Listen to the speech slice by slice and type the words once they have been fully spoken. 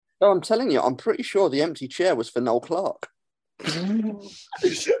Oh, I'm telling you, I'm pretty sure the empty chair was for Noel Clark. And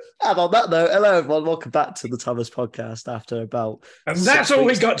on that note, hello everyone, welcome back to the Thomas Podcast after about And that's 6 all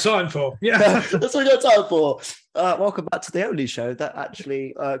we weeks. got time for. Yeah. That's all we got time for. Welcome back to the only show that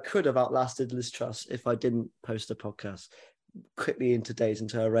actually could have outlasted Liz Truss if I didn't post a podcast quickly into days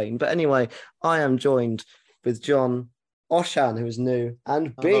into her reign. But anyway, I am joined with John, Oshan, who is new,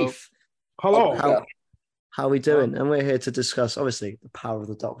 and Hello. Beef. Hello. How are we doing? And we're here to discuss, obviously, the power of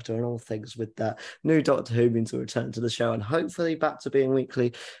the Doctor and all things with that new Doctor Who being to return to the show and hopefully back to being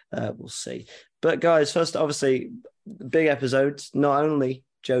weekly. We'll see. But guys, first, obviously, big episodes, not only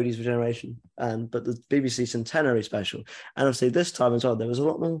Jodie's regeneration, but the BBC Centenary special. And obviously this time as well, there was a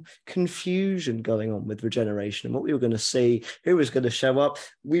lot more confusion going on with regeneration and what we were going to see, who was going to show up.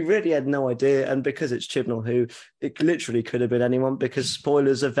 We really had no idea. And because it's Chibnall Who, it literally could have been anyone because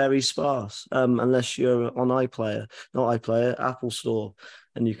spoilers are very sparse, unless you're on Apple Store,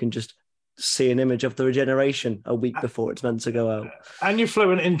 and you can just see an image of the regeneration a week before it's meant to go out. And you're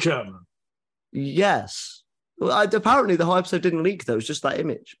fluent in German. Yes. Well, apparently the whole episode didn't leak, though. It was just that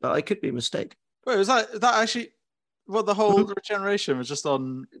image, but I could be mistaken. Wait, was that actually what the whole regeneration was just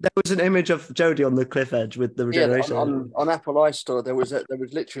on? There was an image of Jodie on the cliff edge with the regeneration. On Apple iStore, there was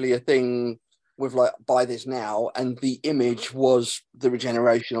literally a thing with like buy this now, and the image was the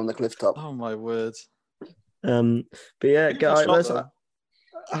regeneration on the cliff top. Oh my word! But yeah, guys,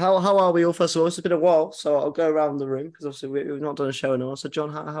 how are we all? First of all, it's been a while, so I'll go around the room because obviously we've not done a show in a while. So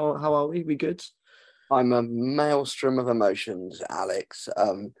John, how are we? We good? I'm a maelstrom of emotions, Alex.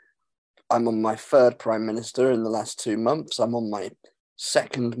 I'm on my third Prime Minister in the last 2 months. I'm on my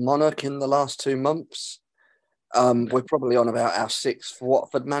second monarch in the last 2 months. We're probably on about our sixth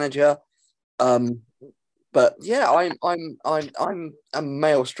Watford manager. But yeah, I'm a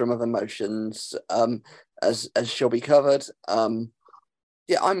maelstrom of emotions. As shall be covered.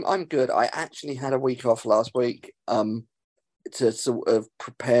 Yeah, I'm good. I actually had a week off last week. To sort of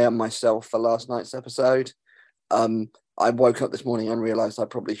prepare myself for last night's episode. I woke up this morning and realised I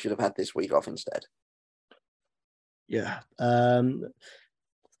probably should have had this week off instead. Yeah. That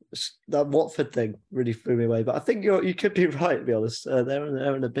Watford thing really threw me away, but I think you could be right, to be honest.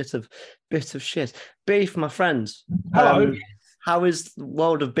 They're in a bit of shit. Beef, my friend. Hello. How is the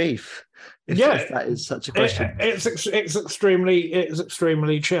world of beef? If that is such a question. It's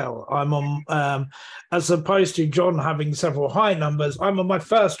extremely chill. I'm on, as opposed to John having several high numbers, I'm on my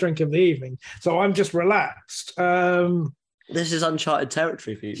first drink of the evening, so I'm just relaxed. This is uncharted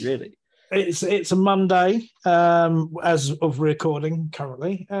territory for you, really. It's a Monday, as of recording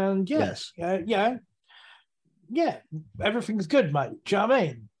currently, and everything's good, mate. Do you know what I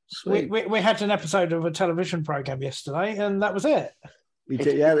mean? We had an episode of a television program yesterday, and that was it. We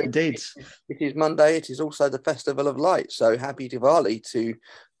did, yeah, indeed. It is Monday. It is also the Festival of Light. So happy Diwali to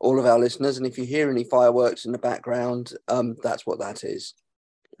all of our listeners. And if you hear any fireworks in the background, that's what that is.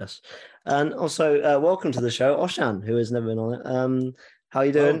 Yes. And also, welcome to the show, Oshan, who has never been on it. How are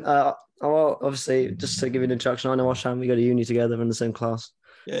you doing? Well, obviously, just to give you an introduction, I know Oshan. We go to uni together in the same class.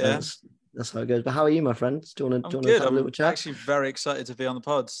 Yeah. That's how it goes. But how are you, my friend? Do you want to have a little chat? I'm actually very excited to be on the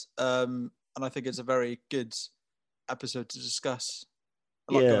pods. And I think it's a very good episode to discuss.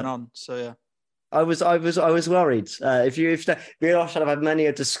 A lot going on. So yeah. I was worried. If me and Osh have had many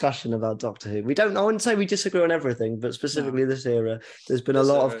a discussion about Doctor Who. I wouldn't say we disagree on everything, but specifically this era, there's been a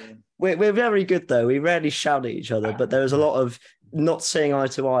lot of. We're very good though. We rarely shout at each other, but there was a lot of not seeing eye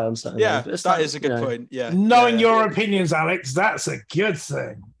to eye on certain things. That is a good point. Yeah, knowing your opinions, Alex, that's a good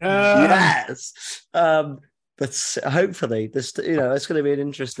thing. Yes. But hopefully, this it's going to be an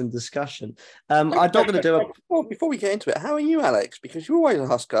interesting discussion. I'm not going to do a. Before we get into it, how are you, Alex? Because you always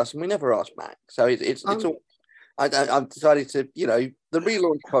ask us, and we never ask Mac. So it's all. I've decided to, the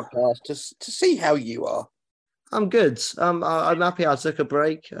relaunch podcast to see how you are. I'm good. I'm happy I took a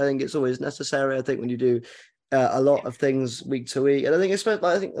break. I think it's always necessary. I think when you do a lot of things week to week, and I think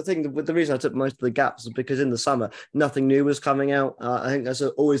the reason I took most of the gaps is because in the summer nothing new was coming out. I think that's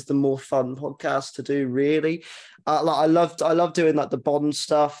always the more fun podcast to do. Really, I love doing like the Bond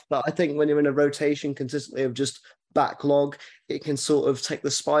stuff, but I think when you're in a rotation consistently of just backlog, it can sort of take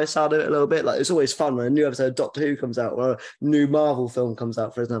the spice out of it a little bit. Like it's always fun when a new episode of Doctor Who comes out or a new Marvel film comes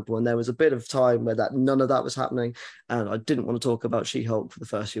out, for example, and there was a bit of time where none of that was happening, and I didn't want to talk about She-Hulk for the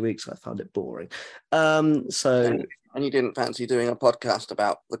first few weeks. I found it boring. And you didn't fancy doing a podcast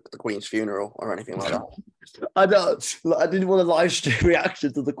about the Queen's funeral or anything like that? I know. I didn't want to live stream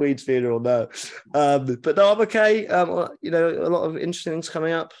reaction to the Queen's funeral, no. But no, I'm okay. A lot of interesting things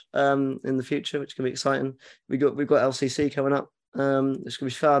coming up in the future, which can be exciting. We've got LCC coming up It's gonna be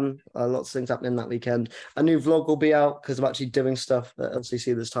fun. Lots of things happening that weekend. A new vlog will be out because I'm actually doing stuff at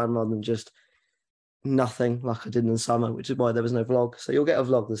LCC this time rather than just nothing like I did in the summer, which is why there was no vlog. So you'll get a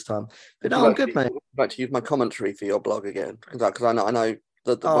vlog this time. But no, I'm good, mate. I'd like to use my commentary for your blog again because I know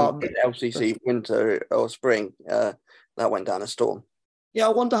that the LCC winter or spring that went down a storm. Yeah, I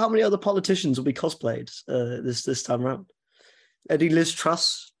wonder how many other politicians will be cosplayed this time around. Any Liz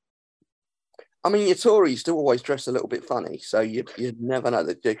Truss? I mean, your Tories do always dress a little bit funny, so you'd never know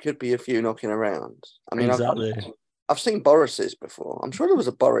that there could be a few knocking around. I mean, exactly. I've seen Boris's before. I'm sure there was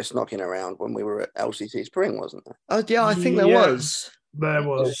a Boris knocking around when we were at LCC Spring, wasn't there? Oh yeah, I think there was. There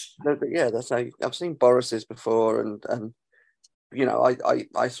was. Yeah, I've seen Boris's before, and you know,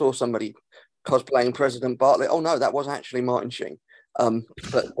 I saw somebody cosplaying President Bartlett. Oh no, that was actually Martin Sheen.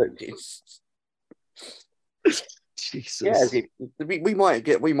 But it's. Jesus. Yeah, we might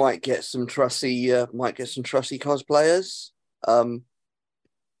get some trussy cosplayers.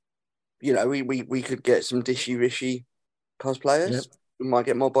 You know, we could get some Dishy Rishi cosplayers. Yep. We might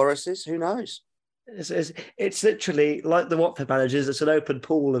get more Borises. Who knows? It's literally like the Watford managers. It's an open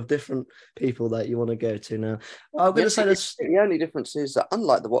pool of different people that you want to go to now. I'm going to say this. The only difference is that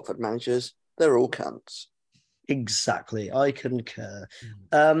unlike the Watford managers, they're all cunts. Exactly. I concur.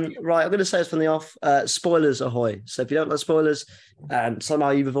 Right, I'm going to say this from the off. Spoilers ahoy. So if you don't like spoilers and somehow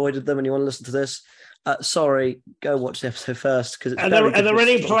you've avoided them and you want to listen to this, sorry, go watch the episode first. Because are there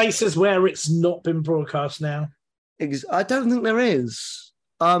any places where it's not been broadcast now? I don't think there is.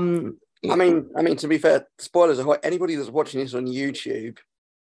 I mean, to be fair, spoilers ahoy. Anybody that's watching this on YouTube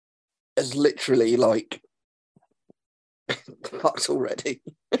is literally like fucked already.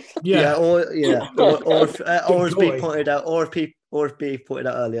 Or as Beef pointed out, or if Beef pointed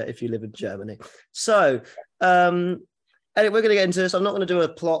out earlier, if you live in Germany. So, anyway, we're going to get into this. I'm not going to do a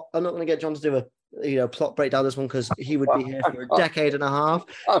plot. I'm not going to get John to do a plot breakdown this one because he would be here for a decade and a half.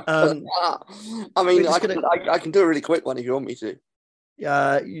 I mean, I can do a really quick one if you want me to.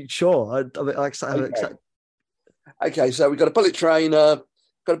 Sure. Okay, so we've got a bullet train.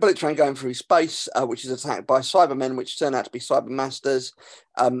 Got a bullet train going through space, which is attacked by Cybermen, which turn out to be Cybermasters.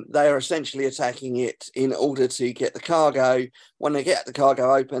 They are essentially attacking it in order to get the cargo. When they get the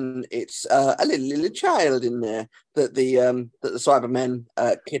cargo open, it's a little child in there that the Cybermen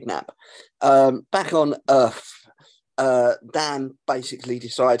kidnap. Back on Earth, Dan basically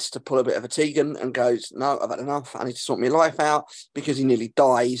decides to pull a bit of a Tegan and goes, no, I've had enough. I need to sort my life out because he nearly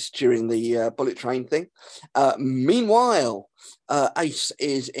dies during the bullet train thing. Meanwhile, Ace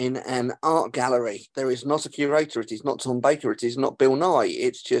is in an art gallery. There is not a curator. It is not Tom Baker. It is not Bill Nye.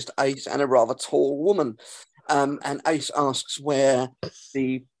 It's just Ace and a rather tall woman. And Ace asks where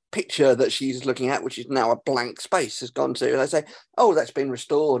the picture that she's looking at, which is now a blank space, has gone to. And they say, oh, that's been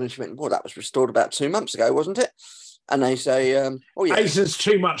restored. And she went, well, that was restored about 2 months ago, wasn't it? And they say, oh, yeah. Ace has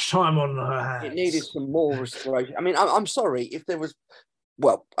too much time on her hands. It needed some more restoration. I mean, I'm sorry if there was,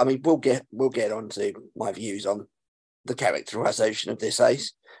 well, I mean, we'll get on to my views on the characterization of this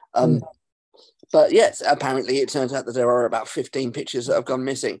Ace. But yes, apparently it turns out that there are about 15 pictures that have gone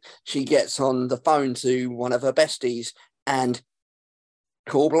missing. She gets on the phone to one of her besties and,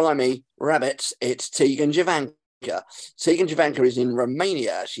 call blimey, rabbits, it's Tegan Jovanka. Tegan Jovanka is in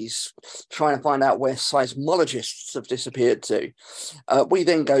Romania. She's trying to find out where seismologists have disappeared to. We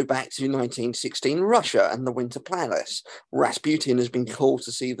then go back to 1916 Russia and the Winter Palace. Rasputin has been called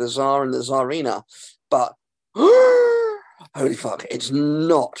to see the Tsar and the Tsarina, but holy fuck, it's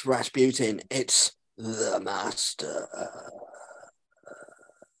not Rasputin, it's the Master.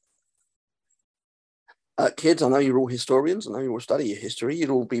 Kids, I know you're all historians. I know you all study your history.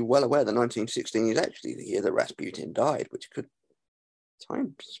 You'd all be well aware that 1916 is actually the year that Rasputin died, which could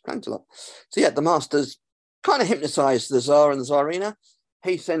explain a lot. So yeah, the Master's kind of hypnotized the Tsar and the Tsarina.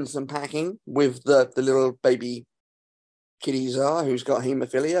 He sends them packing with the little baby kitty Tsar who's got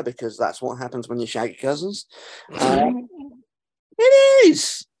haemophilia, because that's what happens when you shag your cousins. It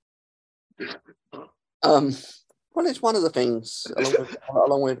is. Well, it's one of the things,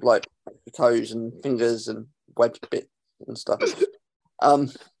 along with like toes and fingers and web bits and stuff.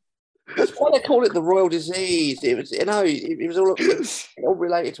 That's why they call it the royal disease. It was, it was all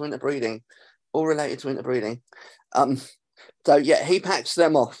related to interbreeding. So yeah, he packs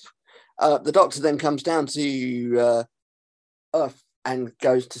them off. The Doctor then comes down to Earth and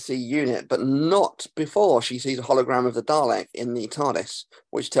goes to see Unit, but not before she sees a hologram of the Dalek in the TARDIS,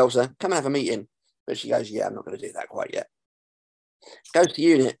 which tells her, come and have a meeting. But she goes, yeah, I'm not going to do that quite yet. Goes to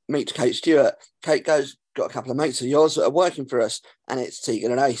Unit, meets Kate Stewart. Kate goes, got a couple of mates of yours that are working for us, and it's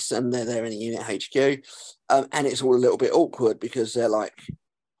Tegan and Ace, and they're there in the Unit HQ. And it's all a little bit awkward because they're like,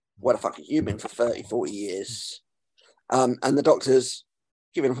 where the fuck have you been for 30, 40 years? And the doctor's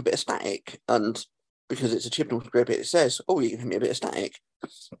giving off a bit of static, and because it's a Chibnall script, it says, "Oh, you can give me a bit of static."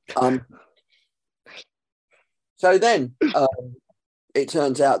 So then it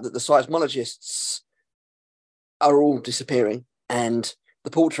turns out that the seismologists are all disappearing, and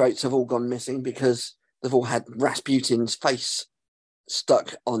the portraits have all gone missing because they've all had Rasputin's face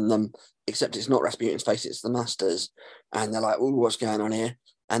stuck on them, except it's not Rasputin's face, it's the Master's. And they're like, "Oh, what's going on here?"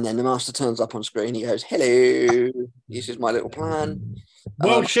 And then the Master turns up on screen. He goes, "Hello, this is my little plan.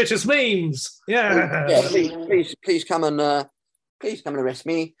 World shittest memes. Yeah. Yeah, please come and arrest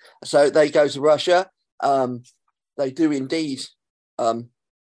me." So they go to Russia. They do indeed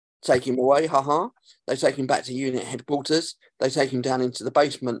take him away. They take him back to unit headquarters. They take him down into the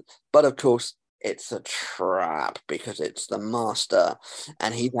basement. But of course, it's a trap because it's the Master.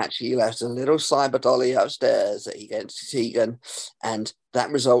 And he's actually left a little cyber dolly upstairs that he gets to Tegan. And that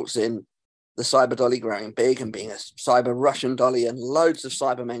results in the cyber dolly growing big and being a cyber Russian dolly, and loads of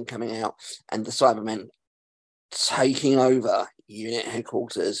Cybermen coming out, and the Cybermen taking over unit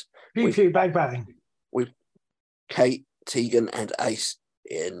headquarters. Pew pew bang bang. With Kate, Tegan, and Ace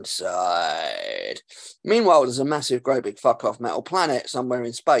inside. Meanwhile, there's a massive, great big fuck off metal planet somewhere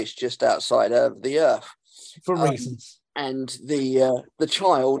in space just outside of the Earth. For reasons. And the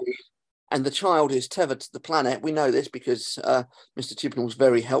child is tethered to the planet. We know this because Mr. Chibnall's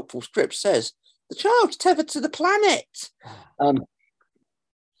very helpful script says the child's tethered to the planet.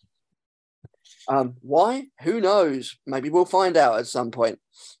 Why? Who knows? Maybe we'll find out at some point.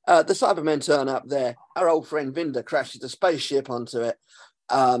 The Cybermen turn up there. Our old friend Vinda crashes a spaceship onto it.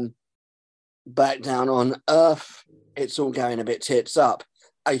 Back down on Earth, it's all going a bit tits up.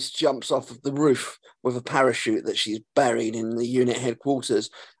 Ace jumps off of the roof with a parachute that she's buried in the unit headquarters.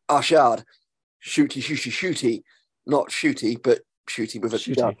 Ashard, shooty, not shooty, but shooty with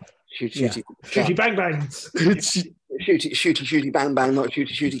a gun. Shooty bang bangs. shooty bang bang, not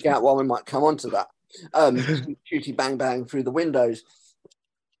shooty gat. Well, we might come on to that. Shooty bang bang through the windows,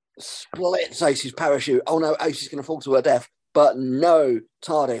 splits Ace's parachute. Oh no, Ace is going to fall to her death. But no,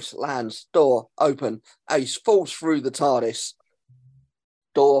 TARDIS lands, door open. Ace falls through the TARDIS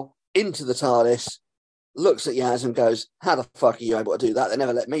door into the TARDIS, looks at Yaz and goes, "How the fuck are you able to do that? They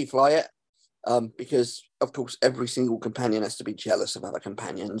never let me fly it." Because, of course, every single companion has to be jealous of other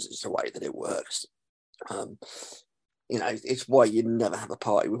companions. It's the way that it works. It's why you never have a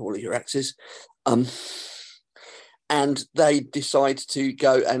party with all of your exes. And they decide to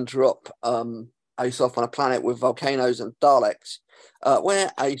go and drop Ace off on a planet with volcanoes and Daleks,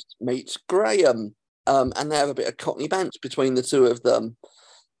 where Ace meets Graham, and they have a bit of cockney bants between the two of them,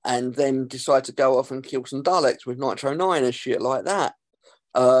 and then decide to go off and kill some Daleks with Nitro 9 and shit like that.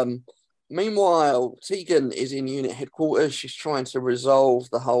 Meanwhile, Tegan is in unit headquarters. She's trying to resolve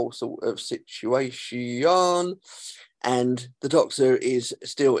the whole sort of situation, and the Doctor is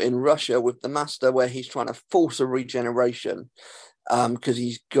still in Russia with the Master, where he's trying to force a regeneration because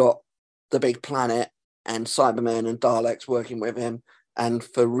he's got the big planet and Cybermen and Daleks working with him, and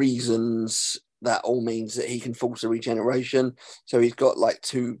for reasons that all means that he can force a regeneration. So he's got like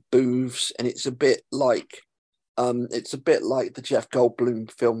two booths, and it's a bit like the Jeff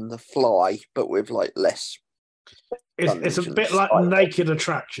Goldblum film The Fly, but with like less. It's a bit like Naked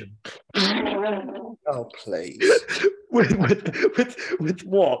Attraction. Oh please! with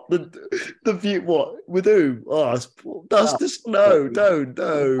what the view? What with who? Oh, that's just no, don't.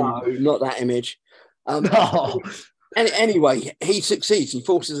 No, not that image. No. Anyway, he succeeds. He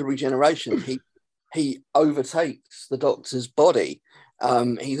forces a regeneration. He overtakes the Doctor's body.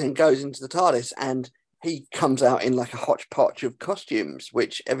 He then goes into the TARDIS, and he comes out in like a hodgepodge of costumes,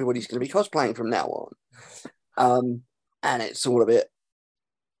 which everybody's going to be cosplaying from now on. And it's all a bit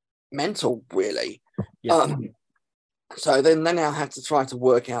mental, really. Yeah. So then they now have to try to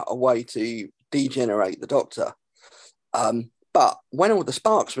work out a way to degenerate the Doctor. But when all the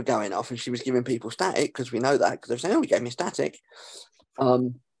sparks were going off and she was giving people static, because we know that, because they're saying, "Oh, he gave me static,"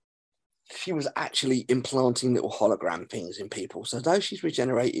 she was actually implanting little hologram things in people. So though she's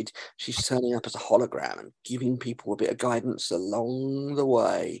regenerated, she's turning up as a hologram and giving people a bit of guidance along the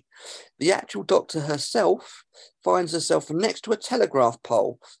way. The actual Doctor herself finds herself next to a telegraph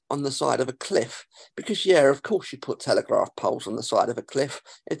pole on the side of a cliff, because, yeah, of course you put telegraph poles on the side of a cliff.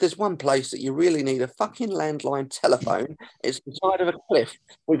 If there's one place that you really need a fucking landline telephone, it's the side of a cliff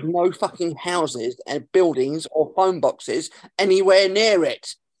with no fucking houses and buildings or phone boxes anywhere near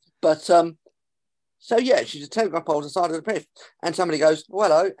it. But so yeah, she's a telegraph pole on the side of the cliff, and somebody goes, "Well,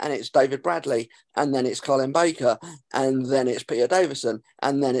 hello," and it's David Bradley, and then it's Colin Baker, and then it's Peter Davison,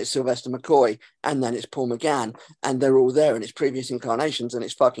 and then it's Sylvester McCoy, and then it's Paul McGann, and they're all there in its previous incarnations, and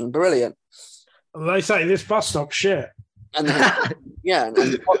it's fucking brilliant. They say this bus stop's shit. And then,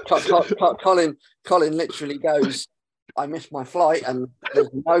 and Colin literally goes, I missed my flight and there's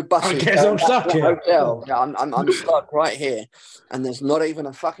no buses. I guess I'm stuck to the here. hotel. Yeah, I'm stuck right here. And there's not even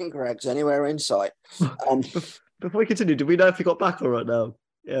a fucking Greggs anywhere in sight. Before we continue, do we know if he got back all right now?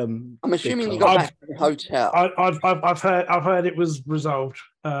 I'm assuming he got back to the hotel. I've heard it was resolved.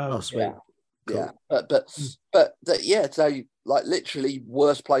 Sweet. Yeah, cool. but so like literally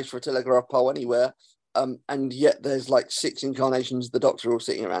worst place for a telegraph pole anywhere. And yet there's like 6 incarnations of the Doctor all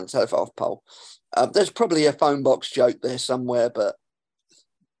sitting around a telegraph pole. There's probably a phone box joke there somewhere, but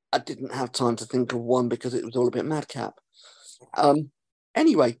I didn't have time to think of one because it was all a bit madcap.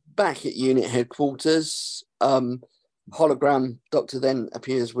 Anyway, back at unit headquarters, hologram Doctor then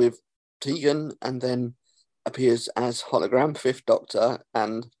appears with Tegan and then appears as hologram 5th Doctor,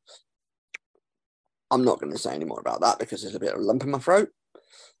 and I'm not going to say any more about that because there's a bit of a lump in my throat.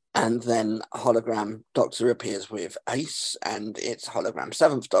 And then hologram Doctor appears with Ace, and it's hologram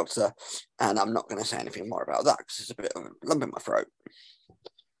 7th Doctor, and I'm not going to say anything more about that because it's a bit of a lump in my throat.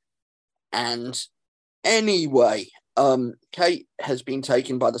 And anyway, Kate has been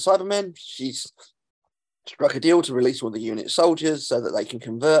taken by the Cybermen. She's struck a deal to release all the unit soldiers so that they can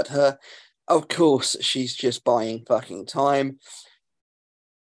convert her. Of course, she's just buying fucking time.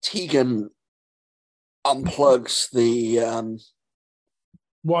 Tegan unplugs the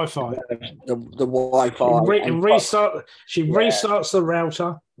Wi-Fi. The Wi-Fi. She restarts the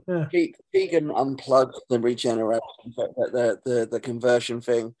router. Yeah. Tegan unplugs the regeneration, the conversion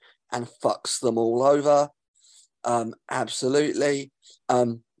thing, and fucks them all over. Absolutely.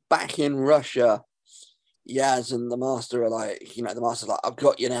 Back in Russia, Yaz and the Master are like, the Master's like, I've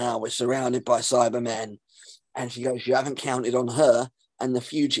got you now. We're surrounded by Cybermen. And she goes, you haven't counted on her. And the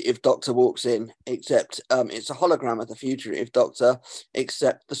fugitive Doctor walks in, except it's a hologram of the fugitive Doctor,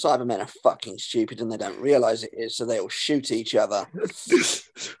 except the Cybermen are fucking stupid and they don't realise it is, so they all shoot each other.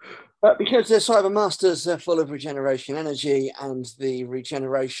 But because they're Cyber Masters, they're full of regeneration energy, and the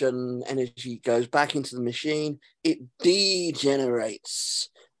regeneration energy goes back into the machine. It degenerates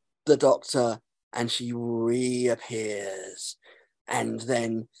the Doctor, and she reappears. And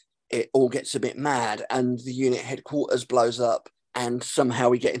then it all gets a bit mad, and the unit headquarters blows up. And somehow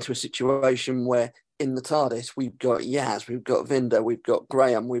we get into a situation where in the TARDIS, we've got Yaz, we've got Vinda, we've got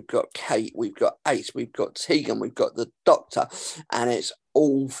Graham, we've got Kate, we've got Ace, we've got Tegan, we've got the Doctor, and it's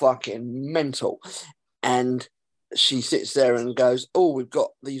all fucking mental. And she sits there and goes, oh, we've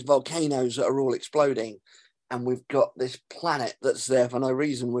got these volcanoes that are all exploding, and we've got this planet that's there for no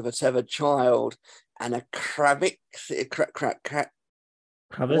reason with a tethered child and a Kravix,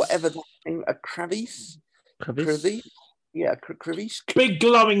 whatever that thing, a Kravis? Kravis? Yeah, Kravisk. Big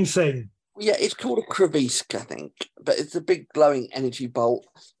glowing thing. Yeah, it's called a Kravisk, I think. But it's a big glowing energy bolt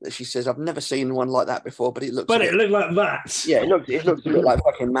that she says, I've never seen one like that before, but it looks... But it looked like that. Yeah, it looks a bit like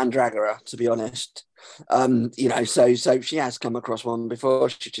fucking Mandragora, to be honest. So she has come across one before,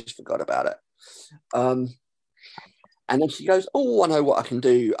 she just forgot about it. And then she goes, oh, I know what I can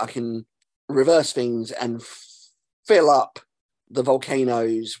do. I can reverse things and fill up the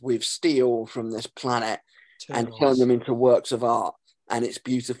volcanoes with steel from this planet and turn them into works of art, and it's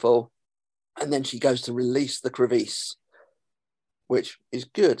beautiful. And then she goes to release the Kravis, which is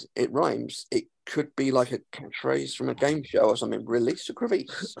good. It rhymes. It could be like a catchphrase from a game show or something. Release the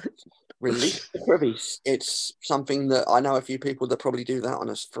Kravis. Release the Kravis. It's something that I know a few people that probably do that on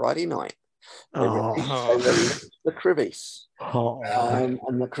a Friday night. They release the Kravis.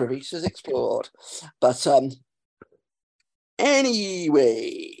 And the Kravis is explored. But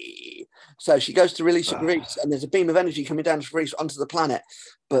anyway... So she goes to release Kravis, and there's a beam of energy coming down to Kravis onto the planet,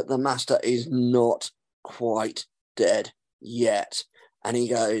 but the Master is not quite dead yet. And he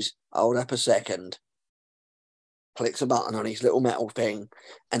goes, hold up a second, clicks a button on his little metal thing,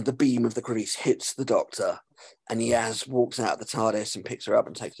 and the beam of the Kravis hits the Doctor, and Yaz walks out of the TARDIS and picks her up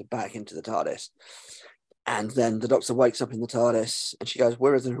and takes her back into the TARDIS. And then the Doctor wakes up in the TARDIS, and she goes,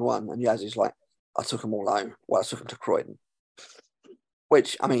 where is everyone? And Yaz is like, I took them all home. Well, I took them to Croydon.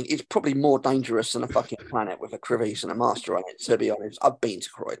 Which, I mean, it's probably more dangerous than a fucking planet with a Kravis and a Master on it, to be honest. I've been to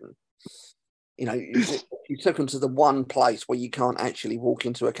Croydon. You took them to the one place where you can't actually walk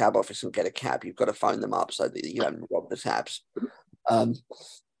into a cab office and get a cab. You've got to phone them up so that you don't rob the tabs.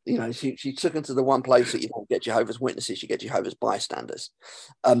 She took them to the one place that you don't get Jehovah's Witnesses, you get Jehovah's bystanders.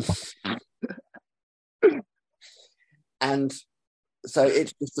 And so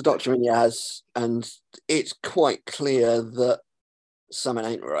it's just the Doctor and Yaz, and it's quite clear that something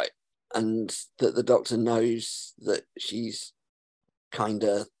ain't right, and that the Doctor knows that she's kind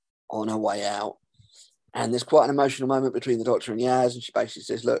of on her way out. And there's quite an emotional moment between the Doctor and Yaz, and she basically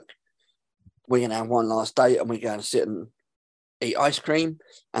says, look, we're going to have one last date and we're going to sit and eat ice cream.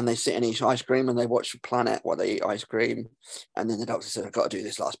 And they sit and eat ice cream and they watch the planet while they eat ice cream. And then the doctor said, I've got to do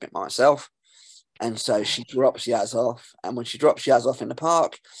this last bit myself. And so she drops Yaz off. And when she drops Yaz off in the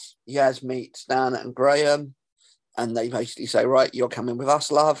park, Yaz meets Dan and Graham. And they basically say, right, you're coming with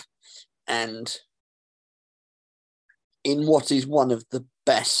us, love. And in what is one of the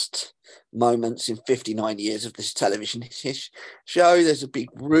best moments in 59 years of this television show, there's a big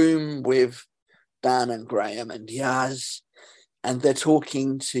room with Dan and Graham and Yaz, and they're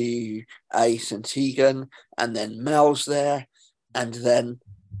talking to Ace and Tegan, and then Mel's there, and then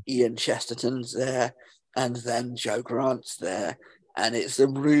Ian Chesterton's there, and then Joe Grant's there, and it's a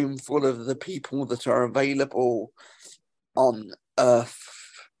room full of the people that are available on Earth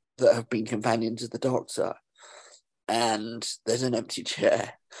that have been companions of the Doctor. And there's an empty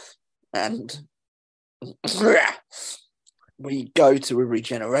chair, and we go to a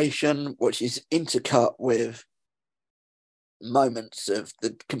regeneration, which is intercut with moments of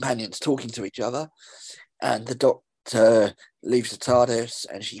the companions talking to each other, and the Doctor leaves the TARDIS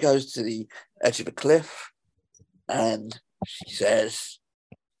and she goes to the edge of a cliff and she says,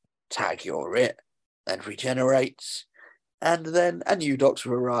 tag, you're it, and regenerates, and then a new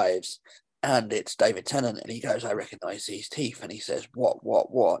Doctor arrives. And it's David Tennant, and he goes, I recognise these teeth. And he says,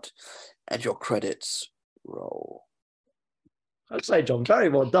 what? And your credits roll. I'd say, John, very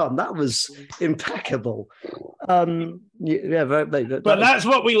well done. That was impeccable. But that's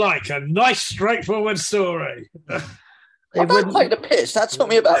what we like, a nice, straightforward story. I don't take the piss. That took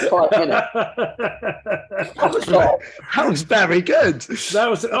me about 5 minutes. That was very good. That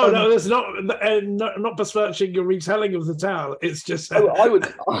was no, that's not besmirching your retelling of the tale. It's just I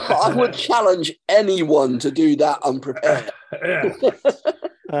would challenge anyone to do that unprepared.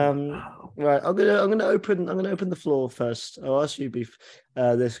 Right, I'm gonna open the floor first. I'll ask you, Beef,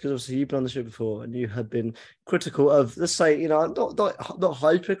 this because obviously you've been on the show before and you have been critical of, let's say, not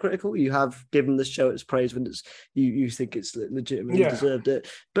hypercritical. You have given the show its praise when it's you think it's legitimately deserved it.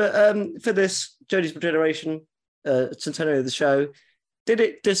 But for this Jodie's Regeneration centenary of the show, did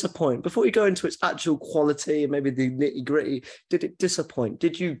it disappoint? Before you go into its actual quality and maybe the nitty gritty, did it disappoint?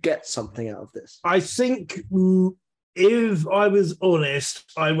 Did you get something out of this? I think. If I was honest,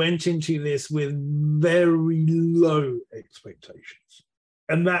 I went into this with very low expectations.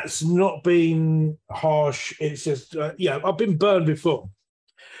 And that's not being harsh. It's just, I've been burned before.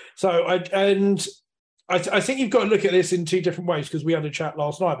 So I think you've got to look at this in two different ways, because we had a chat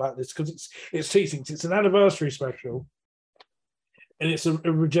last night about this, because it's two things. It's an anniversary special and it's a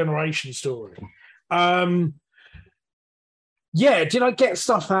regeneration story. Did I get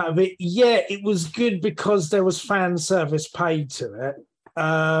stuff out of it? Yeah, it was good because there was fan service paid to it.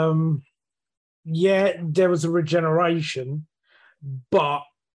 There was a regeneration, but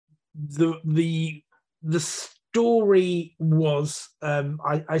the story was,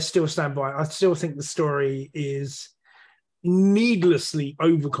 I still stand by it. I still think the story is needlessly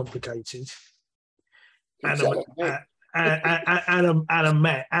overcomplicated and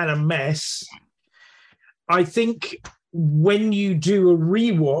a mess. I think when you do a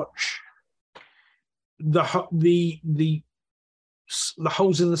rewatch, the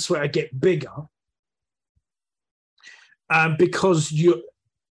holes in the sweater get bigger, because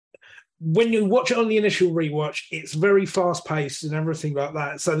when you watch it on the initial rewatch, it's very fast paced and everything like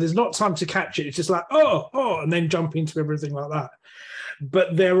that. So there's not time to catch it. It's just like and then jump into everything like that.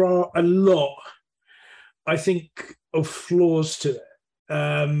 But there are a lot, I think, of flaws to it.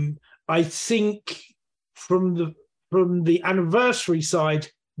 I think from the anniversary side,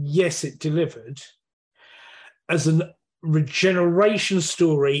 yes, it delivered as a regeneration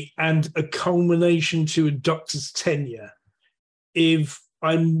story and a culmination to a Doctor's tenure. If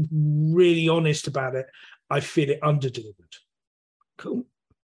I'm really honest about it, I feel it underdelivered. Cool.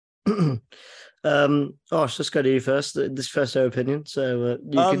 Let's go to you first. This first opinion. So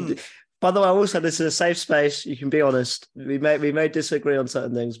you can. By the way, I will say this is a safe space. You can be honest. We may disagree on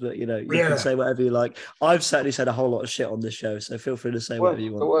certain things, but you can say whatever you like. I've certainly said a whole lot of shit on this show, so feel free to say whatever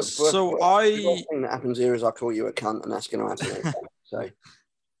you want. The thing that happens here is I call you a cunt, and that's going to happen.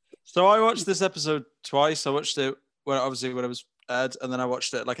 So I watched this episode twice. I watched it when it was aired, and then I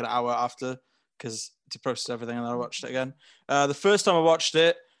watched it like an hour after to process everything, and then I watched it again. The first time I watched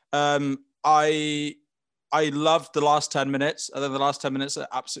it, I loved the last 10 minutes. I think the last 10 minutes are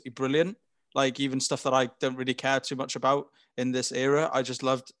absolutely brilliant. Like even stuff that I don't really care too much about in this era. I just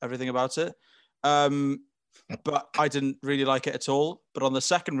loved everything about it. But I didn't really like it at all. But on the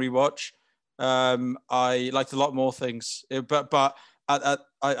second rewatch, I liked a lot more things. But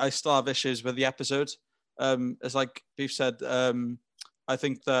I still have issues with the episode. As like Beef said, I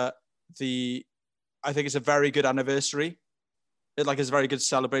think that I think it's a very good anniversary. It's a very good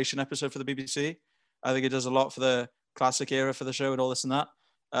celebration episode for the BBC. I think it does a lot for the classic era for the show and all this and that.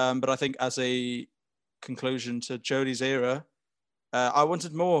 But I think as a conclusion to Jodie's era, I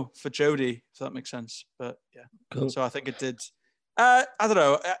wanted more for Jodie, if that makes sense. But yeah, Cool. So I think it did. I don't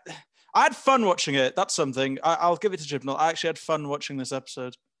know. I had fun watching it. That's something. I'll give it to Chibnall. I actually had fun watching this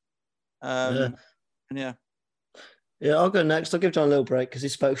episode. And yeah. Yeah, I'll go next. I'll give John a little break because he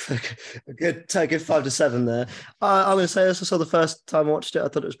spoke for a good 5 to 7 there. I'm going to say this. I saw the first time I watched it. I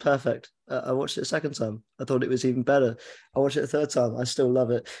thought it was perfect. I watched it a second time. I thought it was even better. I watched it a third time. I still love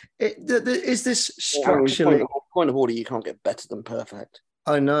it. Is this structurally... Point of order, you can't get better than perfect.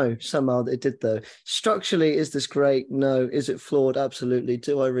 I know, somehow it did though. Structurally, is this great? No. Is it flawed? Absolutely.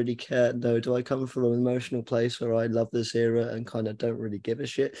 Do I really care? No. Do I come from an emotional place where I love this era and kind of don't really give a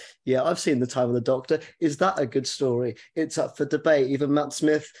shit? Yeah, I've seen The Time of the Doctor. Is that a good story? It's up for debate. Even Matt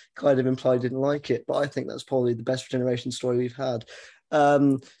Smith kind of implied didn't like it, but I think that's probably the best Regeneration story we've had.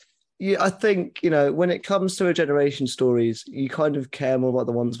 Yeah, I think, when it comes to Regeneration stories, you kind of care more about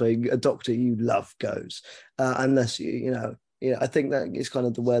the ones where a Doctor you love goes, unless I think that is kind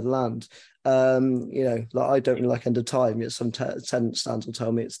of the word land. I don't really like End of Time, yet some tenant stands will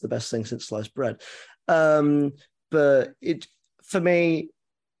tell me it's the best thing since sliced bread. But for me,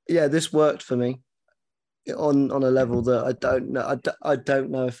 this worked for me on a level that I don't know. I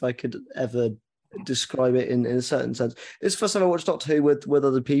don't know if I could ever describe it in a certain sense. It's the first time I watched Doctor Who with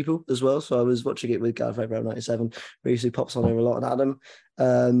other people as well. So I was watching it with Gareth Abraham 97, who usually pops on here a lot, and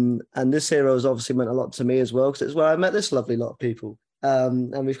Adam. And this hero has obviously meant a lot to me as well, because it's where I met this lovely lot of people.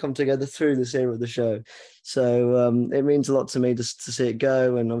 And we've come together through this era of the show. So it means a lot to me to see it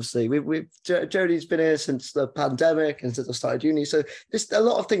go. And obviously Jodie's been here since the pandemic and since I started uni. So a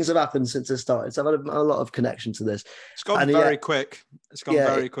lot of things have happened since it started. So I've had a lot of connection to this. It's gone very quick. It's gone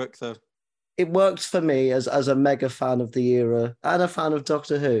very quick though. It worked for me as a mega fan of the era and a fan of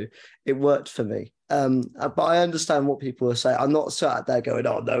Doctor Who. It worked for me. But I understand what people are saying. I'm not sat there going,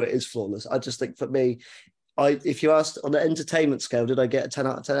 oh, no, it is flawless. I just think for me, if you asked on the entertainment scale, did I get a 10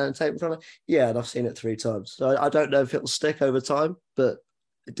 out of 10 entertainment from it? Yeah, and I've seen it 3 times. So I don't know if it'll stick over time, but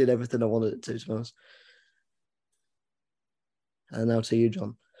it did everything I wanted it to be honest. And now to you,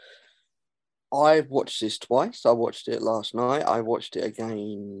 John. I've watched this twice. I watched it last night. I watched it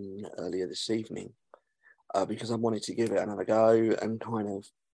again earlier this evening because I wanted to give it another go and kind of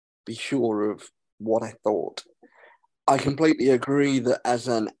be sure of what I thought. I completely agree that as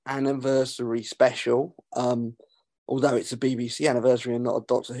an anniversary special, although it's a BBC anniversary and not a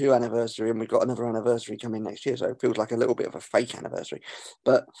Doctor Who anniversary, and we've got another anniversary coming next year, so it feels like a little bit of a fake anniversary.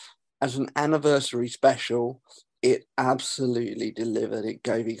 But as an anniversary special, it absolutely delivered. It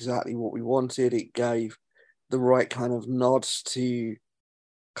gave exactly what we wanted. It gave the right kind of nods to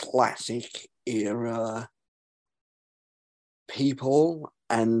classic era people.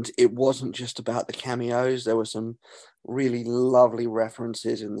 And it wasn't just about the cameos. There were some really lovely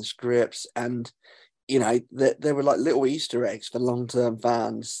references in the scripts. And, there were like little Easter eggs for long-term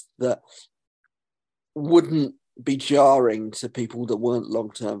fans that wouldn't be jarring to people that weren't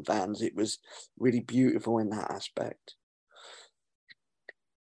long-term fans. It was really beautiful in that aspect.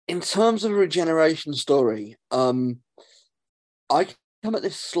 In terms of a Regeneration story, I come at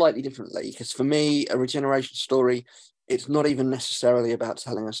this slightly differently, because for me, a Regeneration story, it's not even necessarily about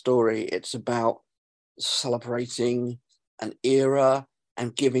telling a story. It's about celebrating an era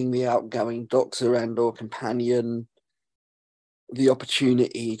and giving the outgoing Doctor and or companion the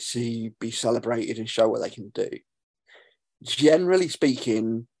opportunity to be celebrated and show what they can do. Generally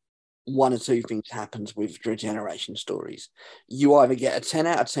speaking, 1 or 2 things happens with Regeneration stories. You either get a 10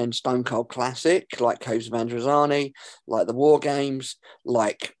 out of 10 Stone Cold classic, like Coves of Androzani, like the War Games,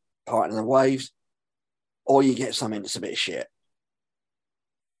 like Parting of the Waves, or you get something that's a bit shit.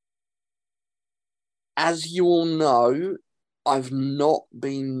 As you all know, I've not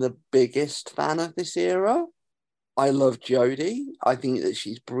been the biggest fan of this era. I love Jodie. I think that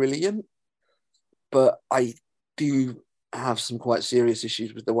she's brilliant, but I do have some quite serious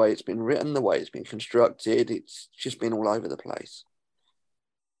issues with the way it's been written, the way it's been constructed. It's just been all over the place.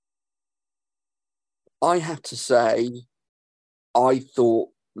 I have to say, I thought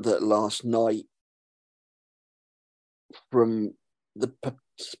that last night, from the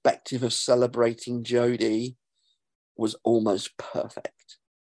perspective of celebrating Jodie, was almost perfect.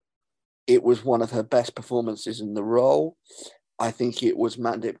 It was one of her best performances in the role. I think it was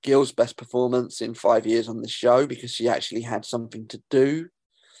Mandip Gill's best performance in 5 years on the show, because she actually had something to do.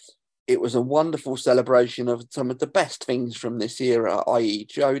 It was a wonderful celebration of some of the best things from this era, i.e.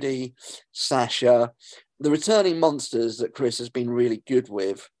 Jodie, Sasha, the returning monsters that Chris has been really good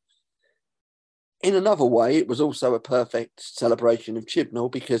with. in another way, it was also a perfect celebration of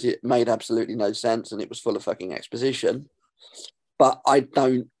Chibnall because it made absolutely no sense and it was full of fucking exposition. But I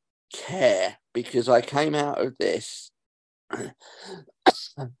don't care because I came out of this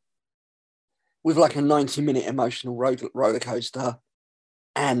with like a 90-minute emotional roller coaster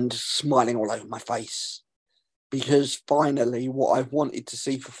and smiling all over my face. Because finally, what I've wanted to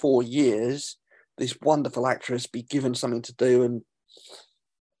see for 4 years, this wonderful actress be given something to do and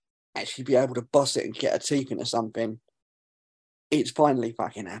actually be able to boss it and get her teeth into something, it's finally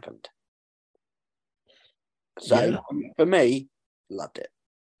fucking happened. So for me, loved it.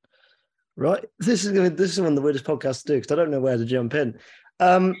 Right, this is one of the weirdest podcasts to do because I don't know where to jump in.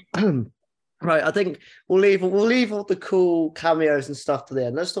 Right, I think we'll leave all the cool cameos and stuff to the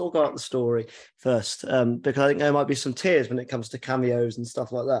end. Let's talk about the story first, because I think there might be some tears when it comes to cameos and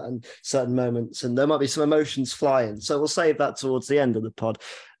stuff like that, and certain moments, and there might be some emotions flying. So we'll save that towards the end of the pod.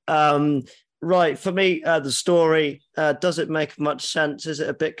 Right, for me, the story, does it make much sense? Is it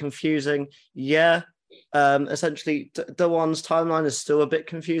a bit confusing? Yeah. Essentially, Dewan's timeline is still a bit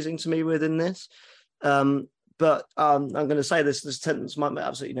confusing to me within this. But I'm going to say this sentence might make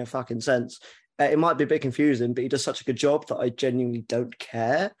absolutely no fucking sense. It might be a bit confusing, but he does such a good job that I genuinely don't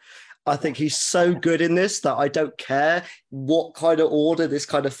care. I think he's so good in this that I don't care what kind of order this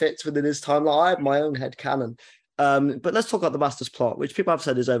kind of fits within his timeline. I have my own headcanon. But let's talk about the Master's plot, which people have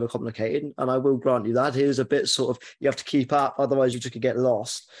said is overcomplicated, and I will grant you that. It is a bit sort of, you have to keep up, otherwise you just could get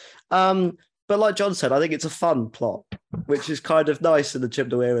lost. But like John said, I think it's a fun plot, which is kind of nice in the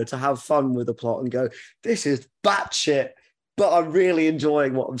Chibnall era to have fun with a plot and go, this is batshit, but I'm really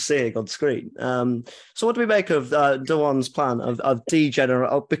enjoying what I'm seeing on screen. So what do we make of Dewan's plan of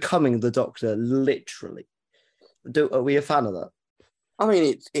becoming the Doctor, literally? Are we a fan of that? I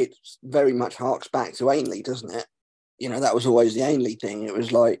mean, it's very much harks back to Ainley, doesn't it? You know, that was always the Ainley thing. It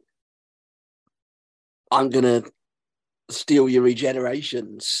was like, I'm going to steal your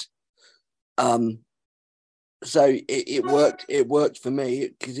regenerations. So it worked. It worked for me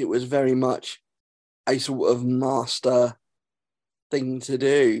because it was very much a sort of Master thing to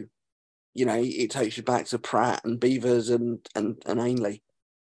do. You know, it takes you back to Pratt and Beavers and Ainley.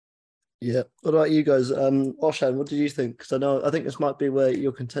 Yeah. What about you guys? Oshan, what did you think? Because I think this might be where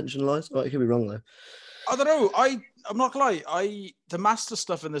your contention lies. Oh, it could be wrong though. I don't know. I'm not gonna lie. The Master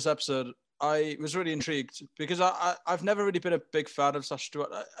stuff in this episode, I was really intrigued because I've never really been a big fan of Sacha Stewart.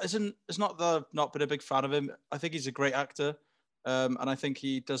 It's not that I've not been a big fan of him. I think he's a great actor, and I think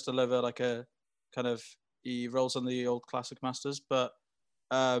he does deliver like a kind of, he rolls on the old classic Masters. But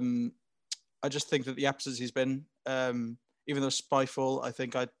I just think that the episodes he's been, even though Spyfall, I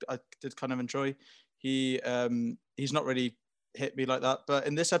think I did kind of enjoy. He's not really hit me like that, but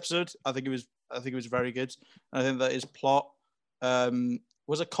in this episode, I think it was very good. And I think that his plot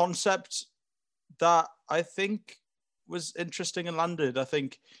was a concept that I think was interesting and landed. I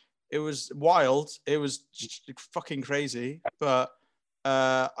think it was wild. It was fucking crazy, but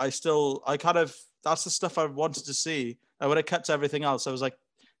that's the stuff I wanted to see. And when it cut to everything else, I was like,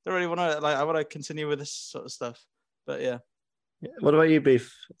 I want to continue with this sort of stuff. But yeah. What about you,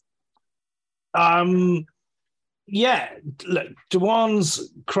 Beef? Yeah, look,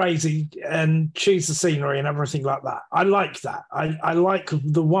 Dewan's crazy and choose the scenery and everything like that. I like that. I like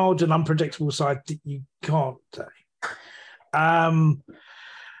the wild and unpredictable side that you can't take.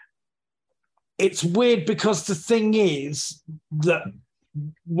 It's weird because the thing is that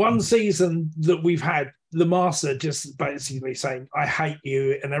one season that we've had, the Master just basically saying, I hate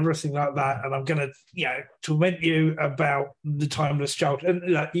you and everything like that, and I'm going to, torment you about the timeless child.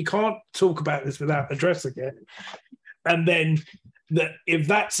 And you can't talk about this without addressing it. And then that if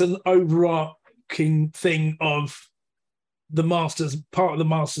that's an overarching thing of the Master's, part of the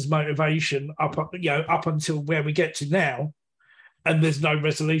Master's motivation up until where we get to now, and there's no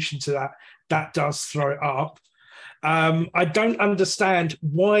resolution to that, that does throw it up. I don't understand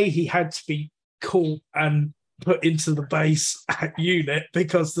why he had to be caught and put into the base at unit,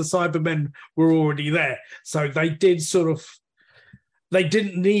 because the Cybermen were already there. So they didn't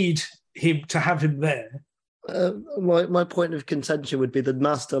need him to have him there. My point of contention would be the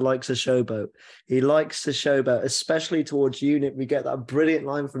Master likes a showboat. He likes a showboat, especially towards unit. We get that brilliant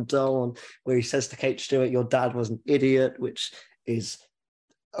line from Darwin where he says to Kate Stewart, your dad was an idiot, which is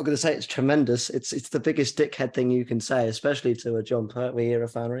I'm going to say it's tremendous. It's the biggest dickhead thing you can say, especially to a John Pertwee era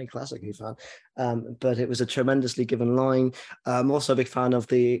fan or any Classic Who fan. But it was a tremendously given line. I'm also a big fan of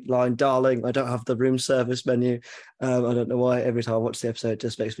the line, "Darling, I don't have the room service menu." I don't know why. Every time I watch the episode, it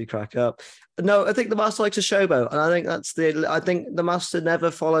just makes me crack up. No, I think the Master likes a showboat, and I think the Master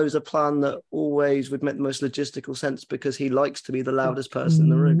never follows a plan that always would make the most logistical sense because he likes to be the loudest person in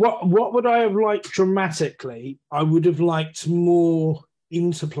the room. What would I have liked dramatically? I would have liked more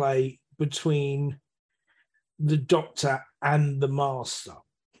interplay between the Doctor and the Master,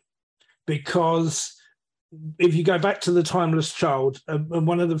 because if you go back to the Timeless Child, and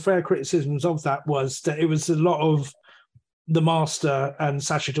one of the fair criticisms of that was that it was a lot of the Master and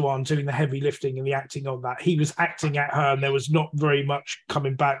Sacha Dhawan doing the heavy lifting and the acting on that. He was acting at her, and there was not very much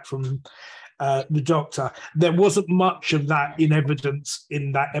coming back from the Doctor. There wasn't much of that in evidence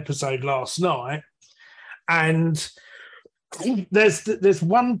in that episode last night, and there's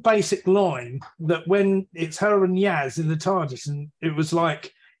one basic line that when it's her and Yaz in the TARDIS, and it was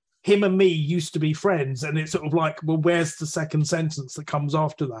like, him and me used to be friends, and it's sort of like, well, where's the second sentence that comes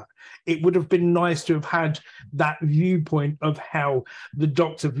after that? It would have been nice to have had that viewpoint of how the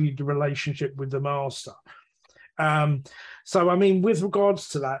Doctor viewed the relationship with the Master. So, I mean, with regards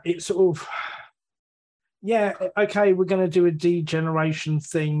to that, it's sort of, yeah, okay, we're going to do a degeneration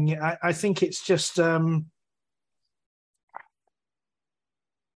thing. I think it's just...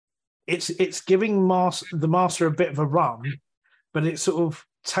 It's giving the Master a bit of a run, but it's sort of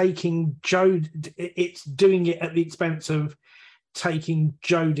taking it's doing it at the expense of taking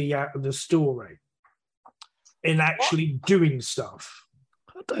Jodie out of the story in actually doing stuff.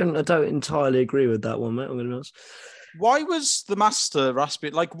 I don't entirely agree with that one, mate. I'm going to be honest. Why was the Master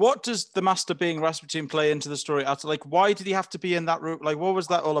Rasputin? Like, what does the Master being Rasputin play into the story? Like, why did he have to be in that room? Like, what was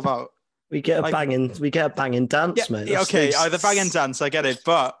that all about? We get a banging dance, yeah, mate. The banging dance, I get it.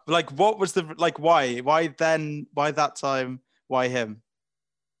 But like, what was the why? Why then? Why that time? Why him?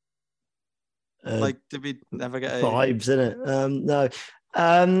 Did we never get vibes in it? No.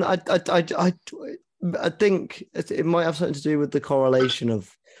 I think it might have something to do with the correlation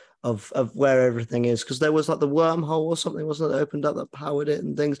of where everything is, because there was like the wormhole or something, wasn't it, that opened up that powered it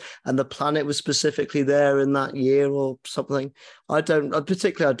and things, and the planet was specifically there in that year or something. I don't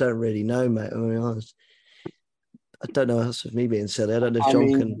really know, mate. I'm being honest. I don't know. That's with me being silly. I don't know if John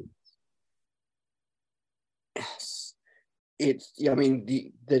can.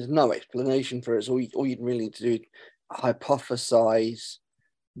 There's no explanation for it. So all you'd really need to do is hypothesize.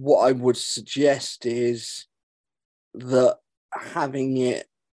 What I would suggest is that having it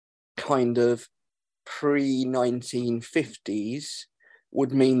kind of pre-1950s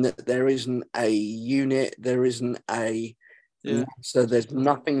would mean that there isn't a unit, there isn't so there's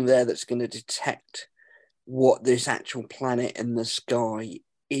nothing there that's going to detect what this actual planet in the sky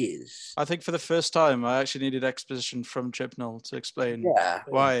is. I think for the first time I actually needed exposition from Chibnall to explain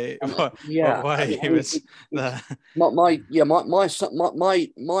why he was there.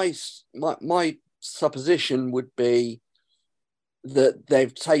 My supposition would be that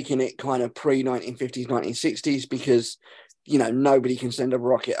they've taken it kind of pre-1950s, 1960s, because, nobody can send a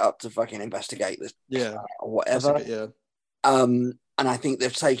rocket up to fucking investigate this or whatever. And I think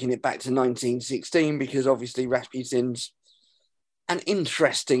they've taken it back to 1916 because obviously Rasputin's an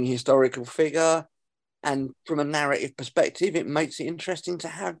interesting historical figure, and from a narrative perspective, it makes it interesting to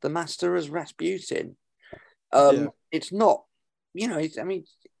have the Master as Rasputin. It's not,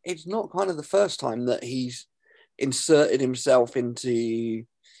 it's not kind of the first time that he's inserted himself into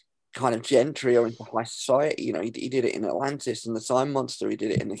kind of gentry or into high society. He did it in Atlantis and the Time Monster. He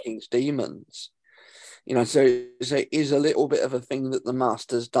did it in the King's Demons. So it is a little bit of a thing that the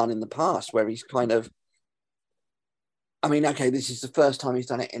Master's done in the past, where he's kind of, this is the first time he's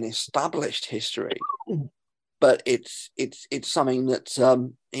done it in established history, but it's something that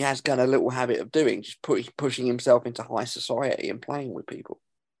he has got a little habit of doing, just pushing himself into high society and playing with people.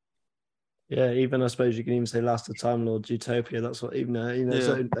 Yeah, even I suppose you can even say Last of Time Lord, Utopia. That's what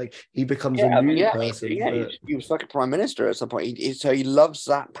so like he becomes a new person. He was like a prime minister at some point. So he loves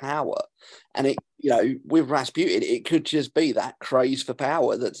that power, and it with Rasputin, it could just be that craze for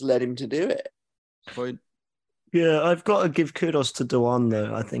power that's led him to do it. Point. Yeah, I've got to give kudos to Dhawan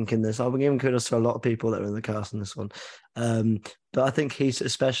though. I think in this, I've been giving kudos to a lot of people that are in the cast in this one, but I think he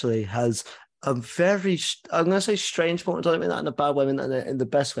especially has a very, I'm going to say strange point. I don't mean that in a bad way, I mean that in the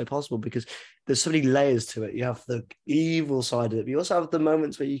best way possible, because there's so many layers to it. You have the evil side of it, but you also have the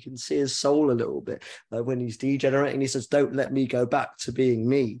moments where you can see his soul a little bit, like when he's degenerating, he says, "Don't let me go back to being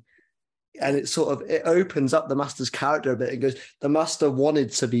me." and it opens up the Master's character a bit and goes, the Master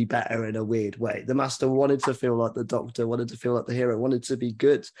wanted to be better in a weird way. The Master wanted to feel like the Doctor, wanted to feel like the hero, wanted to be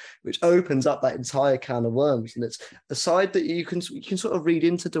good, which opens up that entire can of worms. And it's a side that you can sort of read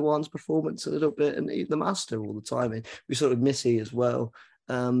into Dewan's performance a little bit, and the Master all the time. And we sort of Missy as well.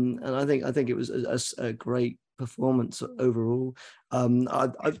 And I think it was a great performance overall.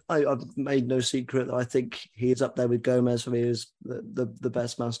 I've made no secret that I think he is up there with Gomez for me as the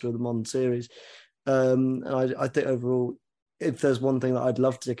best Master of the modern series. And I think overall, if there's one thing that I'd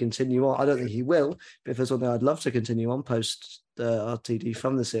love to continue on, I don't think he will, but if there's one thing I'd love to continue on post RTD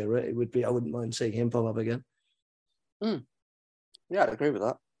from this era, it would be, I wouldn't mind seeing him pop up again. Yeah, I'd agree with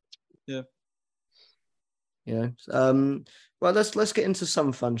that. Yeah. Well, let's get into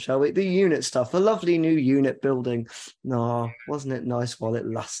some fun, shall we? The unit stuff, the lovely new unit building. No, wasn't it nice while it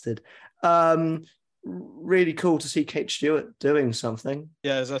lasted? Really cool to see Kate Stewart doing something.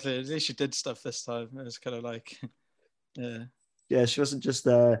 Yeah, exactly. At least she did stuff this time. It was kind of like, yeah, she wasn't just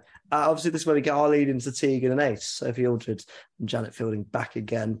there. Obviously, this is where we get our lead into Tegan and Ace, Sophie Aldred and Janet Fielding back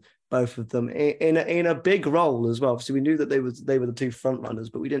again. Both of them in a big role as well. Obviously, we knew that they were the two front runners,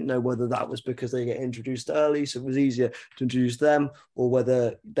 but we didn't know whether that was because they get introduced early, so it was easier to introduce them, or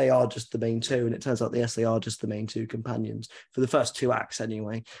whether they are just the main two. And it turns out, yes, they are just the main two companions for the first two acts,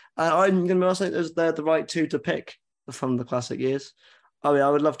 anyway. I'm going to say they're the right two to pick from the classic years. I mean, I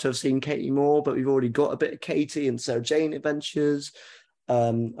would love to have seen Katie more, but we've already got a bit of Katie and Sarah Jane adventures.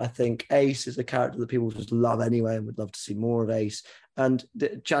 I think Ace is a character that people just love anyway, and would love to see more of Ace. And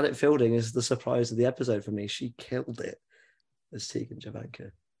Janet Fielding is the surprise of the episode for me. She killed it as Tegan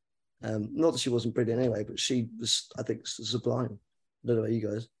Jovanka. Not that she wasn't brilliant anyway, but she was, I think, sublime. I don't know about you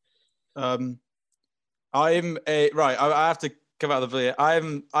guys. I have to come out of the blue.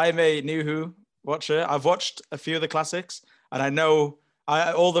 I'm a New Who watcher. I've watched a few of the classics, and I know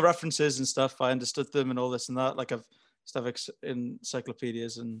all the references and stuff. I understood them and all this and that. Like I've stuff in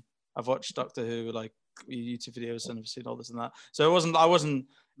encyclopedias, and I've watched Doctor Who like YouTube videos, and I've seen all this and that. So I wasn't,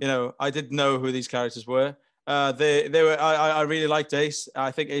 I did know who these characters were. They were. I really liked Ace.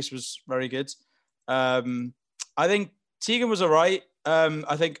 I think Ace was very good. I think Tegan was alright.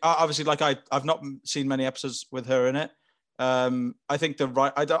 I think obviously, like I've not seen many episodes with her in it. I think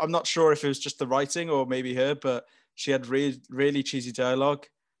I'm not sure if it was just the writing or maybe her, but she had really cheesy dialogue.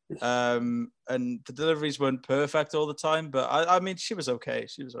 And the deliveries weren't perfect all the time, but I mean, she was okay.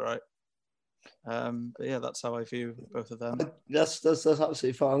 She was all right. But yeah, that's how I view both of them. That's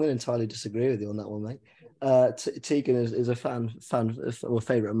absolutely fine. I'm going to entirely disagree with you on that one, mate. Tegan is a fan or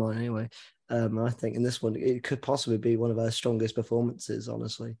favorite of mine anyway. I think in this one, it could possibly be one of her strongest performances,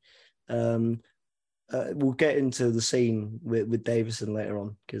 honestly. We'll get into the scene with Davison later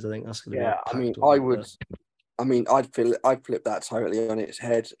on, because I think that's going to be I'd flip that totally on its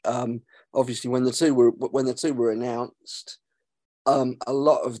head. Obviously, when the two were announced, a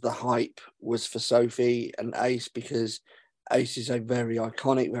lot of the hype was for Sophie and Ace, because Ace is a very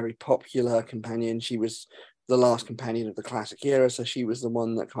iconic, very popular companion. She was the last companion of the classic era, so she was the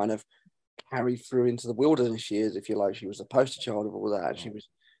one that kind of carried through into the wilderness years, if you like. She was a poster child of all that. She was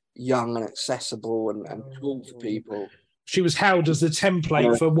young and accessible and cool for people. She was held as the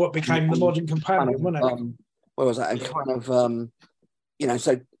template for what became the modern companion, wasn't it? What was that? And kind of,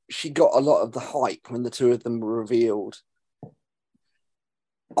 so she got a lot of the hype when the two of them were revealed.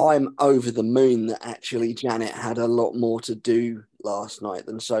 I'm over the moon that actually Janet had a lot more to do last night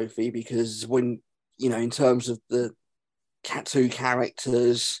than Sophie, because when, in terms of the two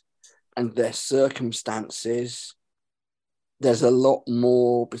characters and their circumstances, there's a lot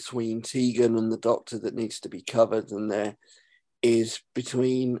more between Tegan and the Doctor that needs to be covered than there is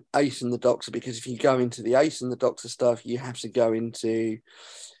between Ace and the Doctor, because if you go into the Ace and the Doctor stuff, you have to go into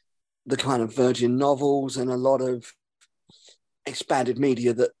the kind of Virgin novels and a lot of expanded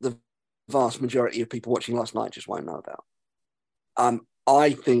media that the vast majority of people watching last night just won't know about.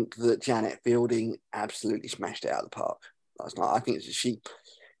 I think that Janet Fielding absolutely smashed it out of the park last night. I think she,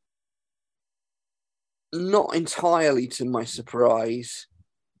 not entirely to my surprise,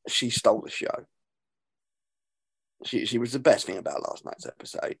 she stole the show. She was the best thing about last night's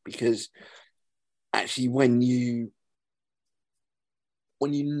episode, because actually when you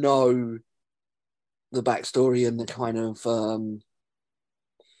know the backstory and the kind of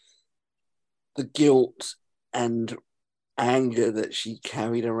the guilt and anger that she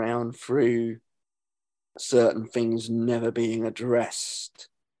carried around through certain things never being addressed,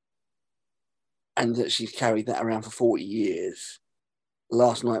 and that she's carried that around for 40 years,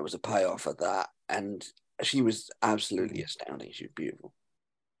 last night was a payoff of that, and she was absolutely astounding. She was beautiful.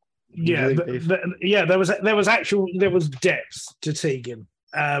 Yeah, there was depth to Tegan.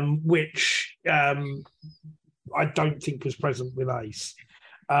 which I don't think was present with Ace.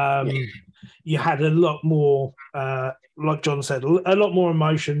 You had a lot more, like John said, a lot more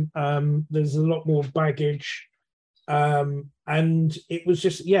emotion. There's a lot more baggage. And it was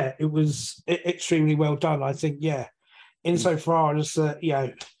just, it was extremely well done. I think, insofar as,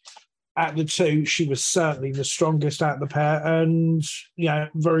 out of the two, she was certainly the strongest out of the pair, and,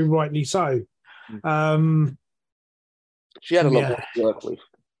 very rightly so. She had a lot more to work with.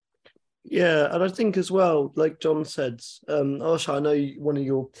 Yeah, and I think as well, like John said, Arsha, I know I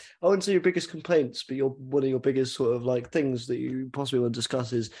wouldn't say your biggest complaints, but one of your biggest sort of like things that you possibly want to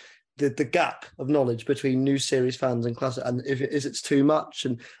discuss is the gap of knowledge between new series fans and classic, and if it's too much.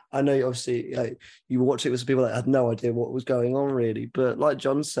 And I know obviously you watch it with some people that had no idea what was going on really, but like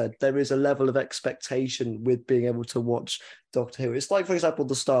John said, there is a level of expectation with being able to watch Doctor Who. It's like, for example,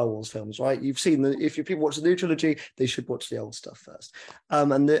 the Star Wars films, right? You've seen if people watch the new trilogy, they should watch the old stuff first.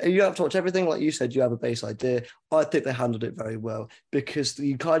 And you have to watch everything. Like you said, you have a base idea. I think they handled it very well because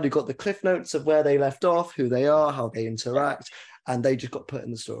you kind of got the cliff notes of where they left off, who they are, how they interact, and they just got put in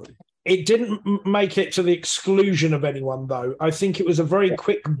the story. It didn't make it to the exclusion of anyone, though. I think it was a very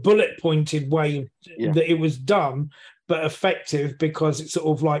quick bullet-pointed way that it was done, but effective because it's sort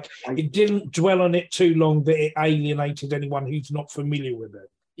of like it didn't dwell on it too long that it alienated anyone who's not familiar with it.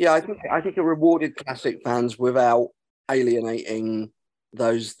 Yeah, I think it rewarded classic fans without alienating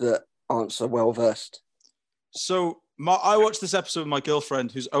those that aren't so well versed. So I watched this episode with my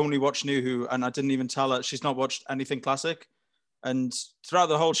girlfriend, who's only watched New Who, and I didn't even tell her she's not watched anything classic. And throughout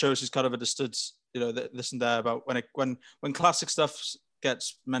the whole show, she's kind of understood, this and there about when classic stuff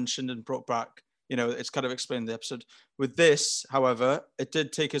gets mentioned and brought back, it's kind of explained in the episode. With this, however, it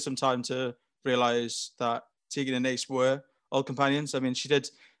did take her some time to realize that Tegan and Ace were old companions. I mean, she did,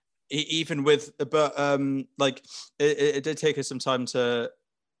 even with, but it did take her some time to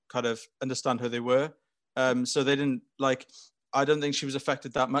kind of understand who they were. So they didn't I don't think she was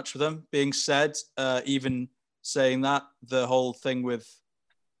affected that much with them. Being said, even saying that, the whole thing with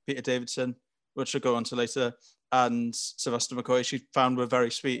Peter Davidson, which we'll go on to later, and Sylvester McCoy, she found were very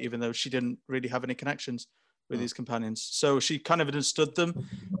sweet, even though she didn't really have any connections with these companions. So she kind of understood them.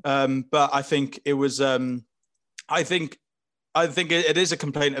 But I think it was, I think it is a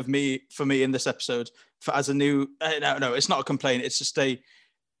complaint for me in this episode as a new, no, it's not a complaint. It's just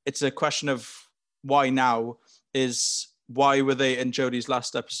it's a question of why now why were they in Jodie's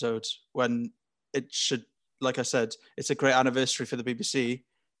last episode when it should, like I said, it's a great anniversary for the BBC,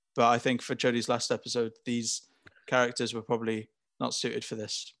 but I think for Jodie's last episode, these characters were probably not suited for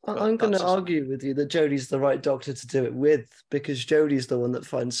this. I'm going to argue with you that Jodie's the right Doctor to do it with, because Jodie's the one that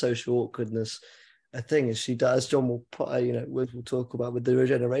finds social awkwardness a thing, as she does. John will put, we'll talk about with the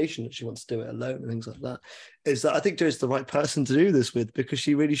regeneration that she wants to do it alone and things like that. Is that I think Jodie's the right person to do this with, because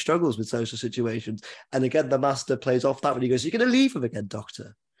she really struggles with social situations. And again, the Master plays off that when he goes, "You're going to leave him again,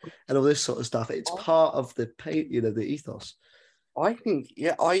 Doctor," and all this sort of stuff. It's part of the the ethos. I think,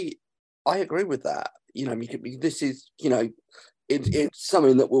 I agree with that. This is, it's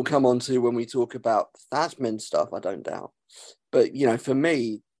something that we'll come on to when we talk about Thasmin stuff, I don't doubt. But, for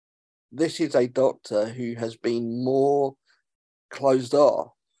me, this is a Doctor who has been more closed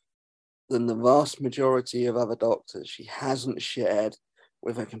off than the vast majority of other Doctors. She hasn't shared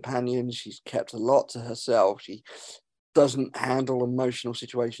with her companions. She's kept a lot to herself. She doesn't handle emotional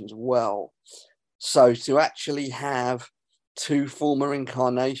situations well. So to actually have two former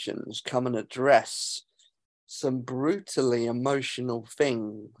incarnations come and address some brutally emotional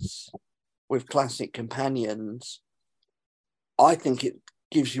things with classic companions, I think it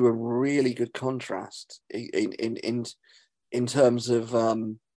gives you a really good contrast in terms of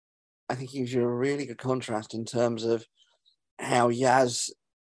I think it gives you a really good contrast in terms of how Yaz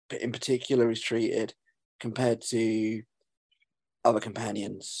in particular is treated compared to other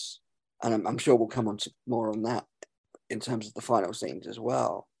companions. And I'm sure we'll come on to more on that in terms of the final scenes as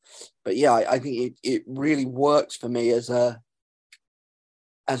well. But yeah, I think it really works for me as a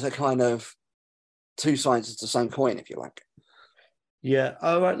kind of two sides of the same coin, if you like. Yeah.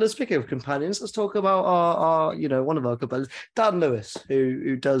 All right. Let's speak of companions. Let's talk about our one of our companions, Dan Lewis,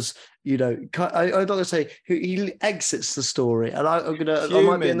 who does, I'm not gonna say who he exits the story, and I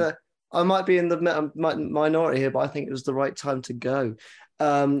might be in the minority here, but I think it was the right time to go.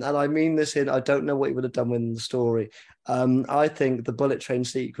 And I mean this I don't know what he would have done within the story. I think the bullet train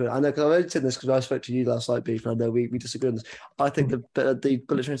sequence, I know because I mentioned this because I spoke to you last night, Beef, and I know we disagree on this. I think the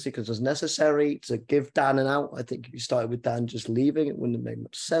bullet train sequence was necessary to give Dan an out. I think if you started with Dan just leaving, it wouldn't have made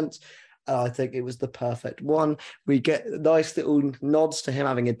much sense. And I think it was the perfect one. We get nice little nods to him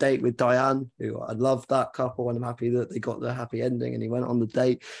having a date with Diane, who I love that couple, and I'm happy that they got the happy ending and he went on the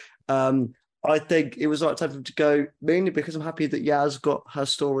date. I think it was the right time for him to go, mainly because I'm happy that Yaz got her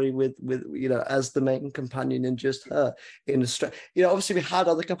story with as the main companion and just her in a obviously we had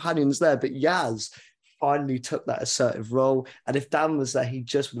other companions there, but Yaz finally took that assertive role. And if Dan was there, he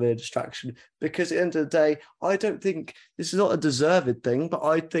just would be a distraction. Because at the end of the day, I don't think this is not a deserved thing, but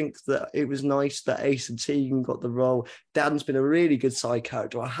I think that it was nice that Ace and Tegan got the role. Dan's been a really good side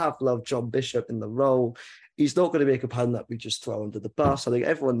character. I have loved John Bishop in the role. He's not going to be a companion that we just throw under the bus. I think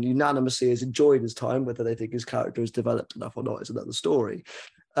everyone unanimously has enjoyed his time. Whether they think his character has developed enough or not is another story.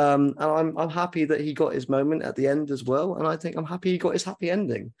 And I'm happy that he got his moment at the end as well. And I think I'm happy he got his happy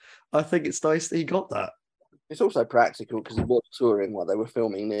ending. I think it's nice that he got that. It's also practical because he was touring while they were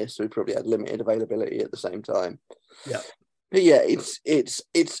filming this, so he probably had limited availability at the same time. Yeah. But yeah, it's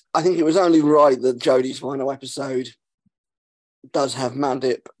I think it was only right that Jodie's final episode does have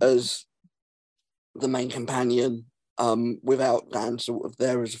Mandip as the main companion, without Dan sort of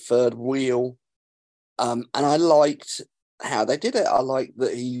there as a third wheel. And I liked how they did it. I liked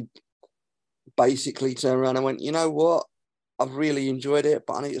that he basically turned around and went, you know what? I've really enjoyed it,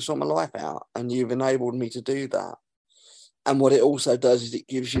 but I need to sort my life out. And you've enabled me to do that. And what it also does is it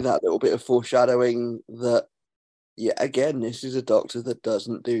gives you that little bit of foreshadowing that, yeah, again, this is a doctor that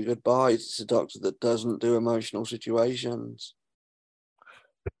doesn't do goodbyes. It's a doctor that doesn't do emotional situations.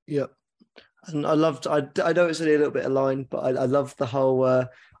 Yep. And I loved, I know it's only a little bit of line, but I loved the whole,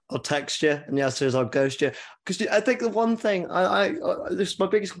 I'll text you, and the answer is I'll ghost you. Because I think the one thing, this is my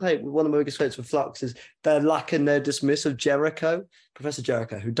biggest complaint, one of my biggest complaints with Flux is they're lacking their dismiss of Jericho, Professor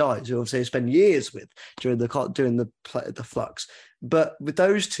Jericho, who dies, who obviously I spent years with during the Flux. But with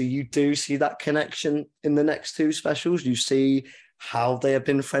those two, you do see that connection in the next two specials. You see how they have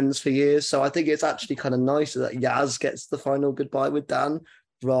been friends for years. So I think it's actually kind of nice that Yaz gets the final goodbye with Dan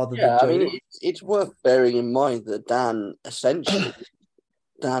rather than Jodie. I mean, it's worth bearing in mind that Dan essentially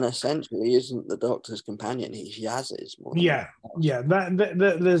isn't the Doctor's companion. He's Yaz's.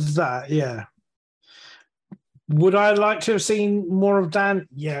 There's that. Yeah. Would I like to have seen more of Dan?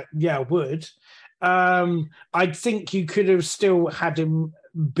 Yeah, I would. I think you could have still had him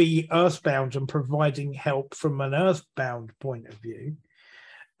be earthbound and providing help from an earthbound point of view.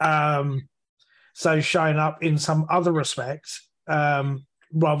 So showing up in some other respects,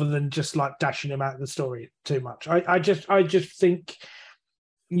 rather than just like dashing him out of the story too much. I just think,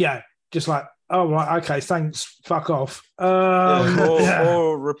 yeah, just like, oh, right, okay, thanks, fuck off.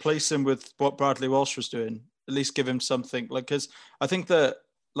 Or replace him with what Bradley Walsh was doing. At least give him something. Like, because I think that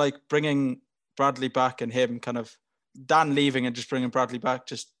like bringing Bradley back and him kind of Dan leaving and just bringing Bradley back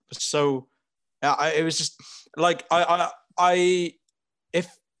just was so. It was just like I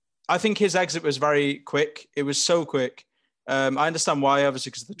think his exit was very quick. It was so quick. I understand why, obviously,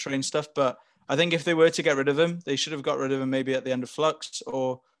 because of the train stuff, but I think if they were to get rid of him, they should have got rid of him maybe at the end of Flux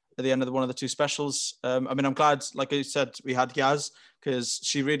or at the end of one of the two specials. I mean, I'm glad, like I said, we had Yaz because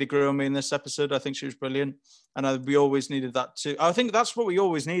she really grew on me in this episode. I think she was brilliant. And we always needed that too. I think that's what we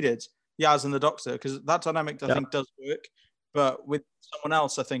always needed, Yaz and the Doctor, because that dynamic, I think, does work. But with someone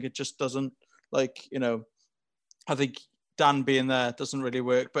else, I think it just doesn't, like, I think Dan being there doesn't really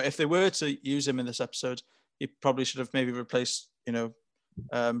work. But if they were to use him in this episode, he probably should have maybe replaced,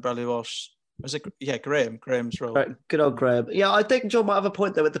 Bradley Walsh. Was it? Yeah, Graham's role. Right, good old Graham. Yeah, I think John might have a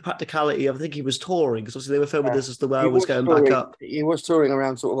point there with the practicality. I think he was touring because obviously they were filming this as the well was going touring, back up. He was touring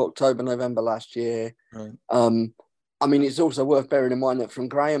around sort of October, November last year. Right. I mean, it's also worth bearing in mind that from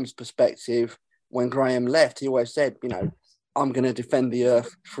Graham's perspective, when Graham left, he always said, I'm going to defend the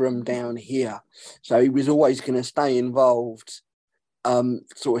Earth from down here. So he was always going to stay involved. Sort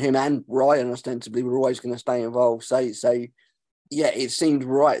of him and Ryan ostensibly were always going to stay involved. So yeah, it seemed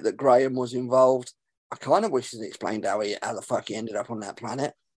right that Graham was involved. I kind of wish it explained how the fuck he ended up on that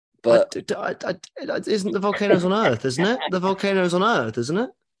planet. But isn't the volcanoes on Earth, isn't it? The volcanoes on Earth, isn't it?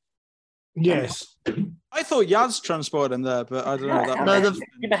 Yes. I thought Yaz transported him there, but I don't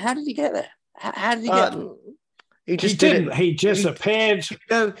know. How did he get there? How did he get there? He didn't. He just appeared.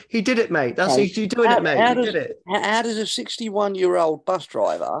 No, he did it, mate. That's he's doing it, mate. He did it. How does a 61-year-old bus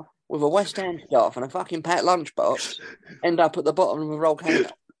driver with a West Ham scarf and a fucking packed lunchbox end up at the bottom of a volcano?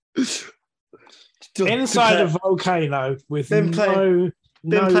 Inside a volcano with been playing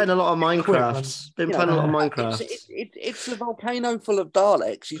a lot of Minecraft. It's a volcano full of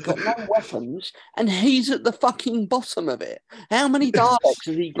Daleks. He's got no weapons, and he's at the fucking bottom of it. How many Daleks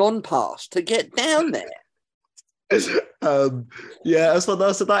has he gone past to get down there? Yeah, so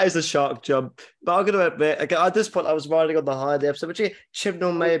that is a shark jump. But I'm going to admit, again, at this point, I was riding on the high of the episode, which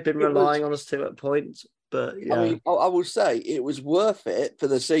Chibnall may have been relying on us to at points. But yeah, I mean, I will say it was worth it for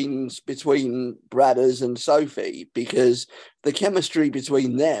the scenes between Bradders and Sophie because the chemistry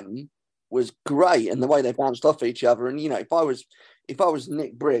between them was great and the way they bounced off each other. And, you know, if I was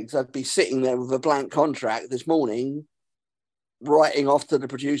Nick Briggs, I'd be sitting there with a blank contract this morning, writing off to the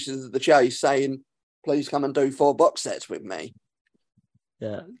producers of The Chase saying, please come and do 4 box sets with me.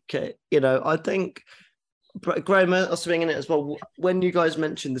 yeah. Okay. You know, I think Graham also being in it as well. When you guys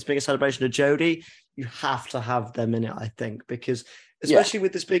mentioned this being a celebration of Jodie, you have to have them in it, I think, because especially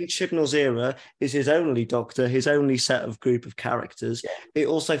with this being Chibnall's era, is his only Doctor, his only set of group of characters. Yeah. It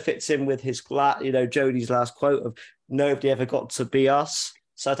also fits in with his, Jodie's last quote of "Nobody ever got to be us."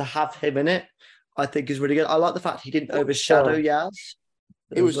 So to have him in it, I think is really good. I like the fact he didn't overshadow Yaz.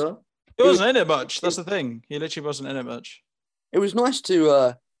 He wasn't in it much. That's the thing. He literally wasn't in it much. It was nice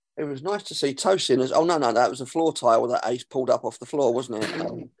to see Tosin as. Oh no, that was a floor tile that Ace pulled up off the floor, wasn't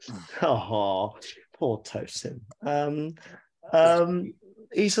it? Oh, poor Tosin.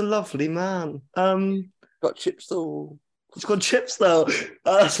 He's a lovely man. Got chips though. He's got chips though.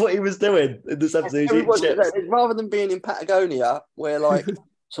 That's what he was doing in this episode. Rather than being in Patagonia, where, like,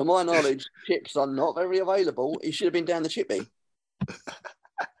 to my knowledge, chips are not very available, he should have been down the chippy.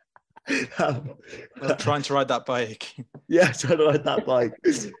 Trying to ride that bike. Yeah, trying to ride that bike.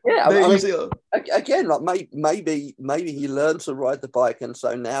 Yeah, I mean, again, like maybe he learned to ride the bike, and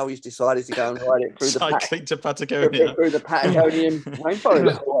so now he's decided to go and ride it through cycling to Patagonia, through the Patagonian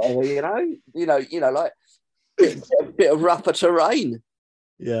rainforest, or whatever. You know, like a bit of rougher terrain.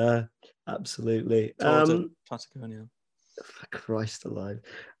 Yeah, absolutely. Patagonia. For Christ alive.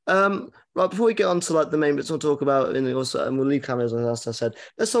 Right, before we get on to like the main bits we'll talk about, and we'll leave cameras as I said.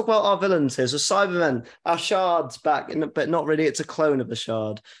 Let's talk about our villains here. So Cybermen, our Shard's back, but not really. It's a clone of a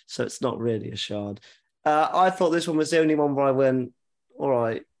Shard, so it's not really a Shard. I thought this one was the only one where I went, all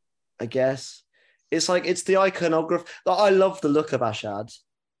right, I guess. It's the iconography. Like, I love the look of Ashad.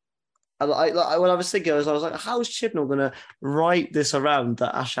 When I was thinking, I was like, how is Chibnall going to write this around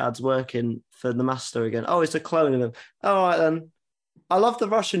that Ashad's working for the Master again? Oh, it's a clone of him. All right, then. I love the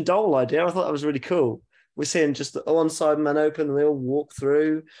Russian doll idea. I thought that was really cool. We're seeing just one side man open and they all walk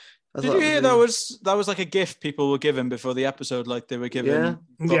through. Did you hear that was like a gift people were given before the episode? Like they were given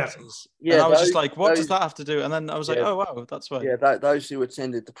boxes. Yeah. And I was just like, what does that have to do? And then I was like, oh, wow, that's why. Yeah, those who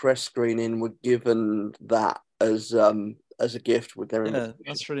attended the press screening were given that as a gift with their invitation.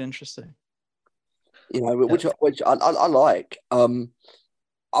 That's really interesting. You know, which I like.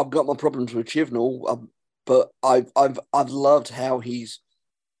 I've got my problems with Chibnall, but I've loved how he's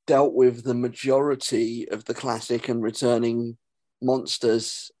dealt with the majority of the classic and returning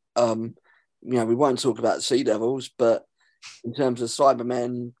monsters. You know, we won't talk about the Sea Devils, but in terms of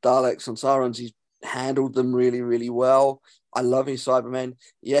Cybermen, Daleks, and Sirens, he's handled them really, really well. I love his Cybermen.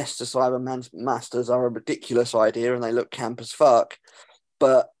 Yes, the Cyberman Masters are a ridiculous idea and they look camp as fuck,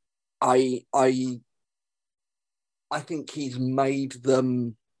 but I think he's made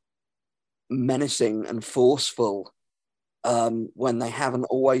them menacing and forceful when they haven't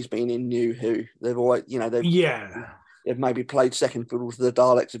always been in New Who. They've always, they've maybe played second fiddle to the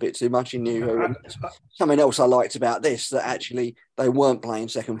Daleks a bit too much in New Who. And something else I liked about this, that actually they weren't playing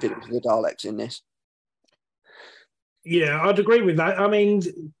second fiddle to the Daleks in this. Yeah, I'd agree with that. I mean,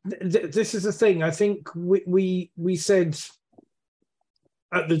 this is the thing. I think we said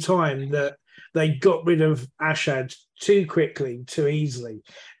at the time that they got rid of Ashad too quickly, too easily,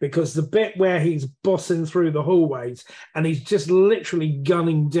 because the bit where he's bossing through the hallways and he's just literally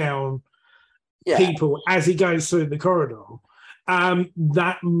gunning down people as he goes through the corridor,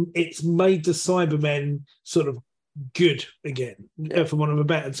 that it's made the Cybermen sort of good again, for want of a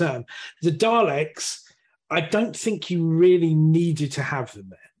better term. The Daleks, I don't think you really needed to have them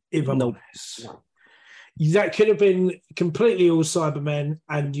there, if I'm honest. No. That could have been completely all Cybermen,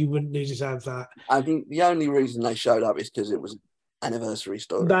 and you wouldn't need to have that. I think the only reason they showed up is because it was an anniversary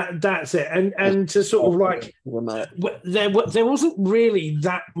story. That's it, and to sort of like there wasn't really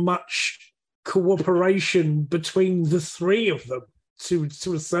that much cooperation between the three of them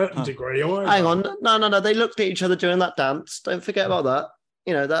to a certain degree. Hang on, no, they looked at each other during that dance. Don't forget about that.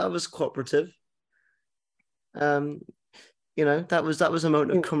 You know, that was cooperative. You know, that was a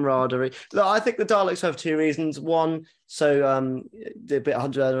moment of camaraderie. Look, I think the Daleks have two reasons. One, so the bit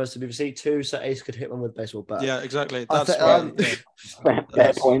 100 anniversary of BBC. Two, so Ace could hit one with a baseball bat. Yeah, exactly. That's right.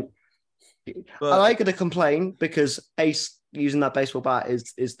 Fair point. But I ain't going to complain because Ace using that baseball bat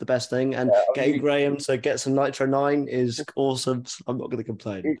is the best thing, and getting Graham to get some Nitro 9 is awesome. So I'm not going to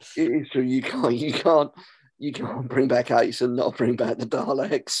complain. It is true. You you can't bring back Ace and not bring back the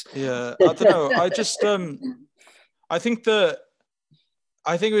Daleks. Yeah, I don't know. I just I think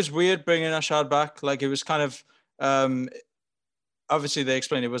it was weird bringing Ashad back. Like, it was kind of obviously they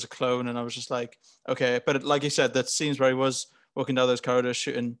explained it was a clone, and I was just like, okay. But like you said, that scenes where he was walking down those corridors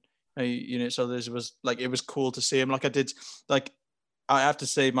shooting units, so it was like, it was cool to see him. Like, I have to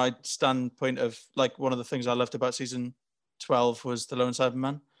say, my standpoint of like one of the things I loved about season 12 was the Lone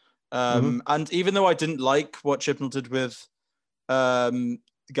Cyberman. And even though I didn't like what Chibnall did with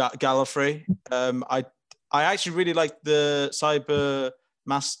Gallifrey, I actually really liked the Cyber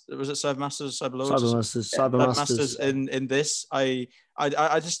Master. Was it Cyber Masters, Cyber Lords? Cyber Masters in this. I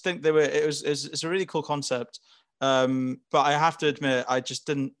just think it's a really cool concept. But I have to admit, I just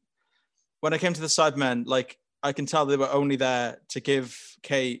didn't. When I came to the Cybermen, like, I can tell they were only there to give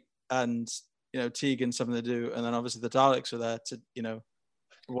Kate and Tegan something to do, and then obviously the Daleks were there to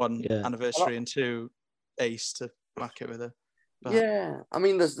one anniversary and two Ace to back it with her. But, I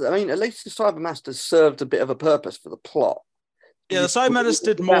mean, at least the Cybermasters served a bit of a purpose for the plot. Yeah, the Cybermasters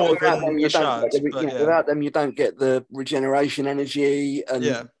did more than the Shards. Without them, you don't get the regeneration energy,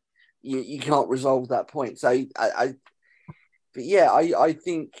 and you can't resolve that point. So I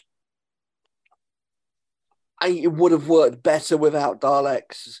think it would have worked better without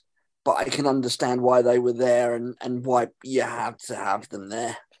Daleks, but I can understand why they were there and why you have to have them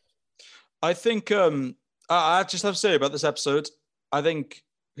there. I think I just have to say about this episode, I think,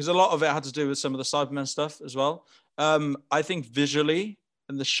 because a lot of it had to do with some of the Cybermen stuff as well. I think visually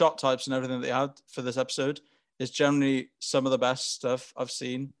and the shot types and everything that they had for this episode is generally some of the best stuff I've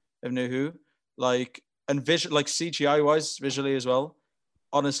seen of New Who. Like, and like CGI wise, visually as well.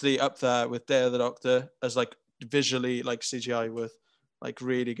 Honestly, up there with Day of the Doctor as like visually, like CGI with like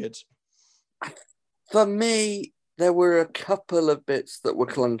really good. For me, there were a couple of bits that were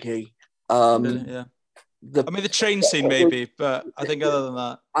clunky. Yeah. The train scene maybe, but I think other than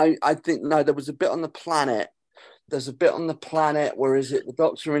that, I think no. There was a bit on the planet. There's a bit on the planet where the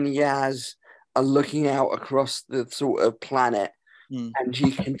Doctor and Yaz are looking out across the sort of planet, and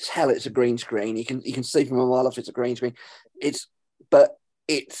you can tell it's a green screen. You can see from a mile off it's a green screen.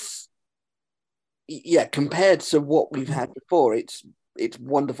 Compared to what we've had before, it's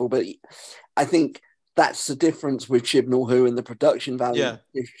wonderful. But I think that's the difference with Chibnall Who and the production value of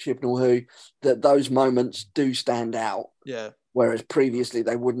Chibnall Who, that those moments do stand out. Yeah. Whereas previously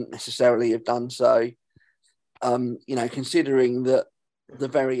they wouldn't necessarily have done so. Considering that the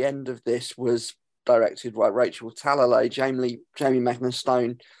very end of this was directed by Rachel Talalay, Jamie Magnus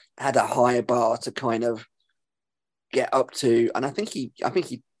Stone had a higher bar to kind of get up to, and I think he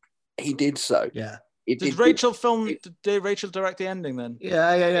did so. Yeah. Did Rachel direct the ending then?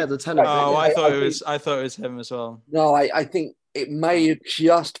 Yeah. The Tennant. Oh, I thought it was him as well. No, I think it may have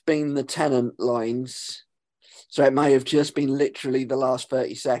just been the Tennant lines, so it may have just been literally the last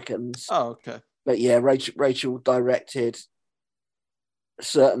 30 seconds. Oh, okay. But yeah, Rachel directed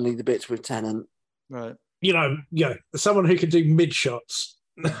certainly the bits with Tennant. Right. Someone who can do mid shots,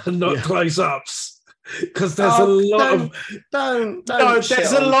 not close ups. Because there's a lot of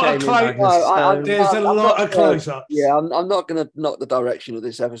close ups. Yeah, I'm not going to knock the direction of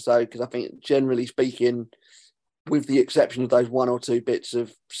this episode, because I think, generally speaking, with the exception of those one or two bits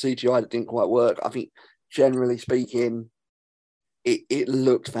of CGI that didn't quite work, I think generally speaking, it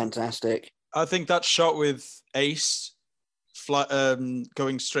looked fantastic. I think that shot with Ace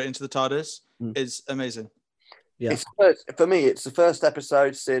going straight into the TARDIS is amazing. Yeah, for me, it's the first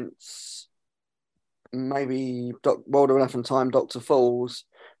episode since maybe World of Enough and Time, Dr. Falls,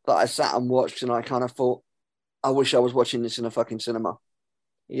 that I sat and watched, and I kind of thought, I wish I was watching this in a fucking cinema.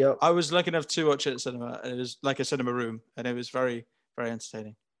 Yeah, I was lucky enough to watch it at cinema, and it was like a cinema room, and it was very, very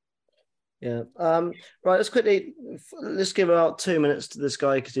entertaining. Yeah. Right. Let's give about 2 minutes to this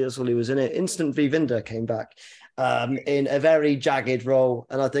guy, because that's all he was in it. Instant V. Vinder came back in a very jagged role,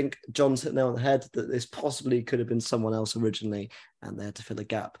 and I think John's hit the nail on the head that this possibly could have been someone else originally, and they had to fill a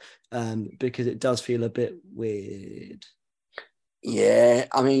gap because it does feel a bit weird. Yeah,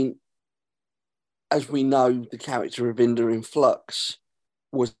 I mean, as we know, the character of Vinder in Flux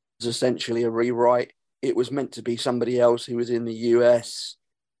was essentially a rewrite. It was meant to be somebody else who was in the US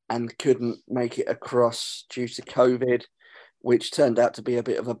and couldn't make it across due to COVID, which turned out to be a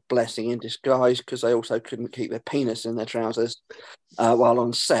bit of a blessing in disguise, because they also couldn't keep their penis in their trousers while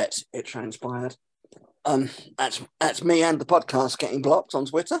on set, it transpired. That's me and the podcast getting blocked on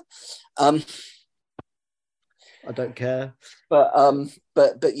Twitter. I don't care. But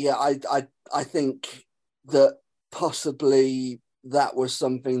yeah, I think that possibly that was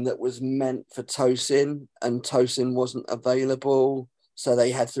something that was meant for Tosin, and Tosin wasn't available, so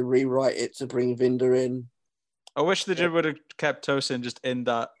they had to rewrite it to bring Vinder in. I wish they would have kept Tosin just in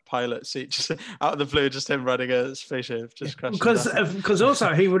that pilot seat, just out of the blue, just him running a spaceship, just crashing down. Because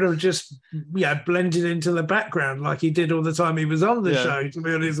also he would have just blended into the background like he did all the time he was on the show. To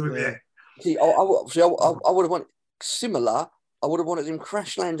be honest with you, see, I would have wanted similar. I would have wanted him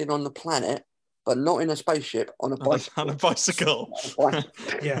crash landing on the planet, but not in a spaceship, on a bicycle. On a bicycle.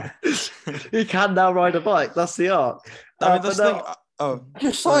 Yeah, He can now ride a bike. That's the arc. I mean, that's the thing.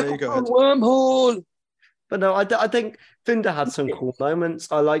 Just there you cycle go. on wormhole. But no, I think Vinder had some cool moments.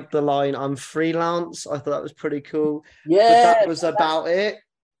 I liked the line, "I'm freelance." I thought that was pretty cool. Yeah, but that was about it.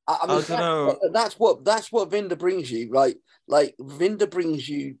 I mean, I don't know. That's what Vinder brings you, right? Like Vinder brings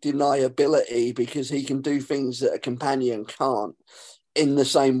you deniability because he can do things that a companion can't, in the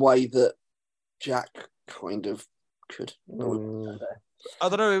same way that Jack kind of could. I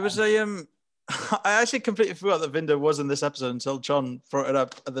don't know. It was a I actually completely forgot that Vinder was in this episode until John brought it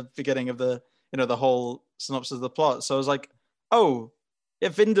up at the beginning of the the whole synopsis of the plot. So I was like, oh, yeah,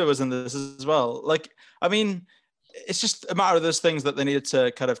 Vinder was in this as well. Like, I mean, it's just a matter of those things that they needed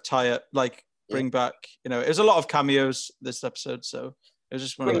to kind of tie it, like bring back. It was a lot of cameos this episode, so it was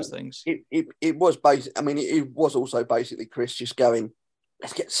just one of those things. It was basic. I mean, it was also basically Chris just going,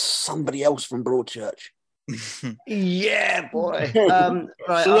 let's get somebody else from Broadchurch. Yeah, boy.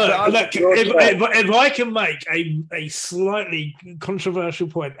 Right. Look, if I can make a slightly controversial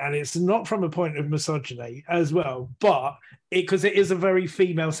point, and it's not from a point of misogyny as well, but because it is a very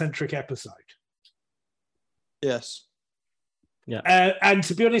female-centric episode. Yes. Yeah. And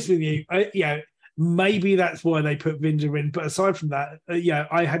to be honest with you, maybe that's why they put Vinder in. But aside from that,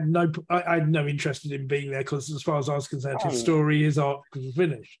 I had no interest in him being there because, as far as I was concerned, his story is arc was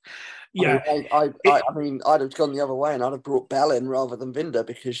finished. Yeah, I mean, I'd have gone the other way, and I'd have brought Belle in rather than Vinder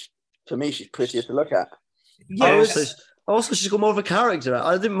because, for me, she's prettier to look at. Yes. Also, she's got more of a character.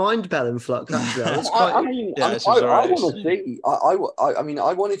 I didn't mind Belle in Flux. Actually. I want to see. I mean,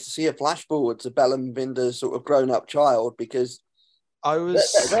 I wanted to see a flash forward to Belle and Vinder's sort of grown-up child because they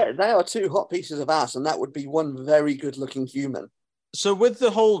are two hot pieces of ass, and that would be one very good-looking human. So with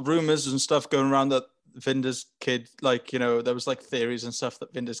the whole rumors and stuff going around that Vinder's kid, there was like theories and stuff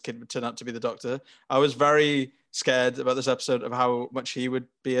that Vinder's kid would turn out to be the Doctor. I was very scared about this episode of how much he would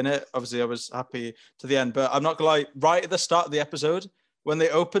be in it. Obviously, I was happy to the end, but I'm not gonna lie. Right at the start of the episode, when they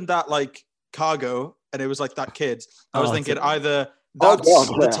opened that cargo and it was like that kid, I was thinking either that's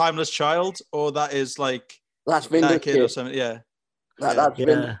the timeless child or that is that's Vinder's kid or something. Yeah. That's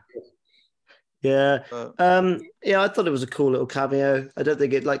Vinder's kid. Yeah. I thought it was a cool little cameo. I don't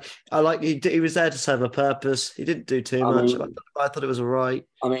think he was there to serve a purpose. He didn't do too much. I thought it was all right.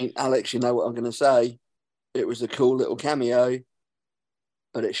 I mean, Alex, you know what I'm going to say. It was a cool little cameo,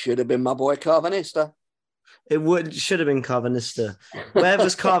 but it should have been my boy Carvanista. It should have been Carvanista. Where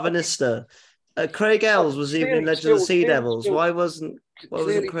was Carvanista? Craig Ells was even in Legend of the Sea Devils. Why wasn't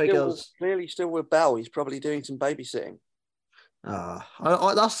Craig Ells? Clearly still with Belle. He's probably doing some babysitting.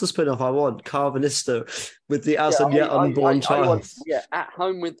 That's the spin-off I want. Carvanista with the yet unborn child. At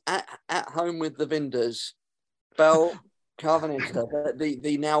home with the Vinders, Belle, Carvanista,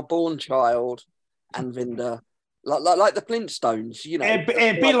 the now born child, and Vinder, like the Flintstones.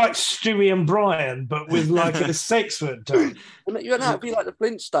 It'd be like Stewie and Brian, but with like a 6 foot dog. It'd be like the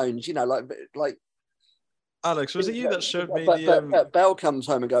Flintstones. Like. Alex, was it you that showed me but Belle comes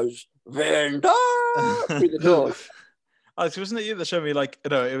home and goes Vinder through the door. Alex, wasn't it you that showed me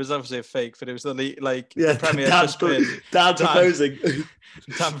it was obviously a fake, but it was the premiere Dan proposing.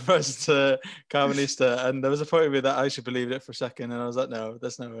 Dan proposed to Carvanista, and there was a point of me that I actually believed it for a second, and I was like, no,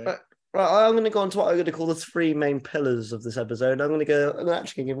 there's no way. Right, I'm going to go on to what I'm going to call the 3 main pillars of this episode. I'm actually going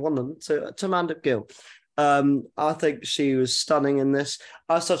to give one of them to Amanda Gill. I think she was stunning in this.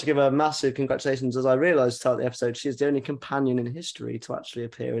 I started to give her massive congratulations as I realised throughout the episode she's the only companion in history to actually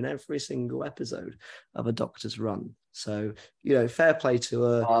appear in every single episode of a Doctor's run. So, fair play to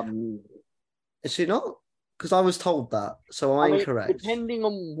her. Is she not? Because I was told that, so I'm incorrect. Depending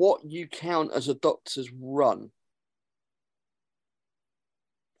on what you count as a Doctor's run.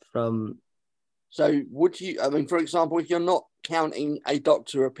 So would you, for example, if you're not counting a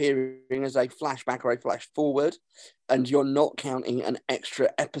Doctor appearing as a flashback or a flash forward, and you're not counting an extra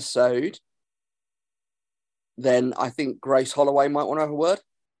episode, then I think Grace Holloway might want to have a word.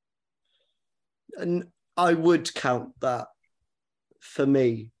 And I would count that for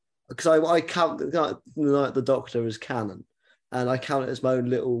me, because I count the Doctor as canon, and I count it as my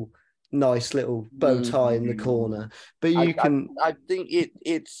own nice little bow tie in the corner. But I think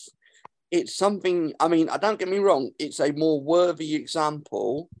it's something. I mean, don't get me wrong; it's a more worthy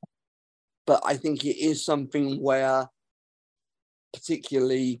example, but I think it is something where,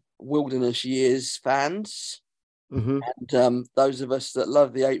 particularly Wilderness Years fans, And those of us that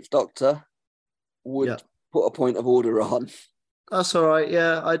love the Eighth Doctor would put a point of order on. That's all right.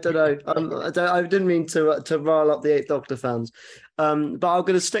 Yeah, I don't know. I didn't mean to rile up the Eighth Doctor fans, but I'm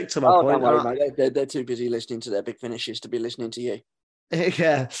going to stick to my point. Don't worry, mate. They're too busy listening to their big finishes to be listening to you.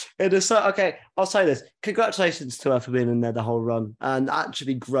 Yeah, it is. Okay, I'll say this. Congratulations to her for being in there the whole run and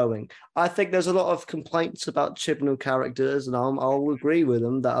actually growing. I think there's a lot of complaints about Chibnall characters, and I'll agree with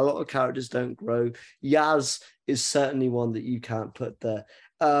them that a lot of characters don't grow. Yaz is certainly one that you can't put there.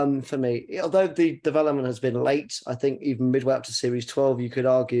 For me, although the development has been late, I think even midway up to series 12, you could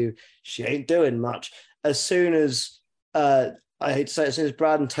argue she ain't doing much. As soon as I hate to say it, as soon as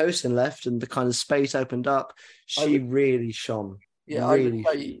Brad and Tosin left and the kind of space opened up, she really shone. Yeah,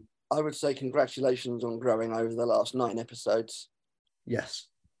 really I would say congratulations on growing over the last 9 episodes. Yes.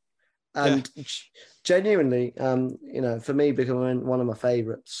 And genuinely, for me, becoming one of my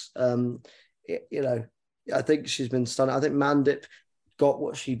favorites, I think she's been stunning. I think Mandip got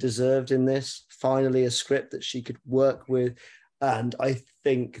what she deserved in this, finally a script that she could work with. And I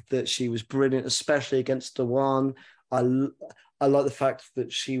think that she was brilliant, especially against Dewan. I like the fact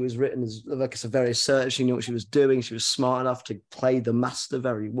that she was written as like it's a very assertive. She knew what she was doing. She was smart enough to play the master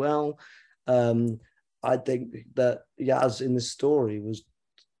very well. I think that Yaz in this story was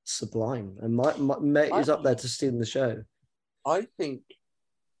sublime and is up there to steal the show. I think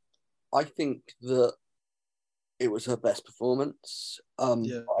that it was her best performance by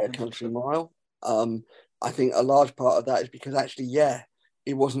a country mile. I think a large part of that is because actually,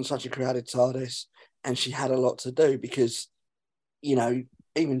 it wasn't such a crowded TARDIS, and she had a lot to do because, even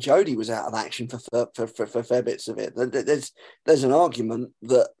Jodie was out of action for fair bits of it. There's an argument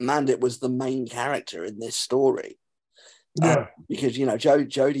that Mandip was the main character in this story. Because,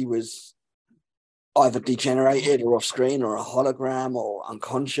 Jodie was either degenerated or off screen or a hologram or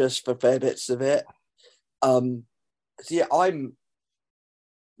unconscious for fair bits of it. I'm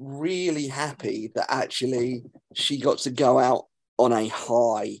really happy that actually she got to go out on a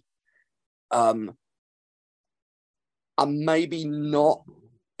high. I'm maybe not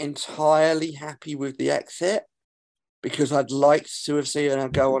entirely happy with the exit because I'd like to have seen her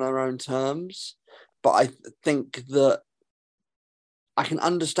go on her own terms, but I think that I can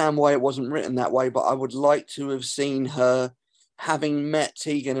understand why it wasn't written that way, but I would like to have seen her, having met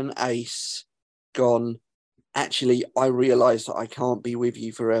Tegan and Ace, gone, actually, I realise that I can't be with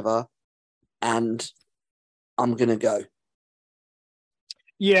you forever and I'm going to go.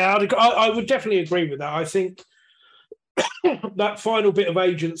 Yeah, I would definitely agree with that. I think that final bit of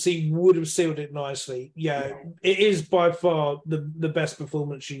agency would have sealed it nicely. Yeah, it is by far the best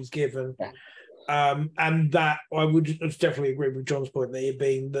performance she's given. And that I would definitely agree with John's point that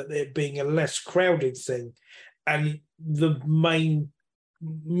it being a less crowded thing, and the main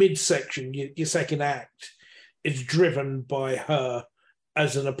midsection, your second act, is driven by her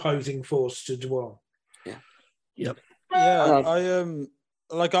as an opposing force to Dwan. Yeah. Yep. Yeah.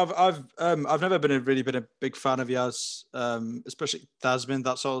 I've never been a big fan of Yaz, especially Thasmin,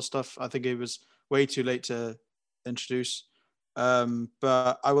 that sort of stuff. I think it was way too late to introduce.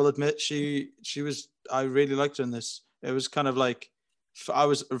 But I will admit I really liked her in this. It was kind of like I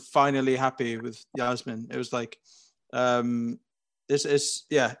was finally happy with Yasmin. It was like it's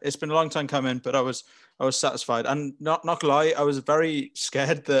been a long time coming, but I was satisfied. And not gonna lie, I was very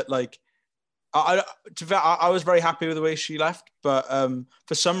scared that like I was very happy with the way she left, but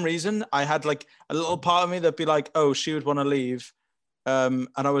for some reason I had like a little part of me that'd be like, oh, she would want to leave, and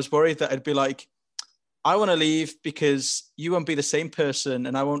I was worried that it'd be like, I want to leave because you won't be the same person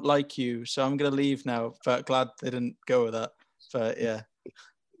and I won't like you, so I'm gonna leave now. But glad they didn't go with that. But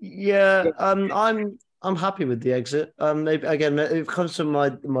I'm happy with the exit. Maybe again, it comes from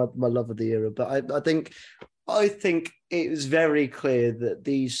my love of the era, but I think it was very clear that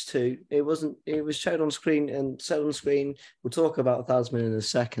these two, it was shown on screen and set on screen. We'll talk about Thasmin in a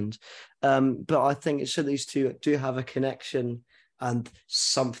second. But I think it showed these two do have a connection and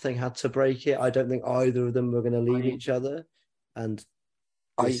something had to break it. I don't think either of them were going to leave each other. And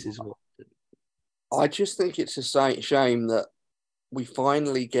this is what... I just think it's a shame that we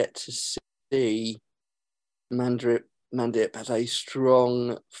finally get to see Mandip as a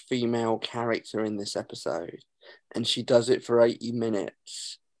strong female character in this episode, and she does it for 80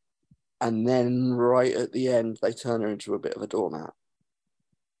 minutes, and then right at the end they turn her into a bit of a doormat.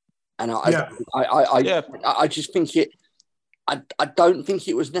 And I just think I don't think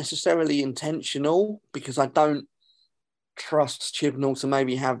it was necessarily intentional because I don't trust Chibnall to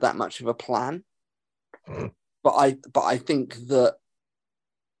maybe have that much of a plan. But I think that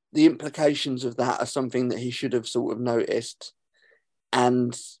the implications of that are something that he should have sort of noticed.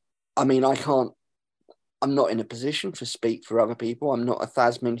 And I mean, I can't I'm not in a position to speak for other people. I'm not a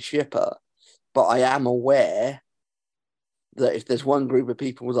Thasmin shipper, but I am aware that if there's one group of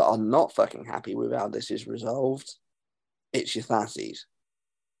people that are not fucking happy with how this is resolved, it's your Thassis.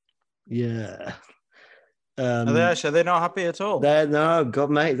 Yeah. Are they not happy at all? No, God,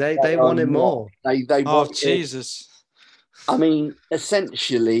 mate, they wanted more. They Oh, wanted, Jesus. I mean,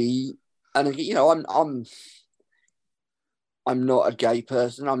 essentially, and you know, I'm not a gay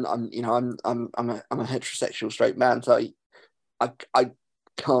person. I'm a heterosexual straight man, so I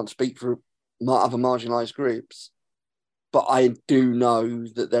can't speak for other marginalised groups, but I do know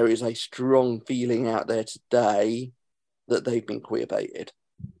that there is a strong feeling out there today that they've been queer baited.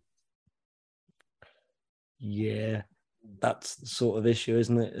 Yeah, that's the sort of issue,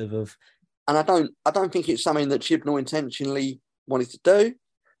 isn't it? And I don't think it's something that Chibnall intentionally wanted to do.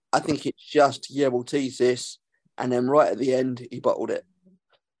 I think it's just, we'll tease this, and then right at the end, he bottled it.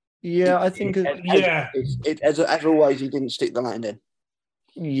 Yeah, I think. As always, he didn't stick the landing.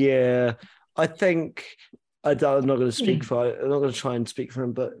 Yeah, I think. I'm not going to speak for. I'm not going to try and speak for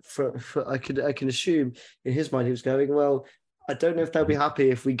him, but for I can assume in his mind he was going, well, I don't know if they'll be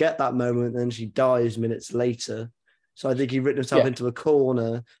happy if we get that moment and she dies minutes later. So I think he written himself into a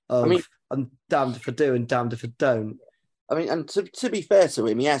corner of I'm damned if I do and damned if I don't. I mean, and to be fair to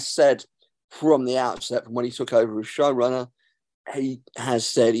him, he has said from the outset, from when he took over as showrunner, he has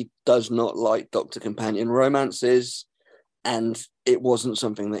said he does not like Doctor Companion romances, and it wasn't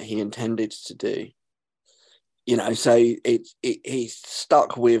something that he intended to do. You know, so he's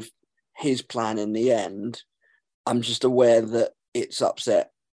stuck with his plan in the end. I'm just aware that it's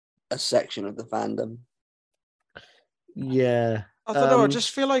upset a section of the fandom. Yeah. I don't know. I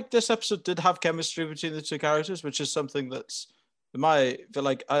just feel like this episode did have chemistry between the two characters, which is something that's I feel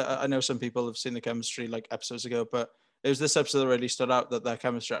like I know some people have seen the chemistry like episodes ago, but it was this episode that really stood out that their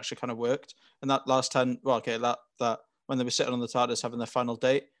chemistry actually kind of worked. And that last 10, that when they were sitting on the TARDIS having their final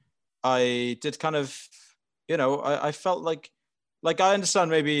date, I did kind of, I felt like I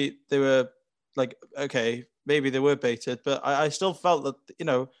understand maybe they were like, okay, maybe they were baited, but I still felt that,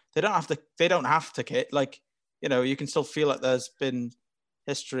 they don't have to kit. Like, you can still feel like there's been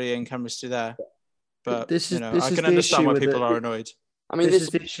history and chemistry there. But I can understand why people are annoyed. I mean, this is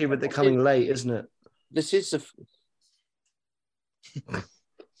the issue with it coming late, isn't it? This is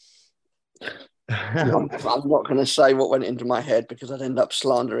I'm not going to say what went into my head because I'd end up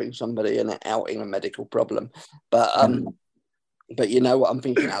slandering somebody and outing a medical problem. But you know what I'm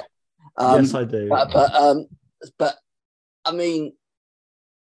thinking of. Yes, I do. But I mean,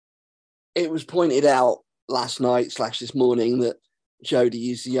 it was pointed out last night / this morning that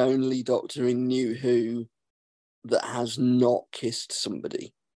Jodie is the only Doctor in New Who that has not kissed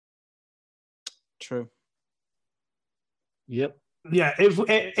somebody. True. Yep. Yeah, if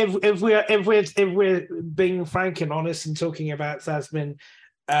we're being frank and honest and talking about Thasmin,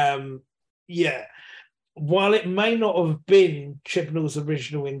 while it may not have been Chibnall's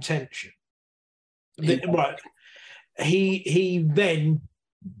original intention, right? He then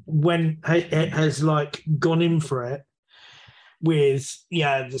has like gone in for it with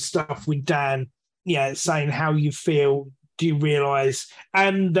the stuff with Dan, saying how you feel, do you realize,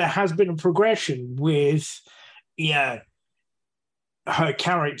 and there has been a progression with her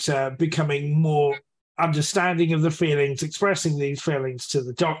character becoming more understanding of the feelings, expressing these feelings to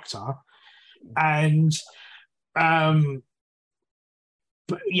the Doctor, and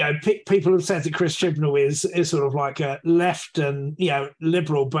people have said that Chris Chibnall is sort of like a left and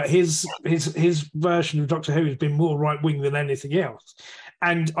liberal, but his version of Doctor Who has been more right wing than anything else.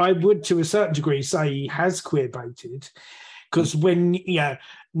 And I would, to a certain degree, say he has queer baited, because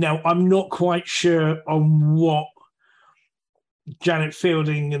now I'm not quite sure on what Janet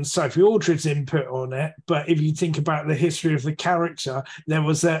Fielding and Sophie Aldred's input on it, but if you think about the history of the character, there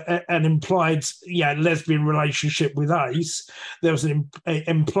was an implied lesbian relationship with Ace. There was an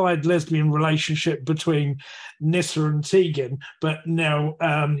implied lesbian relationship between Nyssa and Tegan, but now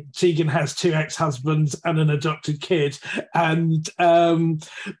Tegan has 2 ex-husbands and an adopted kid, and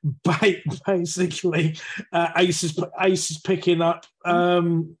basically Ace is picking up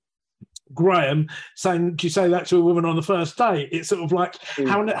Graham, saying, "Do you say that to a woman on the first date?" It's sort of like,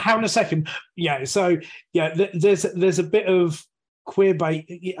 how in a second? So there's a bit of queer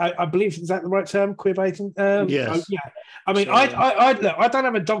bait. I believe, is that the right term? Queer baiting. Yes. I mean, I don't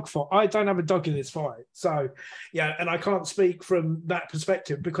have a dog fight. I don't have a dog in this fight. So and I can't speak from that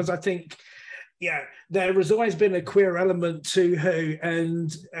perspective because I think there has always been a queer element to Who,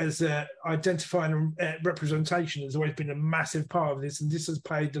 and as identifying representation has always been a massive part of this, and this has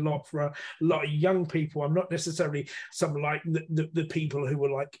played a lot for a lot of young people. I'm not necessarily some like the people who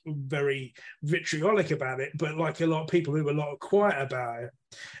were like very vitriolic about it, but like a lot of people who were a lot quiet about it.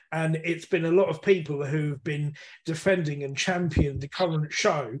 And it's been a lot of people who've been defending and championing the current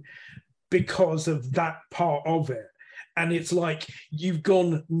show because of that part of it. And it's like you've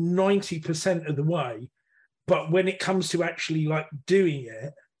gone 90% of the way, but when it comes to actually like doing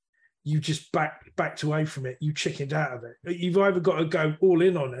it, you just backed away from it. You chickened out of it. You've either got to go all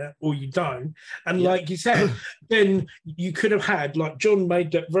in on it or you don't. And like you said, then you could have had, like John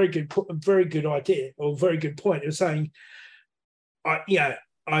made that very good idea or very good point of saying,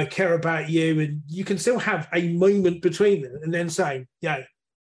 I care about you, and you can still have a moment between them and then saying,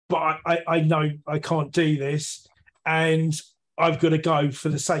 but I know I can't do this. And I've got to go for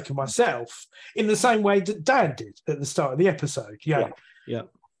the sake of myself, in the same way that Dan did at the start of the episode. Yeah.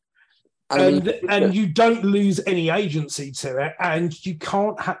 And you don't lose any agency to it, and you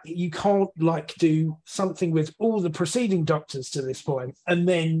can't like do something with all the preceding Doctors to this point and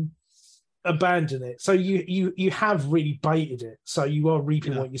then abandon it. So you have really baited it. So you are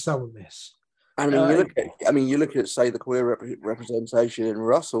reaping what you sow on this. I mean, you look at say the queer representation in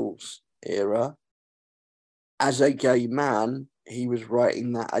Russell's era. As a gay man, he was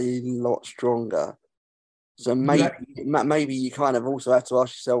writing that a lot stronger. So maybe you kind of also have to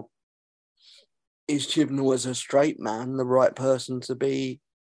ask yourself, is Chibnall as a straight man the right person to be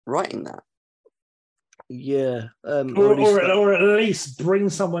writing that? Yeah. Or at least bring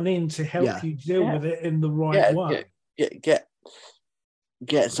someone in to help you deal with it in the right way.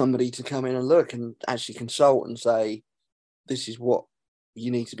 Get somebody to come in and look and actually consult and say, this is what you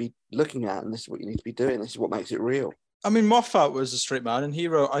need to be looking at, and this is what you need to be doing. This is what makes it real. I mean, Moffat was a straight man, and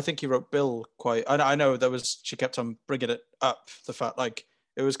I think he wrote Bill quite. I know she kept on bringing it up, the fact like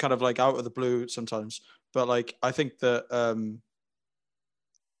it was kind of like out of the blue sometimes, but like I think that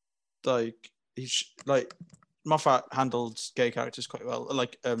Moffat handled gay characters quite well,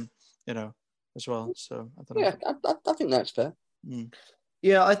 like as well. So I don't know. Yeah, I think that's fair.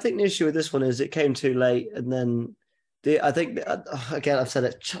 Yeah, I think the issue with this one is it came too late, and then I think again I've said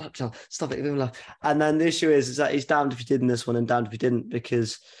it. Shut up, stop it. And then the issue is that he's damned if he did in this one and damned if he didn't,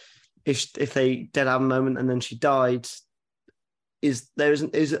 because if they did have a moment and then she died, I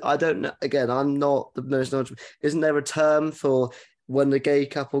don't know. Again, I'm not the most knowledgeable. Isn't there a term for when the gay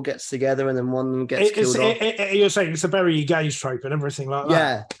couple gets together and then one of them gets killed off? You're saying it's a very gays trope and everything like that.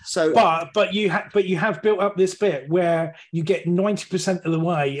 Yeah. So, but you have built up this bit where you get 90% of the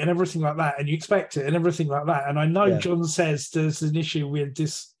way and everything like that, and you expect it and everything like that. And I know John says there's an issue with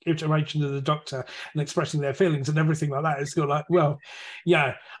this iteration of the Doctor and expressing their feelings and everything like that. It's still like, well,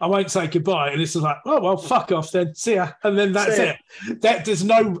 I won't say goodbye, and it's like, oh well, fuck off then, see ya, and then that's it. That there's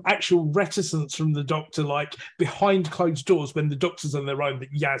no actual reticence from the Doctor, like behind closed doors when the Doctor's on their own,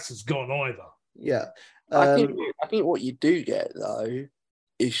 that Yaz has gone either. Yeah, I think what you do get though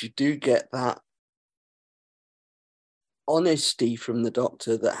is you do get that honesty from the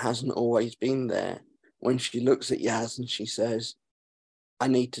Doctor that hasn't always been there when she looks at Yaz and she says, I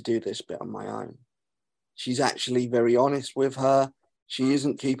need to do this bit on my own. She's actually very honest with her. She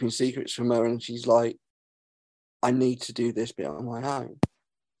isn't keeping secrets from her, and she's like, I need to do this bit on my own.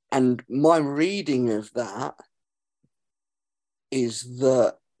 And my reading of that is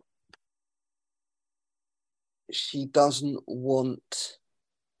that she doesn't want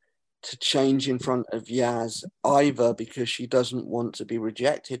to change in front of Yaz, either because she doesn't want to be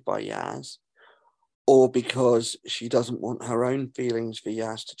rejected by Yaz, or because she doesn't want her own feelings for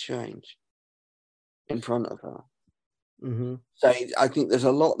Yaz to change in front of her. Mm-hmm. So I think there's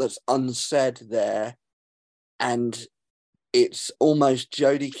a lot that's unsaid there, and it's almost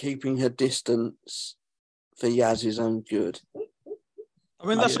Jodie keeping her distance for Yaz's own good. I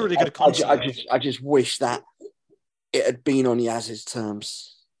mean, that's a really good concept. I just wish that it had been on Yaz's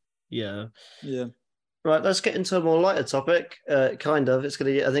terms. Yeah. Yeah. Right, let's get into a more lighter topic. Kind of. It's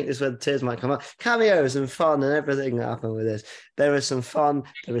going to. I think this is where the tears might come out. Cameos and fun and everything that happened with this. There is some fun.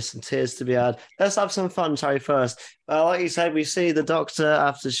 There is some tears to be had. Let's have some fun, Terry. First, like you said, we see the Doctor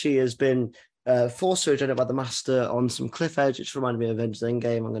after she has been forced to regenerate by the Master on some cliff edge, which reminded me of Avengers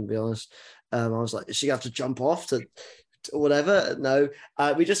Endgame. I'm going to be honest. I was like, is she have to jump off to whatever? No.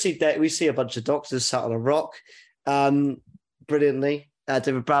 We just see that we see a bunch of Doctors sat on a rock, brilliantly.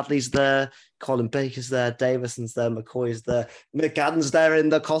 David Bradley's there, Colin Baker's there, Davison's there, McCoy's there, McGann's there in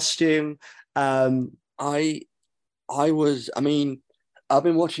the costume. I've been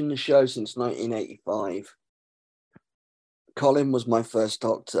watching the show since 1985. Colin was my first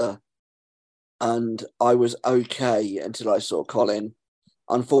Doctor. and I was okay until I saw Colin.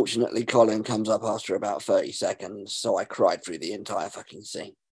 Unfortunately, Colin comes up after about 30 seconds, so I cried through the entire fucking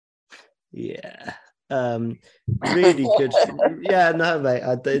scene. Yeah. Really good. Yeah, no, mate.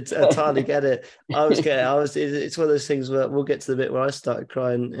 I totally get it. It's one of those things where we'll get to the bit where I started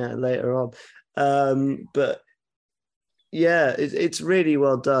crying later on. But yeah, it's really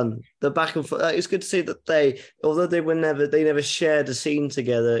well done. The back and forth. It's good to see that although they never shared a scene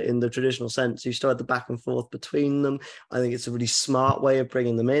together in the traditional sense. You still had the back and forth between them. I think it's a really smart way of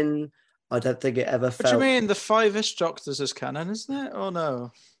bringing them in. I don't think it ever felt. What do you mean? The 5-ish Doctors is canon, isn't it? Oh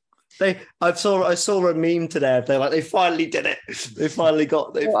no. I saw a meme today. They finally did it. They finally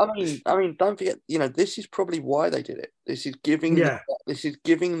got. Well, I mean, don't forget. This is probably why they did it. This is giving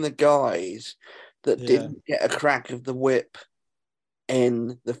the guys that didn't get a crack of the whip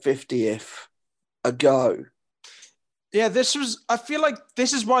in the 50th a go. Yeah, I feel like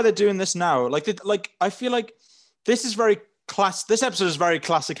this is why they're doing this now. I feel like this is very this episode is very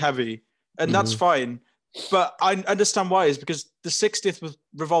classic heavy, and that's fine. But I understand why, is because the 60th would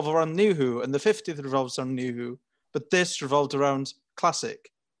revolve around New Who and the 50th revolves around New Who, but this revolved around classic.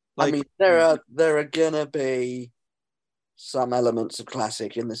 I mean, there are gonna be some elements of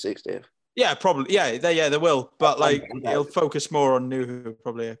classic in the 60th. Yeah, probably. Yeah, there will. But it'll focus more on New Who,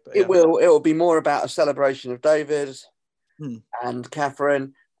 probably. But, It will. It will be more about a celebration of David and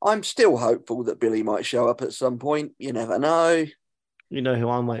Catherine. I'm still hopeful that Billy might show up at some point. You never know. You know who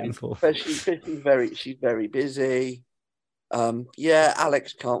I'm waiting for. But she's very busy.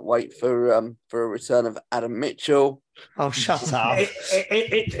 Alex can't wait for a return of Adam Mitchell. Oh, shut up!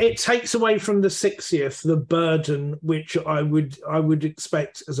 It takes away from the 60th the burden, which I would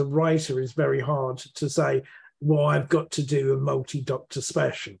expect as a writer is very hard to say. Well, I've got to do a multi-doctor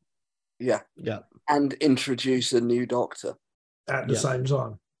special. Yeah, and introduce a new doctor at the same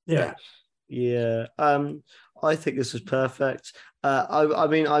time. Yeah. I think this was perfect. I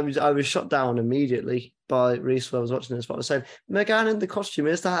mean, I was shot down immediately by Reese when I was watching this. But I was saying, McGann in the costume,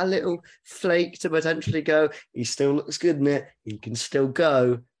 is that a little flake to potentially go? He still looks good in it. He can still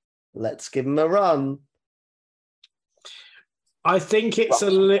go. Let's give him a run. I think it's a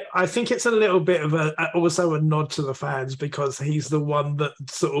little bit of also a nod to the fans, because he's the one that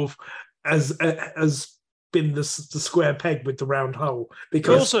sort of has been the square peg with the round hole.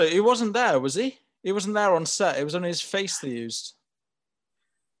 Because also, he wasn't there, was he? He wasn't there on set. It was only his face they used.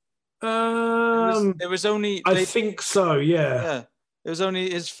 It was only. I think so. Yeah. Yeah. It was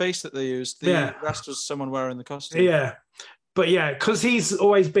only his face that they used. The rest was someone wearing the costume. Yeah. But yeah, because he's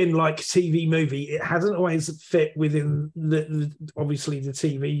always been like TV movie, it hasn't always fit within obviously the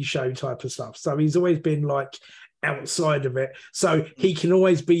TV show type of stuff. So he's always been like outside of it. So he can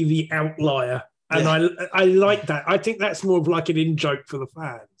always be the outlier. And I like that. I think that's more of like an in-joke for the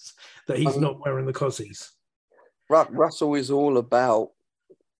fans, that he's not wearing the cossies. Russell is all about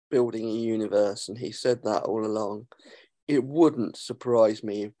building a universe, and he said that all along. It wouldn't surprise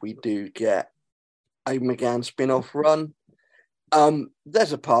me if we do get a McGann spin-off run.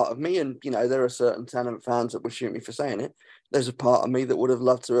 There's a part of me, and there are certain Tennant fans that would shoot me for saying it. There's a part of me that would have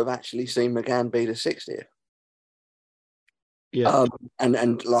loved to have actually seen McGann be the 60th. Yeah.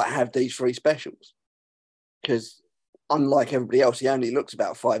 And like have these 3 specials, because unlike everybody else, he only looks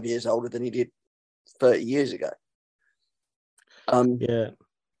about 5 years older than he did 30 years ago.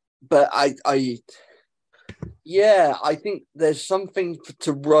 But I think there's something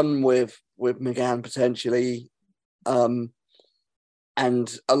to run with McGann potentially, and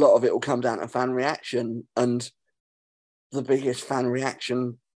a lot of it will come down to fan reaction. And the biggest fan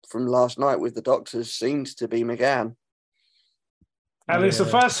reaction from last night with the Doctors seems to be McGann. And it's the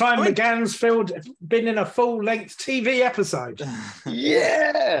first time McGann's been in a full-length TV episode.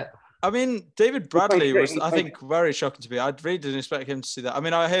 Yeah. I mean, David Bradley was, I think, very shocking to me. I really didn't expect him to see that. I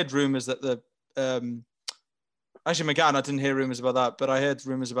mean, I heard rumours that actually McGann, I didn't hear rumours about that, but I heard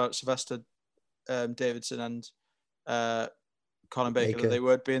rumours about Sylvester Davidson and Colin Baker that they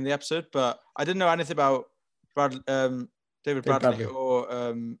would be in the episode, but I didn't know anything about David Bradley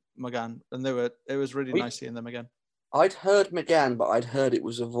or McGann, and it was really nice seeing them again. I'd heard McGann, but I'd heard it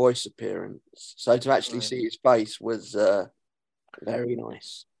was a voice appearance. So to actually see his face was very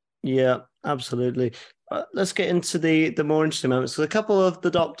nice. Yeah, absolutely. Let's get into the more interesting moments. So a couple of the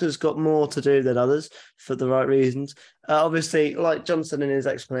Doctors got more to do than others for the right reasons. Obviously, like Johnson in his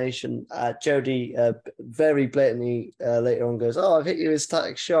explanation, Jodie very blatantly later on goes, "Oh, I've hit you with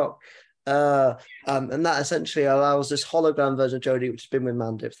static shock." And that essentially allows this hologram version of Jodie, which has been with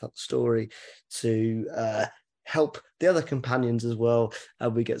Mandy throughout the story, to help the other companions as well.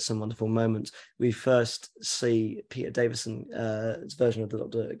 We get some wonderful moments. We first see Peter Davison's version of the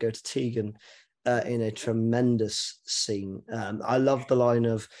Doctor go to Tegan in a tremendous scene. I love the line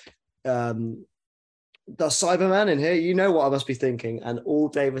of, the Cyberman in here, you know what I must be thinking. And all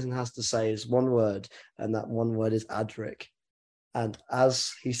Davison has to say is one word, and that one word is Adric. And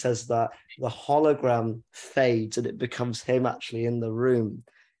as he says that, the hologram fades and it becomes him actually in the room,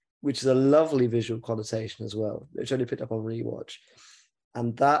 which is a lovely visual connotation as well, which I only picked up on rewatch.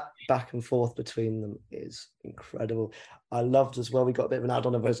 And that back and forth between them is incredible. I loved as well, we got a bit of an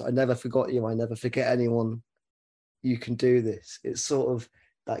add-on of I never forgot you, I never forget anyone. You can do this. It's sort of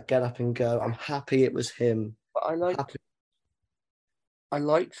that get up and go. I'm happy it was him. But I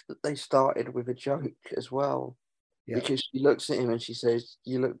liked that they started with a joke as well. Yeah. Because she looks at him and she says,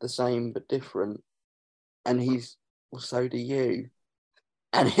 "You look the same but different," and he's, "Well, so do you."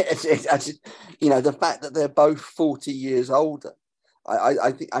 And it's the fact that they're both 40 years older,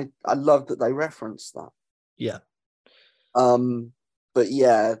 I think I love that they reference that. Yeah. But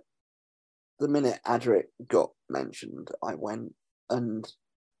yeah, the minute Adric got mentioned, I went, and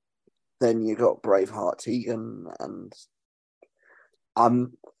then you got Braveheart Tegan, and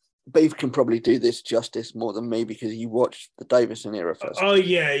Beef can probably do this justice more than me because you watched the Davison era first. Oh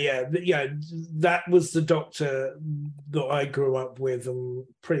yeah. That was the Doctor that I grew up with, and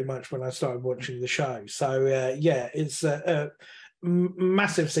pretty much when I started watching the show. So it's a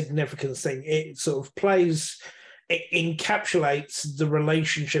massive significance thing. It sort of it encapsulates the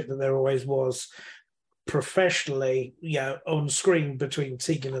relationship that there always was professionally, on screen between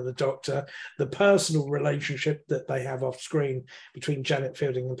Tegan and the Doctor, the personal relationship that they have off screen between Janet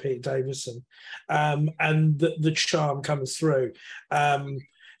Fielding and Peter Davison, and the charm comes through. To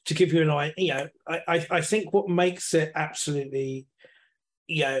give you an idea, I think what makes it absolutely,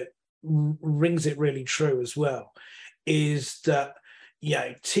 rings it really true as well, is that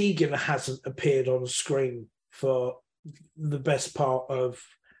Tegan hasn't appeared on screen for the best part of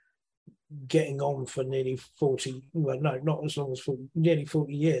getting on for nearly 40, well, no, not as long as nearly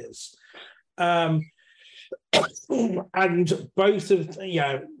 40 years. And both of,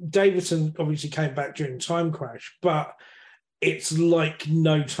 Davison obviously came back during Time Crash, but it's like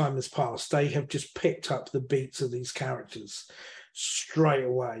no time has passed. They have just picked up the beats of these characters straight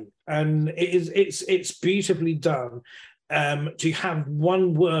away. And it's beautifully done. To have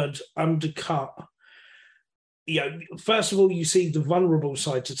one word undercut, first of all, you see the vulnerable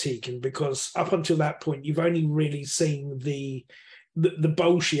side to Tegan, because up until that point, you've only really seen the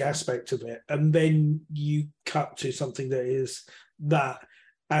bullshit aspect of it, and then you cut to something that is that,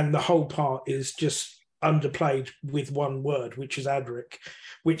 and the whole part is just underplayed with one word, which is Adric,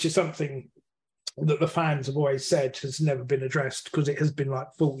 which is something that the fans have always said has never been addressed, because it has been like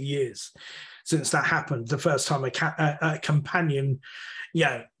 40 years since that happened. The first time a companion,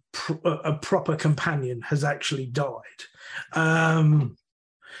 a proper companion has actually died.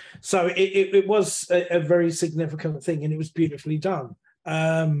 So it was a very significant thing, and it was beautifully done.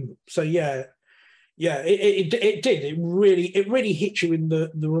 It did. It really hit you in the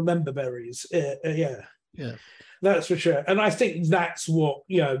remember berries. Yeah, that's for sure. And I think that's what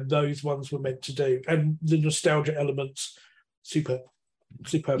those ones were meant to do, and the nostalgia elements, superb.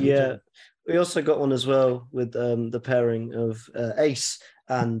 Yeah. Done. We also got one as well with the pairing of Ace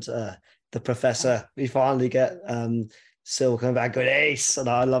and the Professor. We finally get Syl coming back going, Ace, and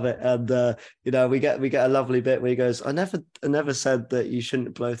I love it. And we get a lovely bit where he goes, I never said that you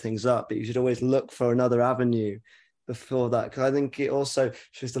shouldn't blow things up, but you should always look for another avenue before that, because I think it also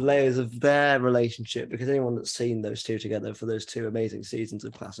shows the layers of their relationship, because anyone that's seen those two together for those two amazing seasons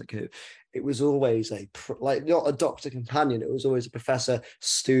of Classic Who, it was always not a Doctor companion, it was always a professor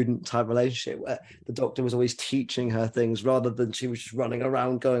student type relationship where the Doctor was always teaching her things rather than she was just running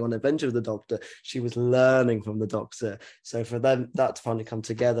around going on adventure with the Doctor. She was learning from the Doctor. So for them that to finally come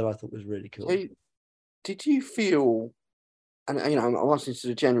together, I thought was really cool. So, did you feel, and I'm asking this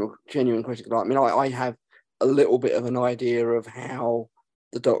as a genuine question, I have a little bit of an idea of how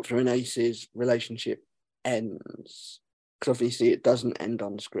the Doctor and Ace's relationship ends, because obviously it doesn't end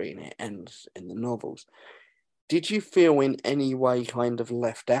on screen, it ends in the novels. Did you feel in any way kind of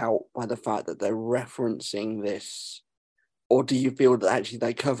left out by the fact that they're referencing this, or do you feel that actually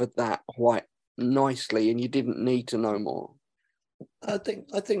they covered that quite nicely and you didn't need to know more? I think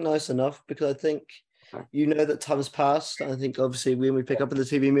nice enough, because I think that time's passed. I think obviously when we pick up in the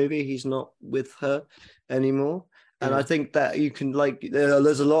TV movie, he's not with her anymore, and I think that you can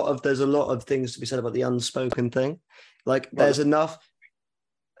there's a lot of things to be said about the unspoken thing. There's enough.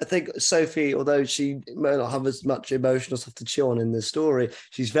 I think Sophie, although she may not have as much emotional stuff to chew on in this story,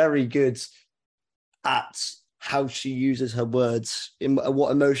 she's very good at how she uses her words, in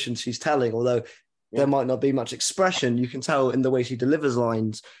what emotions she's telling. Although there might not be much expression, you can tell in the way she delivers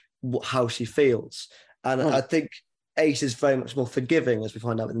lines how she feels. And I think Ace is very much more forgiving, as we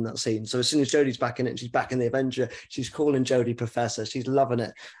find out within that scene. So as soon as Jodie's back in it, she's back in the Avenger, she's calling Jodie Professor, she's loving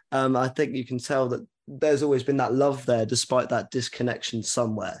it. I think you can tell that there's always been that love there, despite that disconnection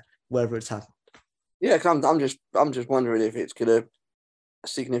somewhere, wherever it's happened. Yeah, I'm just wondering if it's going to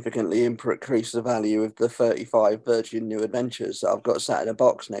significantly increase the value of the 35 Virgin New Adventures that I've got sat in a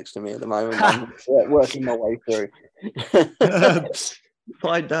box next to me at the moment. I'm working my way through.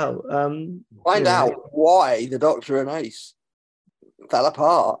 Find out. Find out why the Doctor and Ace fell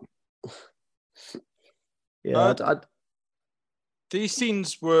apart. Yeah, these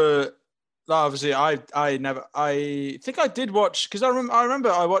scenes were obviously. I think I did watch, because I remember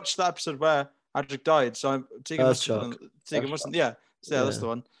I watched the episode where Adric died. So Tegan wasn't. Yeah, that's the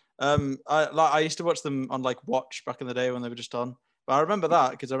one. I used to watch them on like Watch back in the day when they were just on. But I remember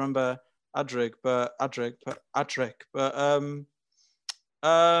that because I remember Adric.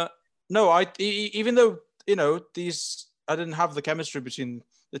 No, even though these, I didn't have the chemistry between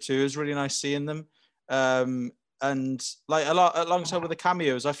the two. It was really nice seeing them, and like a lot alongside with the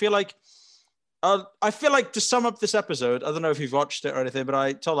cameos. I feel like to sum up this episode, I don't know if you've watched it or anything, but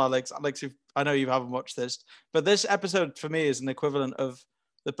I told Alex, I know you haven't watched this, but this episode for me is an equivalent of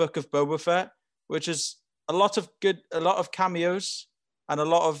the Book of Boba Fett, which is a lot of cameos and a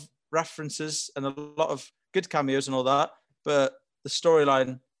lot of references and a lot of good cameos and all that, but the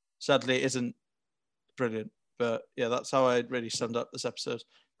storyline sadly isn't brilliant. But yeah, that's how I really summed up this episode,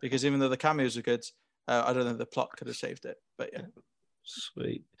 because even though the cameos are good, I don't think the plot could have saved it. But yeah.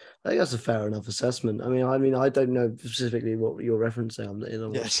 Sweet. I think that's a fair enough assessment. I mean, I don't know specifically what you're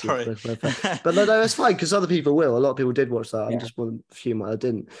referencing. Sorry. But no, that's fine, because other people will. A lot of people did watch that. I'm just one few I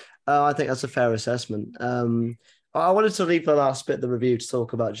didn't. I think that's a fair assessment. I wanted to leave the last bit of the review to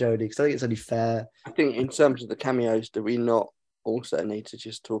talk about Jodie, because I think it's only fair. I think in terms of the cameos, do we not also need to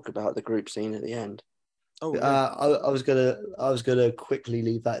just talk about the group scene at the end? Oh, yeah. I was gonna quickly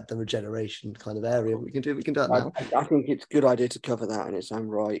leave that the regeneration kind of area. We can do that now. I think it's a good idea to cover that in its own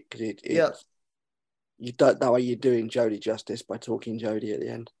right, because you don't that way you're doing Jodie justice by talking Jodie at the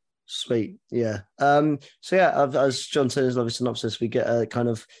end. Sweet, yeah. So yeah, as John said in his lovely synopsis, we get a kind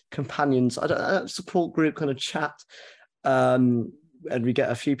of companions, support group kind of chat. And we get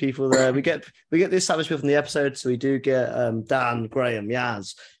a few people there. We get the established people from the episode. So we do get Dan, Graham,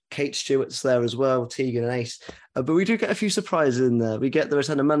 Yaz, Kate Stewart's there as well, Tegan and Ace. But we do get a few surprises in there. We get the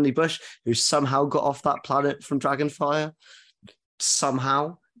return of Manley Bush, who somehow got off that planet from Dragonfire.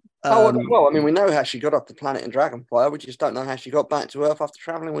 Somehow. Well, I mean, we know how she got off the planet in Dragonfire. We just don't know how she got back to Earth after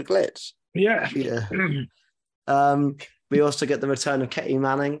traveling with Glitz. Yeah. We also get the return of Katie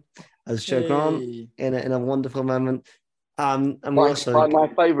Manning as Jo Grant in a wonderful moment. And my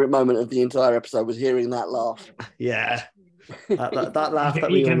favourite moment of the entire episode was hearing that laugh. Yeah. That laugh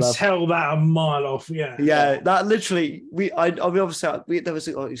that you can tell that a mile off. Yeah, that literally there was,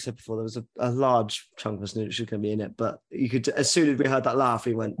 like you said before, there was a large chunk of us knew she was going to be in it, but you could, as soon as we heard that laugh,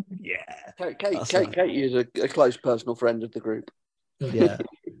 we went, yeah. Katie is a close personal friend of the group. Yeah.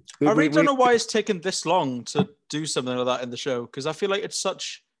 I really don't know why it's taken this long to do something like that in the show, because I feel like it's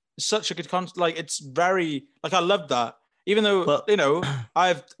such a good concept. Like, it's very, like, I love that. Even though,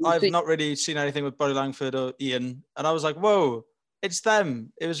 I've not really seen anything with Buddy Langford or Ian, and I was like, whoa, it's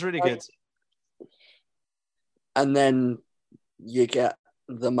them. It was really good. And then you get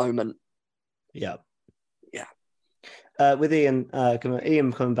the moment. Yeah. Yeah. With Ian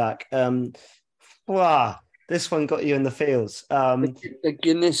coming back. Wow, this one got you in the feels. The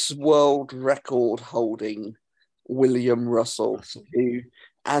Guinness World Record holding William Russell, who,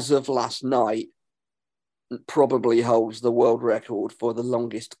 as of last night, probably holds the world record for the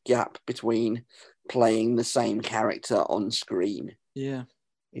longest gap between playing the same character on screen. Yeah.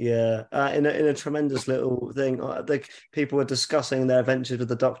 In a tremendous little thing. Like, people were discussing their adventures with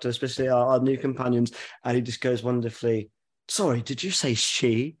the Doctor, especially our new companions, and he just goes wonderfully, sorry, did you say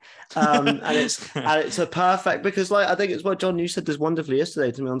she? And it's a perfect, because, like, I think it's what John, you said this wonderfully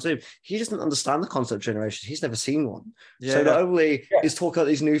yesterday to me on Zoom. He doesn't understand the concept of generation. He's never seen one. Yeah. So not only is talking about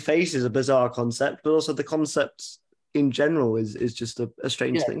these new faces a bizarre concept, but also the concept in general is just a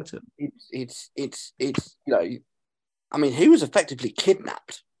strange thing to him. It's I mean, he was effectively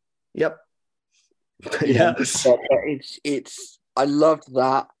kidnapped. Yep. Yeah. I loved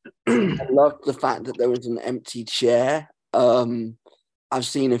that. I loved the fact that there was an empty chair. I've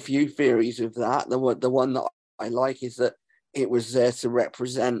seen a few theories of that. The one that I like is that it was there to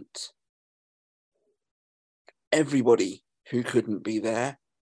represent everybody who couldn't be there,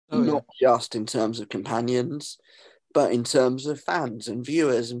 not just in terms of companions, but in terms of fans and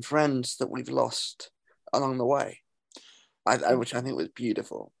viewers and friends that we've lost along the way, which I think was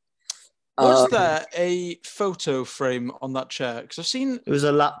beautiful. Was Um, there a photo frame on that chair? Because I've seen It was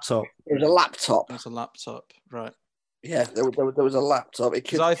a laptop. It was a laptop. it's a laptop, right? Yeah, there was a laptop. It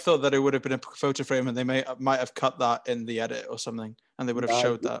Because could I thought that it would have been a photo frame, and they might have cut that in the edit or something, and they would have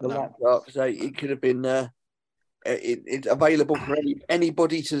showed that. the No. laptop, so it could have been it's available for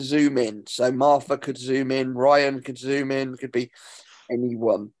anybody to zoom in. So Martha could zoom in, Ryan could zoom in, could be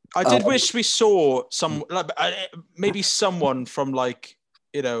anyone. I did wish we saw some, like, maybe someone from, like,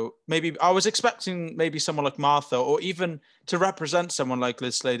 you know, maybe I was expecting maybe someone like Martha, or even to represent someone like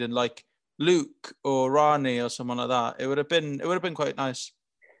Liz Sladen, like Luke or Rani or someone like that. It would have been quite nice.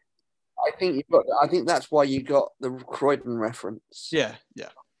 I think that's why you got the Croydon reference. Yeah.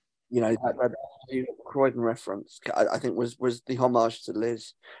 You know, that Croydon reference, I think was the homage to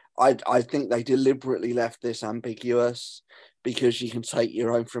Liz. I think they deliberately left this ambiguous because you can take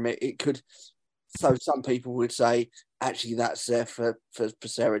your own from it. It could. So some people would say, actually, that's there for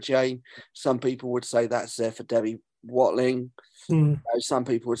Sarah Jane. Some people would say that's there for Debbie Watling. Some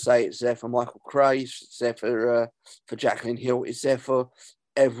people would say it's there for Michael Craze. It's there for Jacqueline Hill. It's there for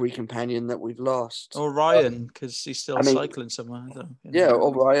every companion that we've lost. Or Ryan, because he's still cycling somewhere.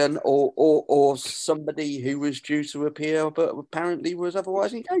 Or Ryan, or somebody who was due to appear but apparently was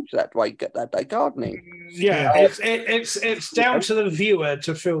otherwise engaged that day gardening. Yeah, it's down to the viewer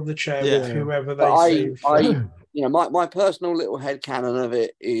to fill the chair with whoever they see. My personal little headcanon of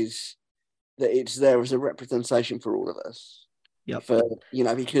it is that it's there as a representation for all of us. Yep.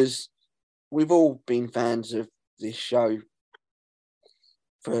 Because we've all been fans of this show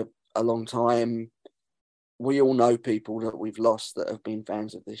for a long time. We all know people that we've lost that have been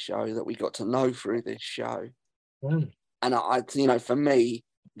fans of this show, that we got to know through this show. And for me,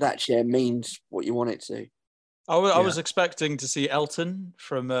 that chair means what you want it to. I was expecting to see Elton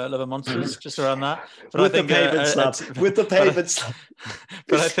from Love and Monsters just around that, but with I think the pavement slab. With the pavement slab.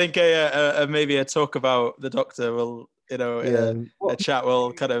 But I think maybe a talk about the Doctor will, a chat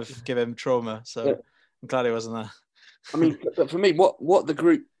will kind of give him trauma. So I'm glad he wasn't there. I mean, but for me, what the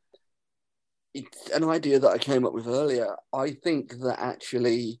group, it's an idea that I came up with earlier. I think that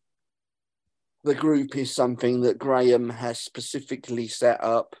actually the group is something that Graham has specifically set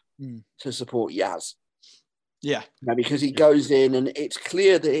up to support Yaz. Yeah. Because he goes in and it's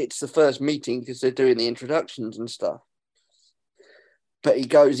clear that it's the first meeting because they're doing the introductions and stuff. But he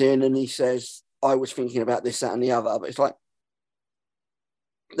goes in and he says, I was thinking about this, that, and the other. But it's like,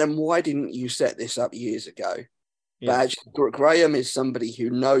 then why didn't you set this up years ago? Yeah. But actually, Graham is somebody who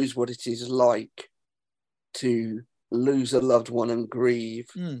knows what it is like to lose a loved one and grieve,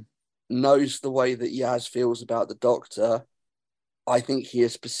 knows the way that Yaz feels about the Doctor. I think he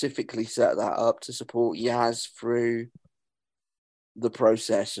has specifically set that up to support Yaz through the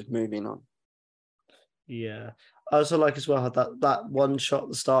process of moving on. Yeah. I also like as well how that one shot at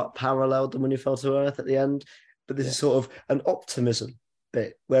the start paralleled them when he fell to earth at the end. But this is sort of an optimism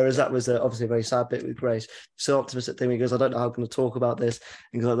bit, whereas that was obviously a very sad bit with Grace. So optimistic thing, he goes, I don't know how I'm going to talk about this,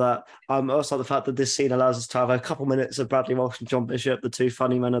 things like that. I also like the fact that this scene allows us to have a couple minutes of Bradley Walsh and John Bishop, the two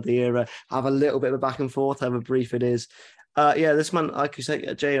funny men of the era, have a little bit of a back and forth, however brief it is. This man, like you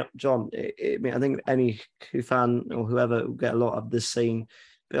say, John, I think any Who fan or whoever will get a lot of this scene,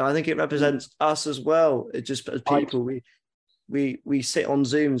 but I think it represents us as well. It just, as people, we sit on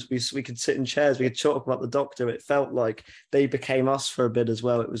Zooms, we could sit in chairs, we could talk about the Doctor. It felt like they became us for a bit as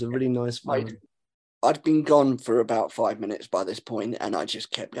well. It was a really nice moment. I'd been gone for about 5 minutes by this point, and I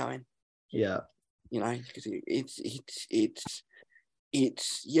just kept going. Yeah, because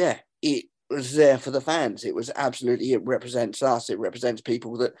it was there for the fans. It was absolutely, it represents us. It represents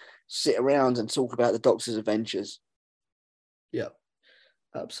people that sit around and talk about the Doctor's adventures. Yeah,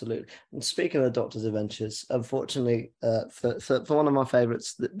 absolutely. And speaking of the Doctor's adventures, unfortunately, for one of my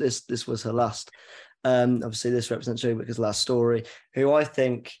favourites, this was her last. Obviously, this represents Jodie Whittaker's last story, who I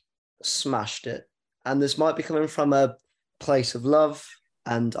think smashed it. And this might be coming from a place of love,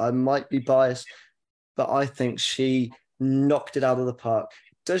 and I might be biased, but I think she knocked it out of the park.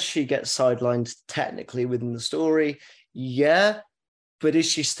 Does she get sidelined technically within the story? Yeah. But is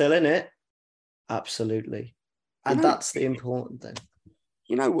she still in it? Absolutely. And that's the important thing.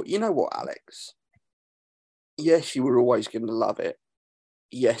 You know what, Alex? Yes, you were always going to love it.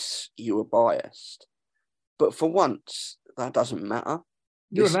 Yes, you were biased. But for once, that doesn't matter.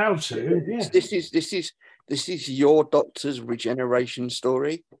 You're allowed to. Yeah. This is your Doctor's regeneration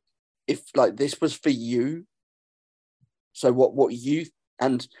story. If this was for you, so what you,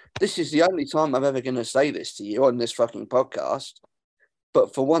 and this is the only time I'm ever going to say this to you on this fucking podcast,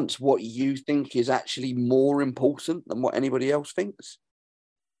 but for once, what you think is actually more important than what anybody else thinks,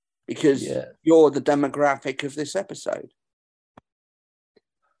 because you're the demographic of this episode.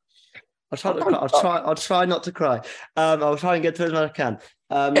 I'll try not to cry. I'll try not to cry. I'll try and get through as much as I can.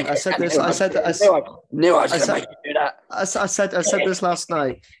 I said this. I knew I was going to make you do that. I said this last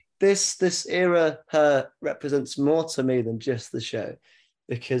night. This era represents more to me than just the show,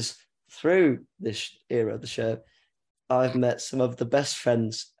 because through this era of the show, I've met some of the best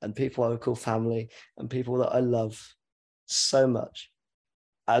friends and people I would call family and people that I love so much.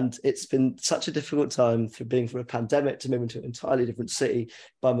 And it's been such a difficult time for being through a pandemic to move into an entirely different city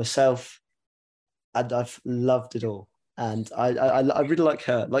by myself. And I've loved it all. And I really like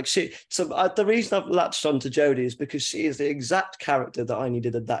her. Like the reason I've latched on to Jodie is because she is the exact character that I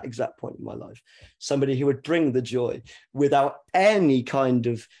needed at that exact point in my life. Somebody who would bring the joy without any kind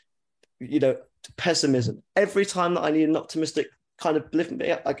of, pessimism. Every time that I need an optimistic kind of lift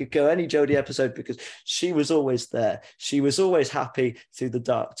me up, I could go any Jodie episode because she was always there. She was always happy through the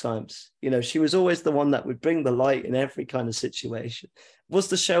dark times. She was always the one that would bring the light in every kind of situation. Was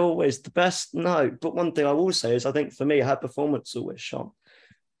the show always the best? No. But one thing I will say is I think for me, her performance always shone.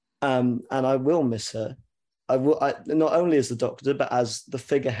 And I will miss her. I not only as the Doctor, but as the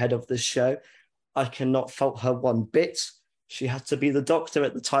figurehead of this show. I cannot fault her one bit. She had to be the Doctor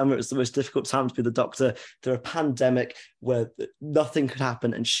at the time where it was the most difficult time to be the Doctor through a pandemic where nothing could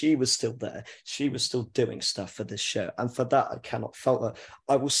happen, and she was still there. She was still doing stuff for this show. And for that, I cannot fault her.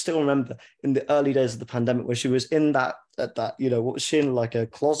 I will still remember in the early days of the pandemic where she was in that what was she in, like a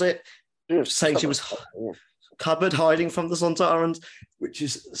closet? Saying she was cupboard hiding from the Sontarans, which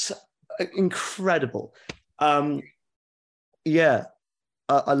is incredible. I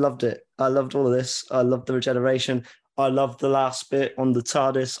loved it. I loved all of this. I loved the regeneration. I love the last bit on the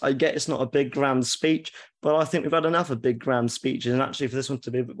TARDIS. I get it's not a big grand speech, but I think we've had enough of big grand speeches. And actually for this one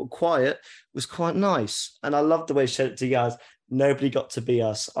to be a bit more quiet was quite nice. And I love the way she said it to you guys. Nobody got to be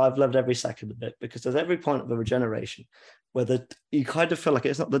us. I've loved every second of it because there's every point of a regeneration where you kind of feel like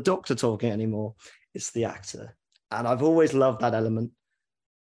it's not the Doctor talking anymore, it's the actor. And I've always loved that element.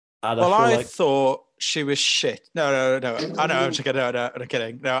 And I thought she was shit. No. I know. I'm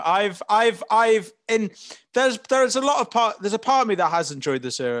kidding. No, there's a part of me that has enjoyed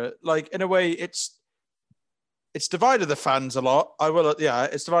this era. Like in a way, it's divided the fans a lot.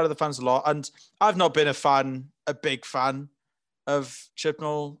 It's divided the fans a lot. And I've not been a big fan of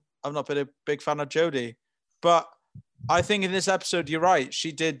Chibnall. I've not been a big fan of Jodie. But I think in this episode, you're right.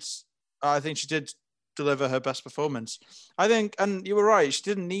 I think she did deliver her best performance. I think, and you were right, she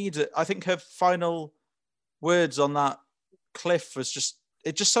didn't need it. I think her final words on that cliff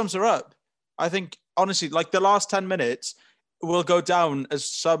it just sums her up. I think, honestly, like the last 10 minutes will go down as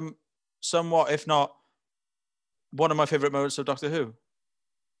somewhat, if not one of my favorite moments of Doctor Who.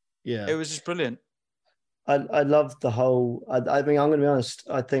 Yeah. It was just brilliant. I loved the whole, I'm going to be honest,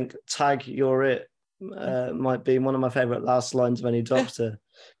 I think Tag, You're It might be one of my favorite last lines of any Doctor.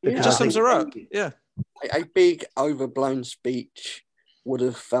 Because it just sums her up. Yeah. A big overblown speech would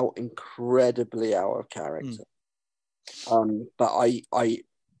have felt incredibly out of character. But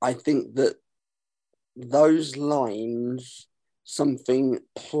I think that those lines, something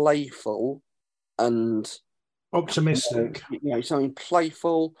playful and optimistic, something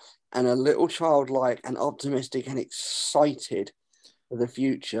playful and a little childlike and optimistic and excited for the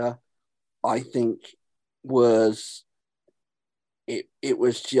future, I think was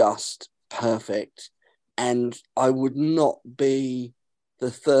just perfect. And I would not be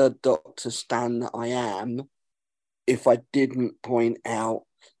the third Doctor stan that I am if I didn't point out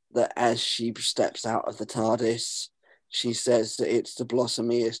that as she steps out of the TARDIS, she says that it's the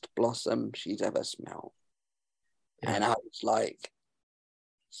blossomiest blossom she's ever smelled. Yeah. And I was like,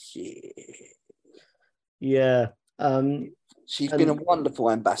 yeah. She's been a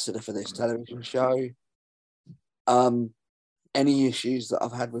wonderful ambassador for this television show. Any issues that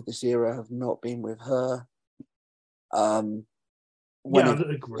I've had with this era have not been with her. When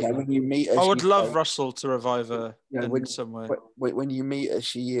you meet her, I would love Russell to revive her in some way. When you meet her,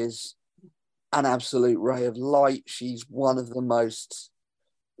 she is an absolute ray of light. She's one of the most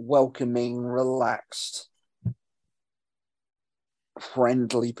welcoming, relaxed,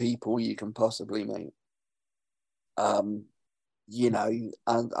 friendly people you can possibly meet. And I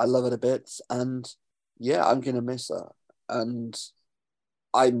love her to bits, and I'm gonna miss her. And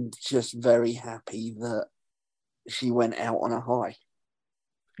I'm just very happy that she went out on a high.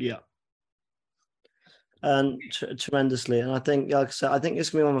 Yeah. And tremendously. And I think, like I said, I think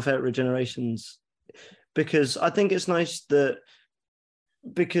it's going to be one of my favorite regenerations because I think it's nice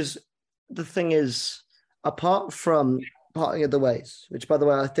because the thing is, apart from Parting of the Ways, which, by the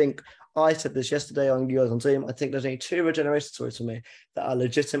way, I think I said this yesterday on you guys on Zoom, I think there's only two regeneration stories for me that are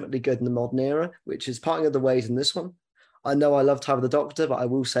legitimately good in the modern era, which is Parting of the Ways and this one. I know I love Time of the Doctor, but I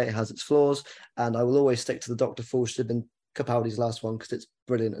will say it has its flaws, and I will always stick to the Doctor Fall should have been Capaldi's last one because it's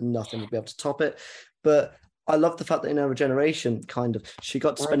brilliant and nothing will be able to top it. But I love the fact that in her regeneration, kind of, she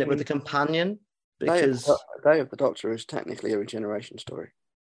got to spend it with a companion because Day of the Doctor is technically a regeneration story.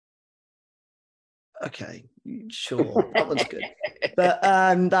 okay, sure, that one's good. But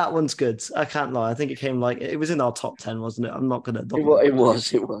that one's good. I can't lie. I think it came it was in our top 10, wasn't it? I'm not gonna. It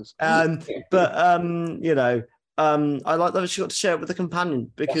was. But you know, I like that she got to share it with a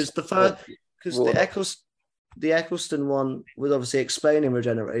companion because the Eccleston one was obviously explaining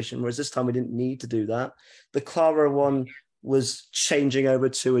regeneration, whereas this time we didn't need to do that. The Clara one was changing over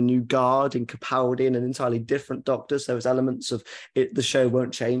to a new guard in Capaldi and an entirely different Doctor. So there was elements of it. The show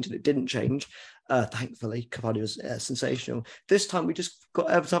won't change, and it didn't change. Thankfully, Capaldi was sensational. This time we just got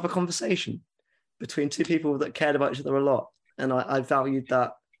able to have a conversation between two people that cared about each other a lot. And I valued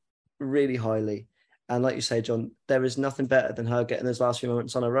that really highly. And like you say, John, there is nothing better than her getting those last few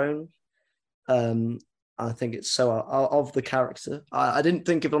moments on her own. I think it's so of the character. I didn't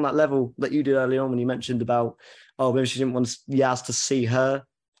think of it on that level that you did early on when you mentioned about, maybe she didn't want Yaz to see her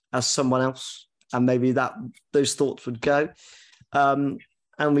as someone else. And maybe those thoughts would go.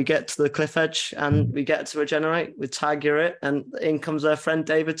 And we get to the cliff edge and we get to regenerate with Taguret, and in comes our friend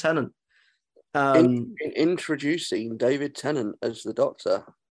David Tennant. Introducing David Tennant as the Doctor.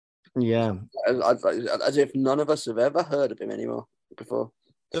 Yeah. As if none of us have ever heard of him anymore before.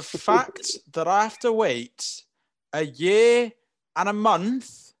 The fact that I have to wait a year and a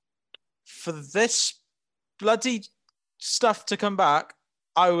month for this bloody stuff to come back,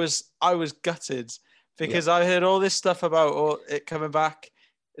 I was gutted because I heard all this stuff about it coming back.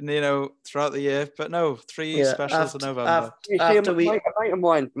 And throughout the year, but no, 3 specials in November. Mate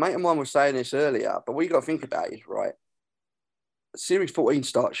of mine was saying this earlier, but what you got to think about is right. Series 14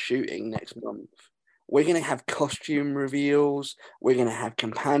 starts shooting next month. We're going to have costume reveals. We're going to have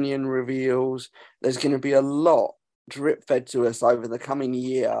companion reveals. There's going to be a lot drip fed to us over the coming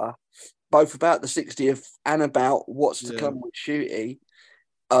year, both about the 60th and about what's to come with Shooty.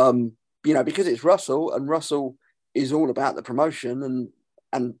 Because it's Russell, and Russell is all about the promotion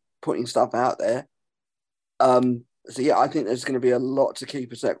and putting stuff out there. I think there's going to be a lot to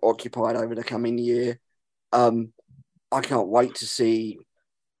keep us occupied over the coming year. I can't wait to see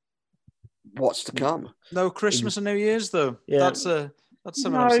what's to come. No Christmas and New Year's though. Yeah. That's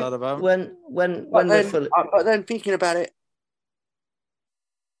something I'm sad about. But then thinking about it,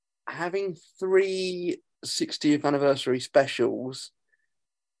 having 3 60th anniversary specials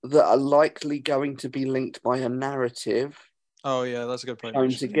that are likely going to be linked by a narrative. Oh yeah, that's a good point.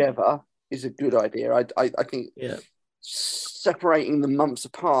 Shown together is a good idea. I think separating the months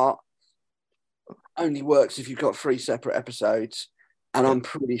apart only works if you've got 3 separate episodes, and I'm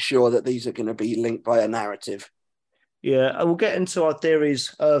pretty sure that these are going to be linked by a narrative. Yeah, I will get into our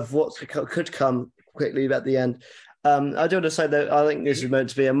theories of what could come quickly at the end. I do want to say that I think this is meant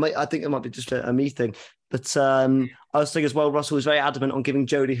to be I think it might be just a me thing. But I was thinking as well, Russell was very adamant on giving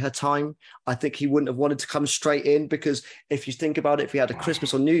Jodie her time. I think he wouldn't have wanted to come straight in because if you think about it, if he had a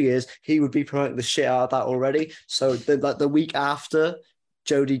Christmas or New Year's, he would be promoting the shit out of that already. So the week after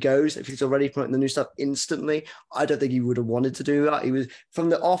Jodie goes, if he's already promoting the new stuff instantly, I don't think he would have wanted to do that. He was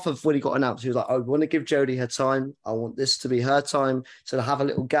from the off of when he got announced, he was like, I want to give Jodie her time. I want this to be her time. So to have a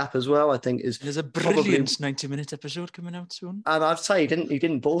little gap as well, I think there's a brilliant 90-minute episode coming out soon. And I'd say he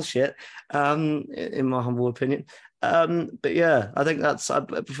didn't bullshit, in my humble opinion. But yeah, I think that's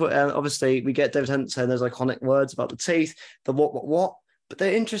obviously we get David Tennant saying those iconic words about the teeth, the what, but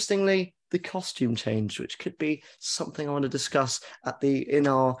they're interestingly the costume change, which could be something I want to discuss in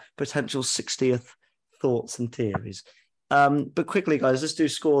our potential 60th thoughts and theories. But quickly, guys, let's do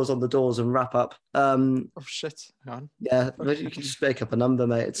scores on the doors and wrap up. Oh shit! Hang on. Yeah, you can just make up a number,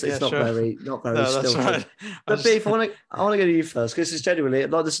 mate. It's not very no, still. Right. But Beef, I want to go to you first because this is genuinely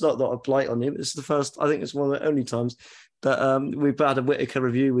this is not a blight on you. This is the first. I think it's one of the only times that we've had a Whittaker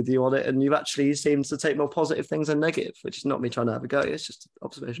review with you on it, and you actually seemed to take more positive things than negative, which is not me trying to have a go. It's just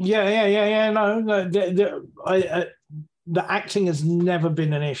observation. Yeah. No, the acting has never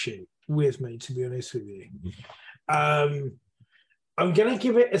been an issue with me, to be honest with you. I'm going to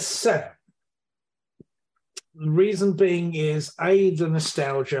give it a 7. The reason being is A, the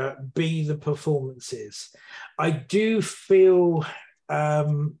nostalgia, B, the performances. I do feel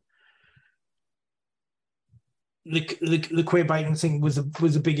the queer baiting thing was a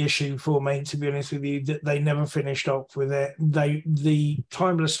big issue for me, to be honest with you, that they never finished off with it. The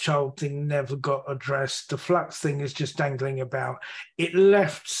timeless child thing never got addressed. The flux thing is just dangling about. It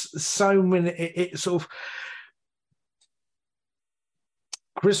left so many. It sort of.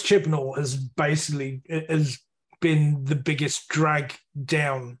 Chris Chibnall has basically been the biggest drag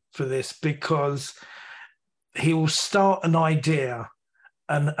down for this, because he will start an idea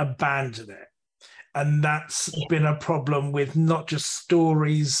and abandon it. And that's been a problem with not just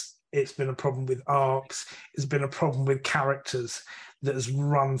stories, it's been a problem with arcs, it's been a problem with characters that has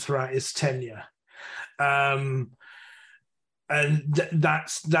run throughout his tenure. And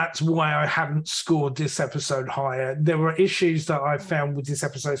that's why I haven't scored this episode higher. There were issues that I found with this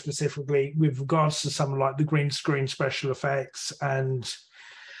episode specifically with regards to some like the green screen special effects and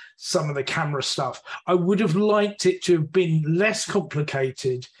some of the camera stuff. I would have liked it to have been less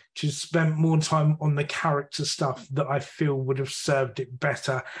complicated, to spend more time on the character stuff that I feel would have served it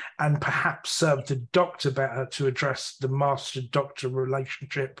better, and perhaps served the Doctor better to address the Master-Doctor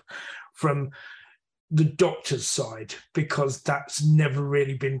relationship from the Doctor's side, because that's never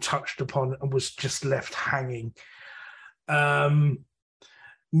really been touched upon and was just left hanging.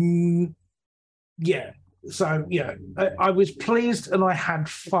 So I was pleased and I had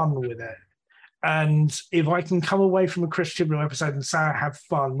fun with it. And if I can come away from a Chris Chibnall episode and say I have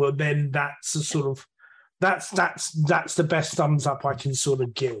fun, well, then that's a sort of that's the best thumbs up I can sort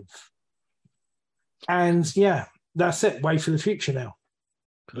of give. And yeah, that's it. Way for the future now.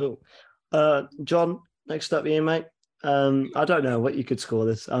 Cool. John, next up you, mate. I don't know what you could score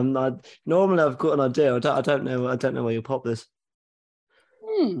this. Normally I've got an idea. I don't know where you'll pop this.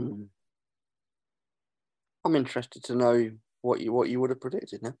 I'm interested to know what you would have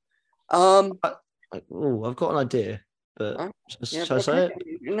predicted now. I've got an idea, but shall I say it?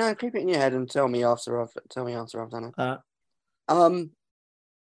 No, keep it in your head and tell me after I've done it.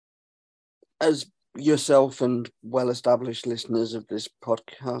 As yourself and well-established listeners of this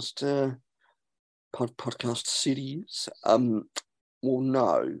podcast podcast series will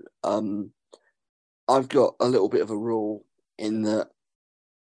know, I've got a little bit of a rule in that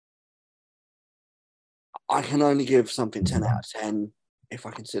I can only give something 10 out of 10 if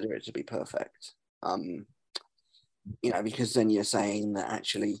I consider it to be perfect. Because then you're saying that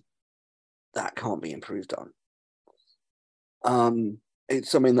actually that can't be improved on. It's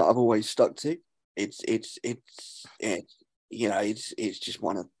something that I've always stuck to. It's just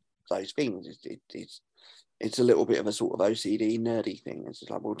one of those things. It's a little bit of a sort of OCD nerdy thing. It's just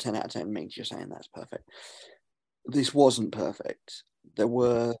like, well, 10 out of 10 means you're saying that's perfect. This wasn't perfect. There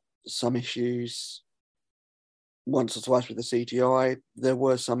were some issues once or twice with the CGI. There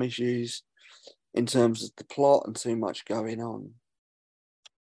were some issues in terms of the plot and too much going on.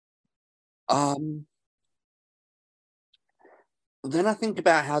 Then I think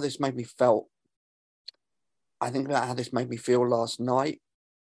about how this made me feel. I think about how this made me feel last night.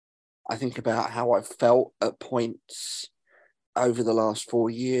 I think about how I felt at points over the last 4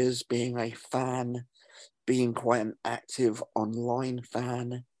 years being a fan, being quite an active online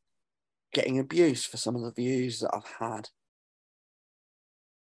fan, getting abuse for some of the views that I've had.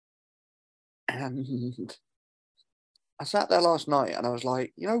 And I sat there last night and I was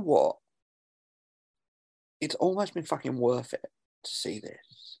like, you know what? It's almost been fucking worth it to see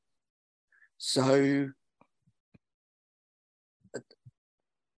this. So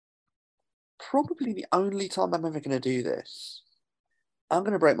probably the only time I'm ever going to do this, I'm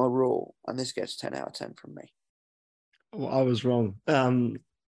going to break my rule, and this gets 10 out of 10 from me. Well, I was wrong. Where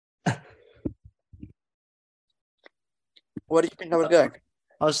do you think I was going?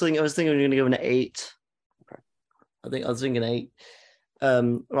 I was thinking we were going to give an 8. Okay. I was thinking 8.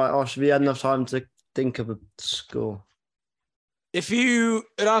 Right, should we have enough time to think of a score? If you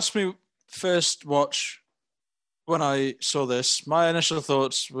had asked me first watch when I saw this, my initial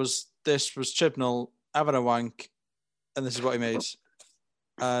thoughts was this was Chibnall having a wank, and this is what he made.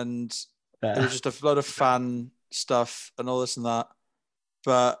 And it was just a lot of fan stuff and all this and that.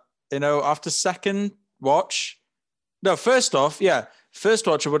 But, after second watch, first watch,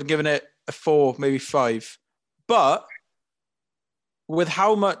 I would have given it a 4, maybe 5. But with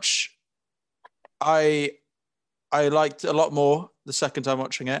how much I liked a lot more the second time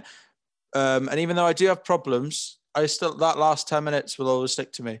watching it, and even though I do have problems, that last 10 minutes will always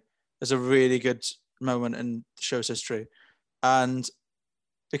stick to me as a really good moment in the show's history. And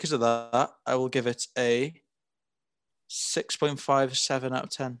because of that, I will give it a 6.57 out of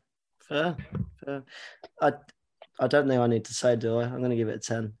 10. Fair. I don't think I need to say, do I? I'm going to give it a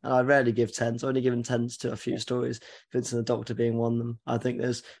 10. And I rarely give 10s. I've only given 10s to a few stories, Vincent the Doctor being one of them. I think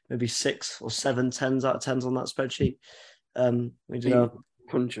there's maybe 6 or 7 10s out of 10s on that spreadsheet.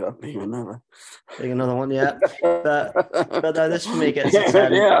 Puncher being another. Being another one, yeah. But no, this for me gets a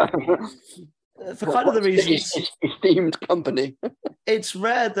 10. Yeah. For kind of the reasons... Esteemed company. It's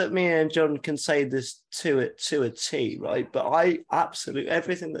rare that me and John can say this to a T, right? But I absolutely...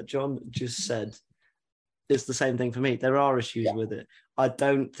 Everything that John just said it's the same thing for me. There are issues with it. I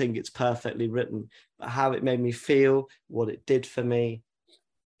don't think it's perfectly written, but how it made me feel, what it did for me,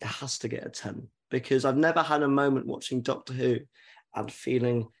 it has to get a 10 because I've never had a moment watching Doctor Who and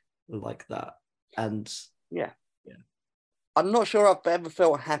feeling like that. And yeah. I'm not sure I've ever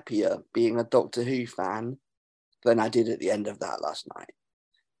felt happier being a Doctor Who fan than I did at the end of that last night,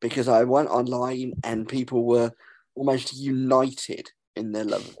 because I went online and people were almost united in their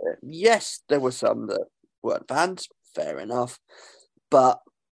love of it. Yes, there were some that weren't fans, fair enough, but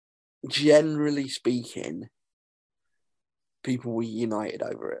generally speaking, people were united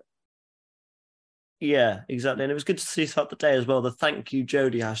over it. Yeah, exactly. And it was good to see throughout the day as well. The thank you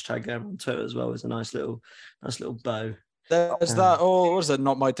Jodie hashtag going on Twitter as well was a nice little bow. There's that. Oh, what is that?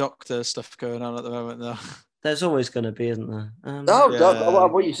 Not my doctor stuff going on at the moment, though. There's always going to be, isn't there?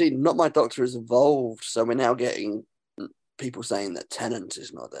 God, what you see, Not My Doctor has evolved, so we're now getting people saying that Tennant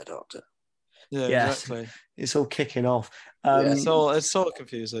is not their doctor. Yeah, exactly. It's all kicking off. It's all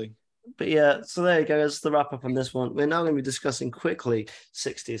confusing. But yeah, so there you go. That's the wrap up on this one. We're now going to be discussing quickly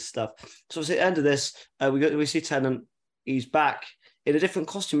 60th stuff. So at the end of this, we see Tennant. He's back in a different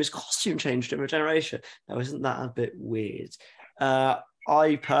costume. His costume changed in Regeneration. Now, isn't that a bit weird?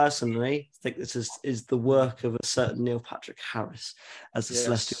 I personally think this is the work of a certain Neil Patrick Harris as a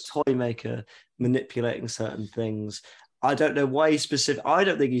celestial toy maker manipulating certain things. I don't know why I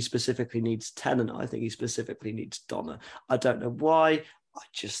don't think he specifically needs Tennant. I think he specifically needs Donna. I don't know why. I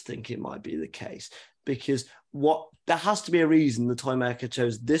just think it might be the case because there has to be a reason the toy maker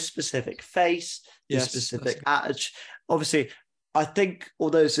chose this specific face, this specific attitude. Obviously, I think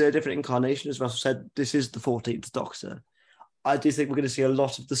although it's a different incarnation, as Russell said, this is the 14th Doctor. I do think we're going to see a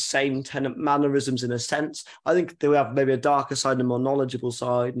lot of the same Tennant mannerisms in a sense. I think they will have maybe a darker side and a more knowledgeable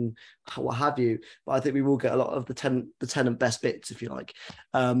side and what have you. But I think we will get a lot of the Tennant best bits, if you like.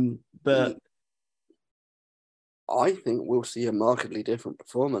 But I think we'll see a markedly different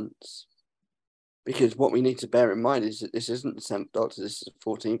performance, because what we need to bear in mind is that this isn't the 10th Doctor, this is the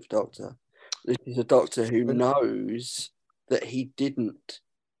 14th Doctor. This is a Doctor who knows that he didn't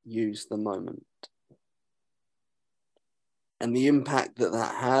use the moment. And the impact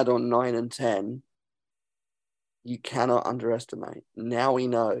that had on 9 and 10, you cannot underestimate. Now he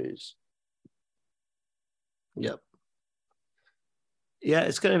knows. Yep. Yeah,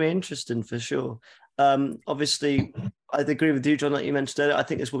 it's going to be interesting for sure. Obviously, I agree with you, John, that you mentioned earlier. I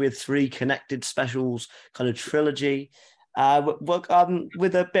think this will be a 3 connected specials kind of trilogy. With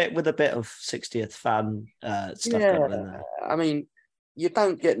a bit of 60th fan stuff going on in there. I mean, you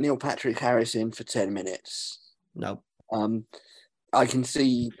don't get Neil Patrick Harris in for 10 minutes. No. I can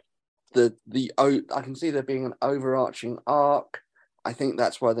see I can see there being an overarching arc. I think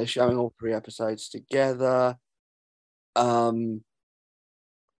that's why they're showing all 3 episodes together. I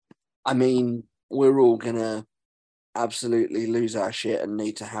mean, we're all gonna absolutely lose our shit and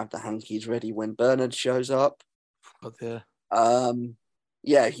need to have the hankies ready when Bernard shows up. But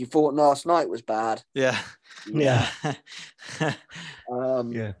yeah. He thought last night was bad. Yeah.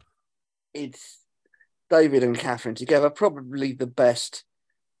 It's David and Catherine together, probably the best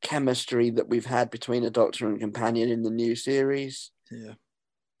chemistry that we've had between a Doctor and companion in the new series. Yeah.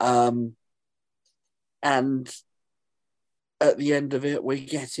 And at the end of it, we're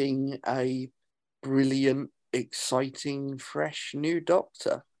getting a brilliant, exciting, fresh new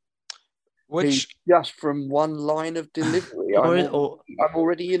Doctor. Which just from one line of delivery, I'm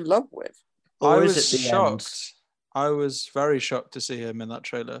already in love with. I was shocked. I was very shocked to see him in that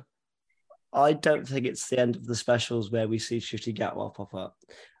trailer. I don't think it's the end of the specials where we see Ncuti Gatwa pop up.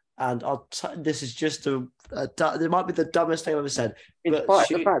 And this is just it might be the dumbest thing I've ever said. In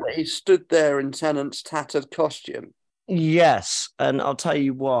spite of the fact that he stood there in Tennant's tattered costume. Yes, and I'll tell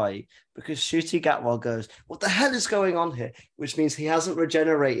you why. Because Ncuti Gatwa goes, what the hell is going on here? Which means he hasn't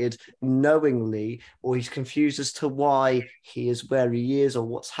regenerated knowingly, or he's confused as to why he is where he is or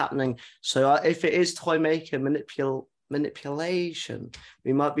what's happening. So if it is toy maker manipulation,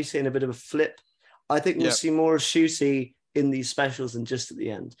 we might be seeing a bit of a flip. I think we'll see more of Ncuti in these specials than just at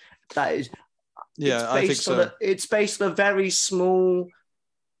the end. That is, I think so. It's based on a very small.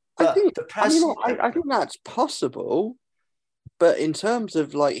 I think that's possible, but in terms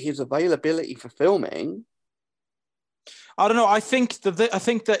of like his availability for filming, I don't know. I think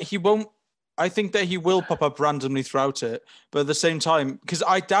that he won't. I think that he will pop up randomly throughout it, but at the same time, because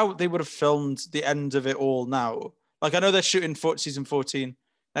I doubt they would have filmed the end of it all now. Like I know they're shooting season 14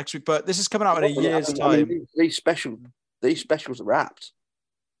 next week, but this is coming out in a year's time. These specials are wrapped.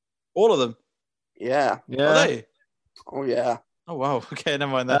 All of them. Yeah. Are they? Oh yeah. Oh wow. Okay,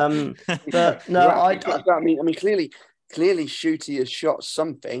 never mind that. But no, I mean, clearly, Ncuti has shot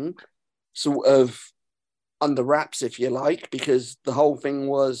something sort of under wraps, if you like, because the whole thing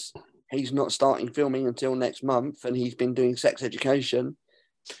was he's not starting filming until next month, and he's been doing Sex Education.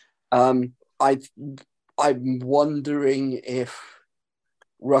 I'm wondering if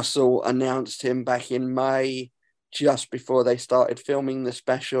Russell announced him back in May, just before they started filming the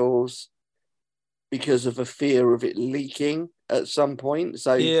specials, because of a fear of it leaking at some point.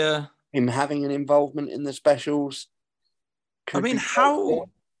 So Yeah. him having an involvement in the specials. I mean, how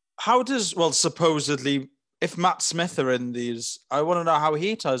does, well, supposedly, if Matt Smith are in these, I want to know how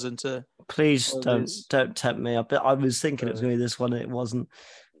he ties into. Please don't tempt me. I was thinking it was going to be this one. It wasn't.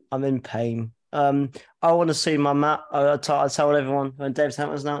 I'm in pain. I want to see my Matt. I told everyone when David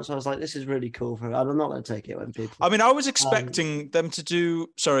Tennant was announced, I was like, this is really cool for him. I'm not going to take it when people. I mean, I was expecting them to do.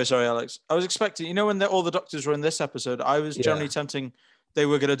 Sorry, Alex. I was expecting, when all the doctors were in this episode, I was generally tempting they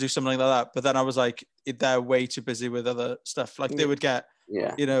were going to do something like that. But then I was like, they're way too busy with other stuff. Like they would get,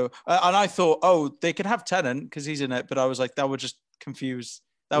 and I thought, they could have Tennant because he's in it. But I was like, that would just confuse.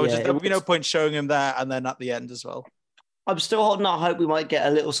 There would be no point showing him there and then at the end as well. I'm still holding out hope we might get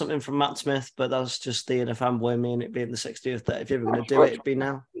a little something from Matt Smith, but that's just the inner fanboy me and it being the 60th. That if you're ever going to do it, it'd be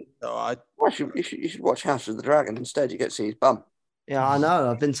now. No, you should watch House of the Dragon instead. You get to see his bum. Yeah, I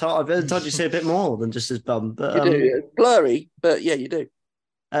know. I've been told you see a bit more than just his bum. But you do. It's blurry, but yeah, you do.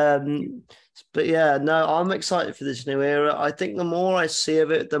 But yeah, no, I'm excited for this new era. I think the more I see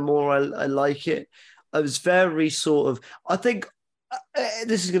of it, the more I like it. I was very I think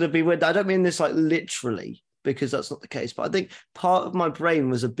this is going to be weird. I don't mean this like literally, because that's not the case. But I think part of my brain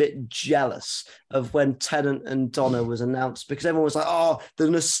was a bit jealous of when Tennant and Donna was announced, because everyone was like, oh, the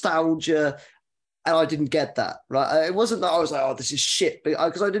nostalgia. And I didn't get that, right? It wasn't that I was like, oh, this is shit,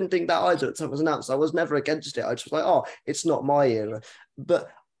 because I didn't think that either at the time it was announced. I was never against it. I just was like, oh, it's not my era.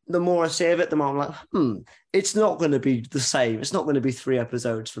 But the more I see of it, the more I'm like, it's not going to be the same. It's not going to be 3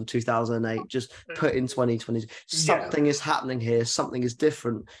 episodes from 2008, just put in 2020. Something is happening here. Something is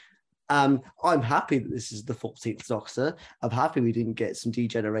different. I'm happy that this is the 14th Doctor. I'm happy we didn't get some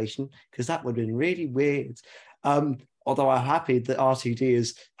degeneration, because that would have been really weird. Although I'm happy that RTD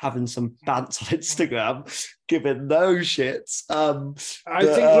is having some bants on Instagram, giving no shits. I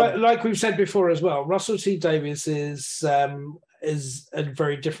think, like we've said before as well, Russell T Davies is a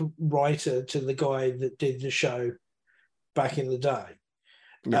very different writer to the guy that did the show back in the day.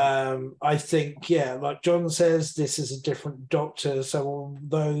 Yeah. I think, like John says, this is a different Doctor. So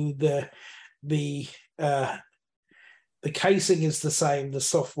although the casing is the same, the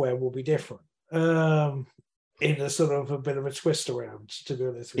software will be different. In a sort of a bit of a twist around, to be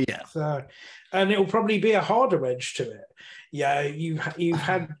honest with you. So, and it'll probably be a harder edge to it. Yeah, you've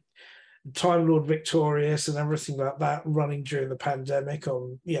had Time Lord Victorious and everything like that running during the pandemic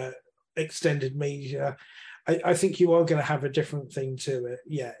on extended media. I think you are going to have a different thing to it.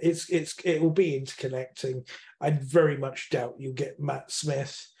 Yeah, it will be interconnecting. I very much doubt you'll get Matt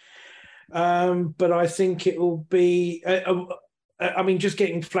Smith, but I think it will be. I mean, just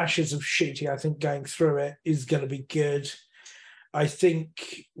getting flashes of Ncuti, I think going through it is going to be good. I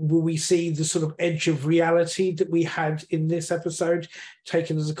think, will we see the sort of edge of reality that we had in this episode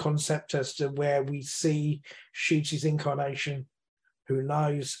taken as a concept as to where we see Ncuti's incarnation? Who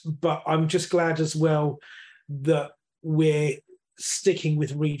knows? But I'm just glad as well that we're sticking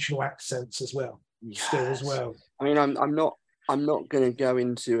with regional accents as well. Still as well. I mean, I'm not going to go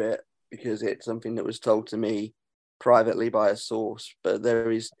into it because it's something that was told to me privately by a source, but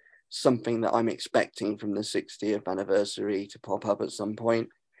there is something that I'm expecting from the 60th anniversary to pop up at some point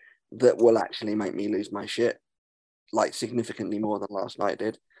that will actually make me lose my shit, like significantly more than last night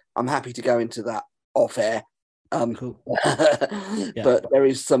did. I'm happy to go into that off air. Cool. But there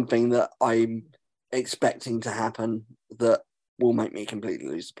is something that I'm expecting to happen that will make me completely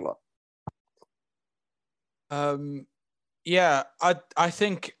lose the plot. I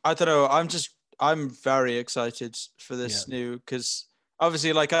think, I don't know, I'm very excited for this new, because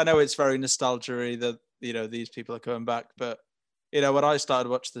obviously, like, I know it's very nostalgia-y that, these people are coming back, but, when I started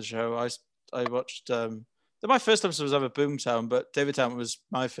watching the show, I watched, my first episode was ever Boomtown, but David Tennant was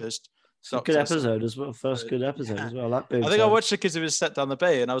my first Doctor. Good episode as well. First good episode as well. I think I watched it because it was set down the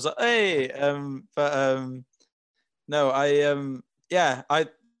bay, and I was like, hey,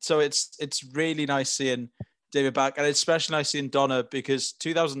 so it's really nice seeing David back, and it's especially nice seeing Donna, because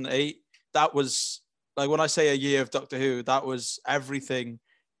 2008, that was, like, when I say a year of Doctor Who, that was everything.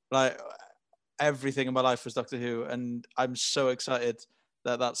 Like, everything in my life was Doctor Who, and I'm so excited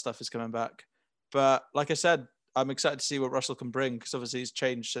that stuff is coming back. But like I said, I'm excited to see what Russell can bring, because obviously he's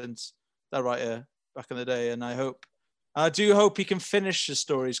changed since that writer back in the day, and I do hope he can finish his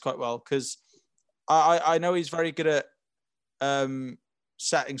stories quite well, because I know he's very good at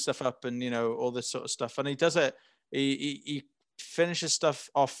setting stuff up and, all this sort of stuff. And he does it. He finishes stuff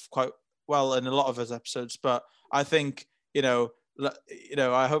off quite well in a lot of his episodes. But I think, I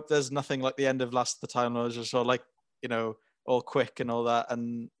hope there's nothing like the end of Last of the Time Lords, just all like, all quick and all that,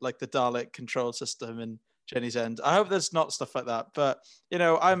 and like the Dalek control system and Jenny's End. I hope there's not stuff like that. But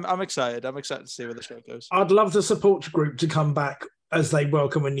I'm excited. I'm excited to see where the show goes. I'd love the support group to come back as they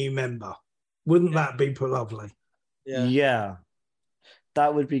welcome a new member. Wouldn't that be lovely? Yeah.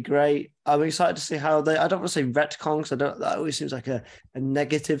 That would be great. I'm excited to see how I don't want to say retcon, because that always seems like a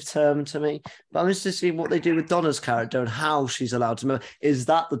negative term to me. But I'm interested to see what they do with Donna's character and how she's allowed to move. Is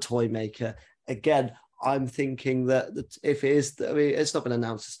that the toy maker? Again, I'm thinking that if it is, it's not been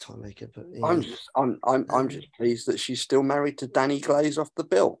announced as toy maker, but I'm just pleased that she's still married to Danny Glaze off the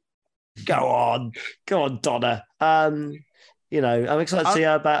bill. Go on, Donna. I'm excited to see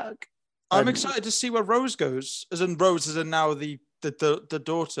her back. I'm excited to see where Rose goes, as in Rose is now the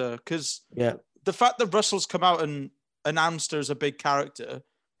daughter, because the fact that Russell's come out and announced her as a big character,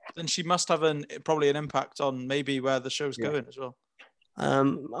 then she must have probably an impact on maybe where the show's going as well.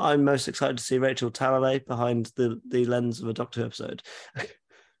 I'm most excited to see Rachel Talalay behind the lens of a Doctor Who episode.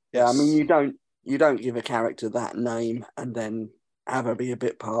 Yeah, I mean, you don't give a character that name and then have her be a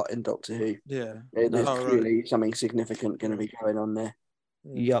bit part in Doctor Who. Yeah, there's clearly something significant going to be going on there.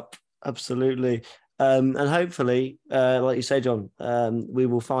 Yup, absolutely. And hopefully, like you say, John, we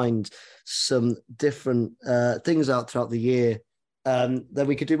will find some different things out throughout the year that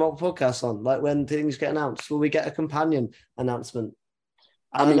we could do more podcasts on. Like when things get announced, will we get a companion announcement?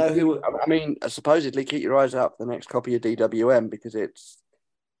 Supposedly keep your eyes out for the next copy of DWM, because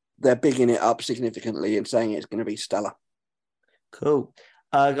they're bigging it up significantly and saying it's going to be stellar. Cool.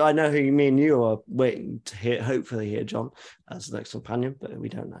 I know who me and you are waiting to hopefully hear, John, as the next companion, but we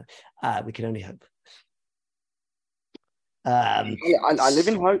don't know. We can only hope. I live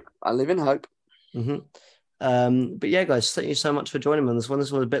in hope. Mm-hmm. But yeah, guys, thank you so much for joining me on this one.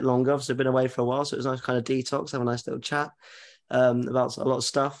 This one was a bit longer, obviously, I've been away for a while, so it was a nice kind of detox, have a nice little chat about a lot of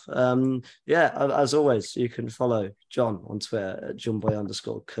stuff. As always, you can follow John on Twitter at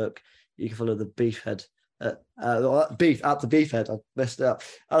JohnBoy_Cook. You can follow the Beefhead at the Beefhead. I messed it up.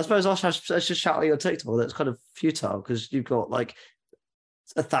 I suppose I should shout out your TikTok. That's kind of futile because you've got like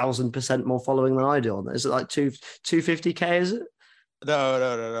 1,000% more following than I do on it. Is it like 250k? Is it?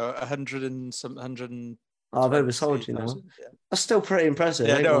 No. 100 and some 100. I've oversold you now. Yeah. That's still pretty impressive.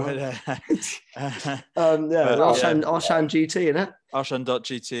 Yeah, no. Arshan GT, innit?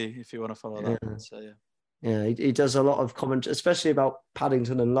 Arshan.gt if you want to follow that. Yeah. So yeah, he does a lot of comments, especially about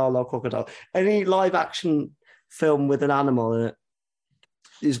Paddington and La Crocodile. Any live action film with an animal in it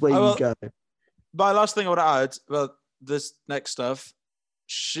is where you go. My last thing I want to add about this next stuff: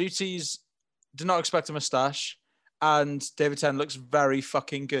 Shooties did not expect a moustache, and David Tennant looks very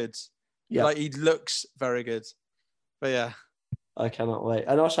fucking good. Yeah, like he looks very good. But yeah, I cannot wait.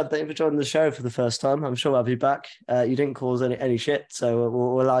 And Arshan, thank you for joining the show for the first time. I'm sure I'll be back. You didn't cause any shit, so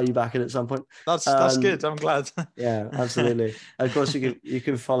we'll allow you back in at some point. That's good. I'm glad. Yeah, absolutely. Of course, you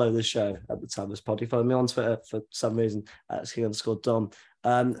can follow the show at the Timeless Pod. You follow me on Twitter for some reason at @King_Dom.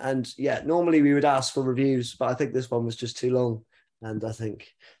 And yeah, normally we would ask for reviews, but I think this one was just too long, and I think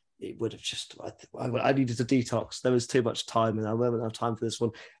it would have just. I needed to detox. There was too much time, and I won't have time for this one.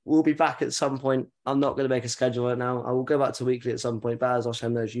 We'll be back at some point. I'm not going to make a schedule right now. I will go back to weekly at some point. But as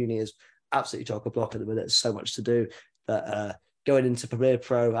Arshan knows, uni is absolutely chock-a-block at the minute. There's so much to do that going into Premiere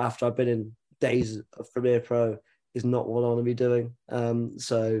Pro after I've been in days of Premiere Pro is not what I want to be doing.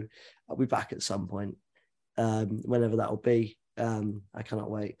 So I'll be back at some point, whenever that will be. I cannot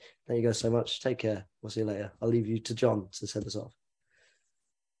wait. Thank you guys so much. Take care. We'll see you later. I'll leave you to John to send us off.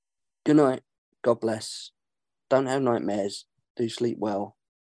 Good night. God bless. Don't have nightmares. Do sleep well.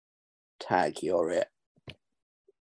 Tag, you're it.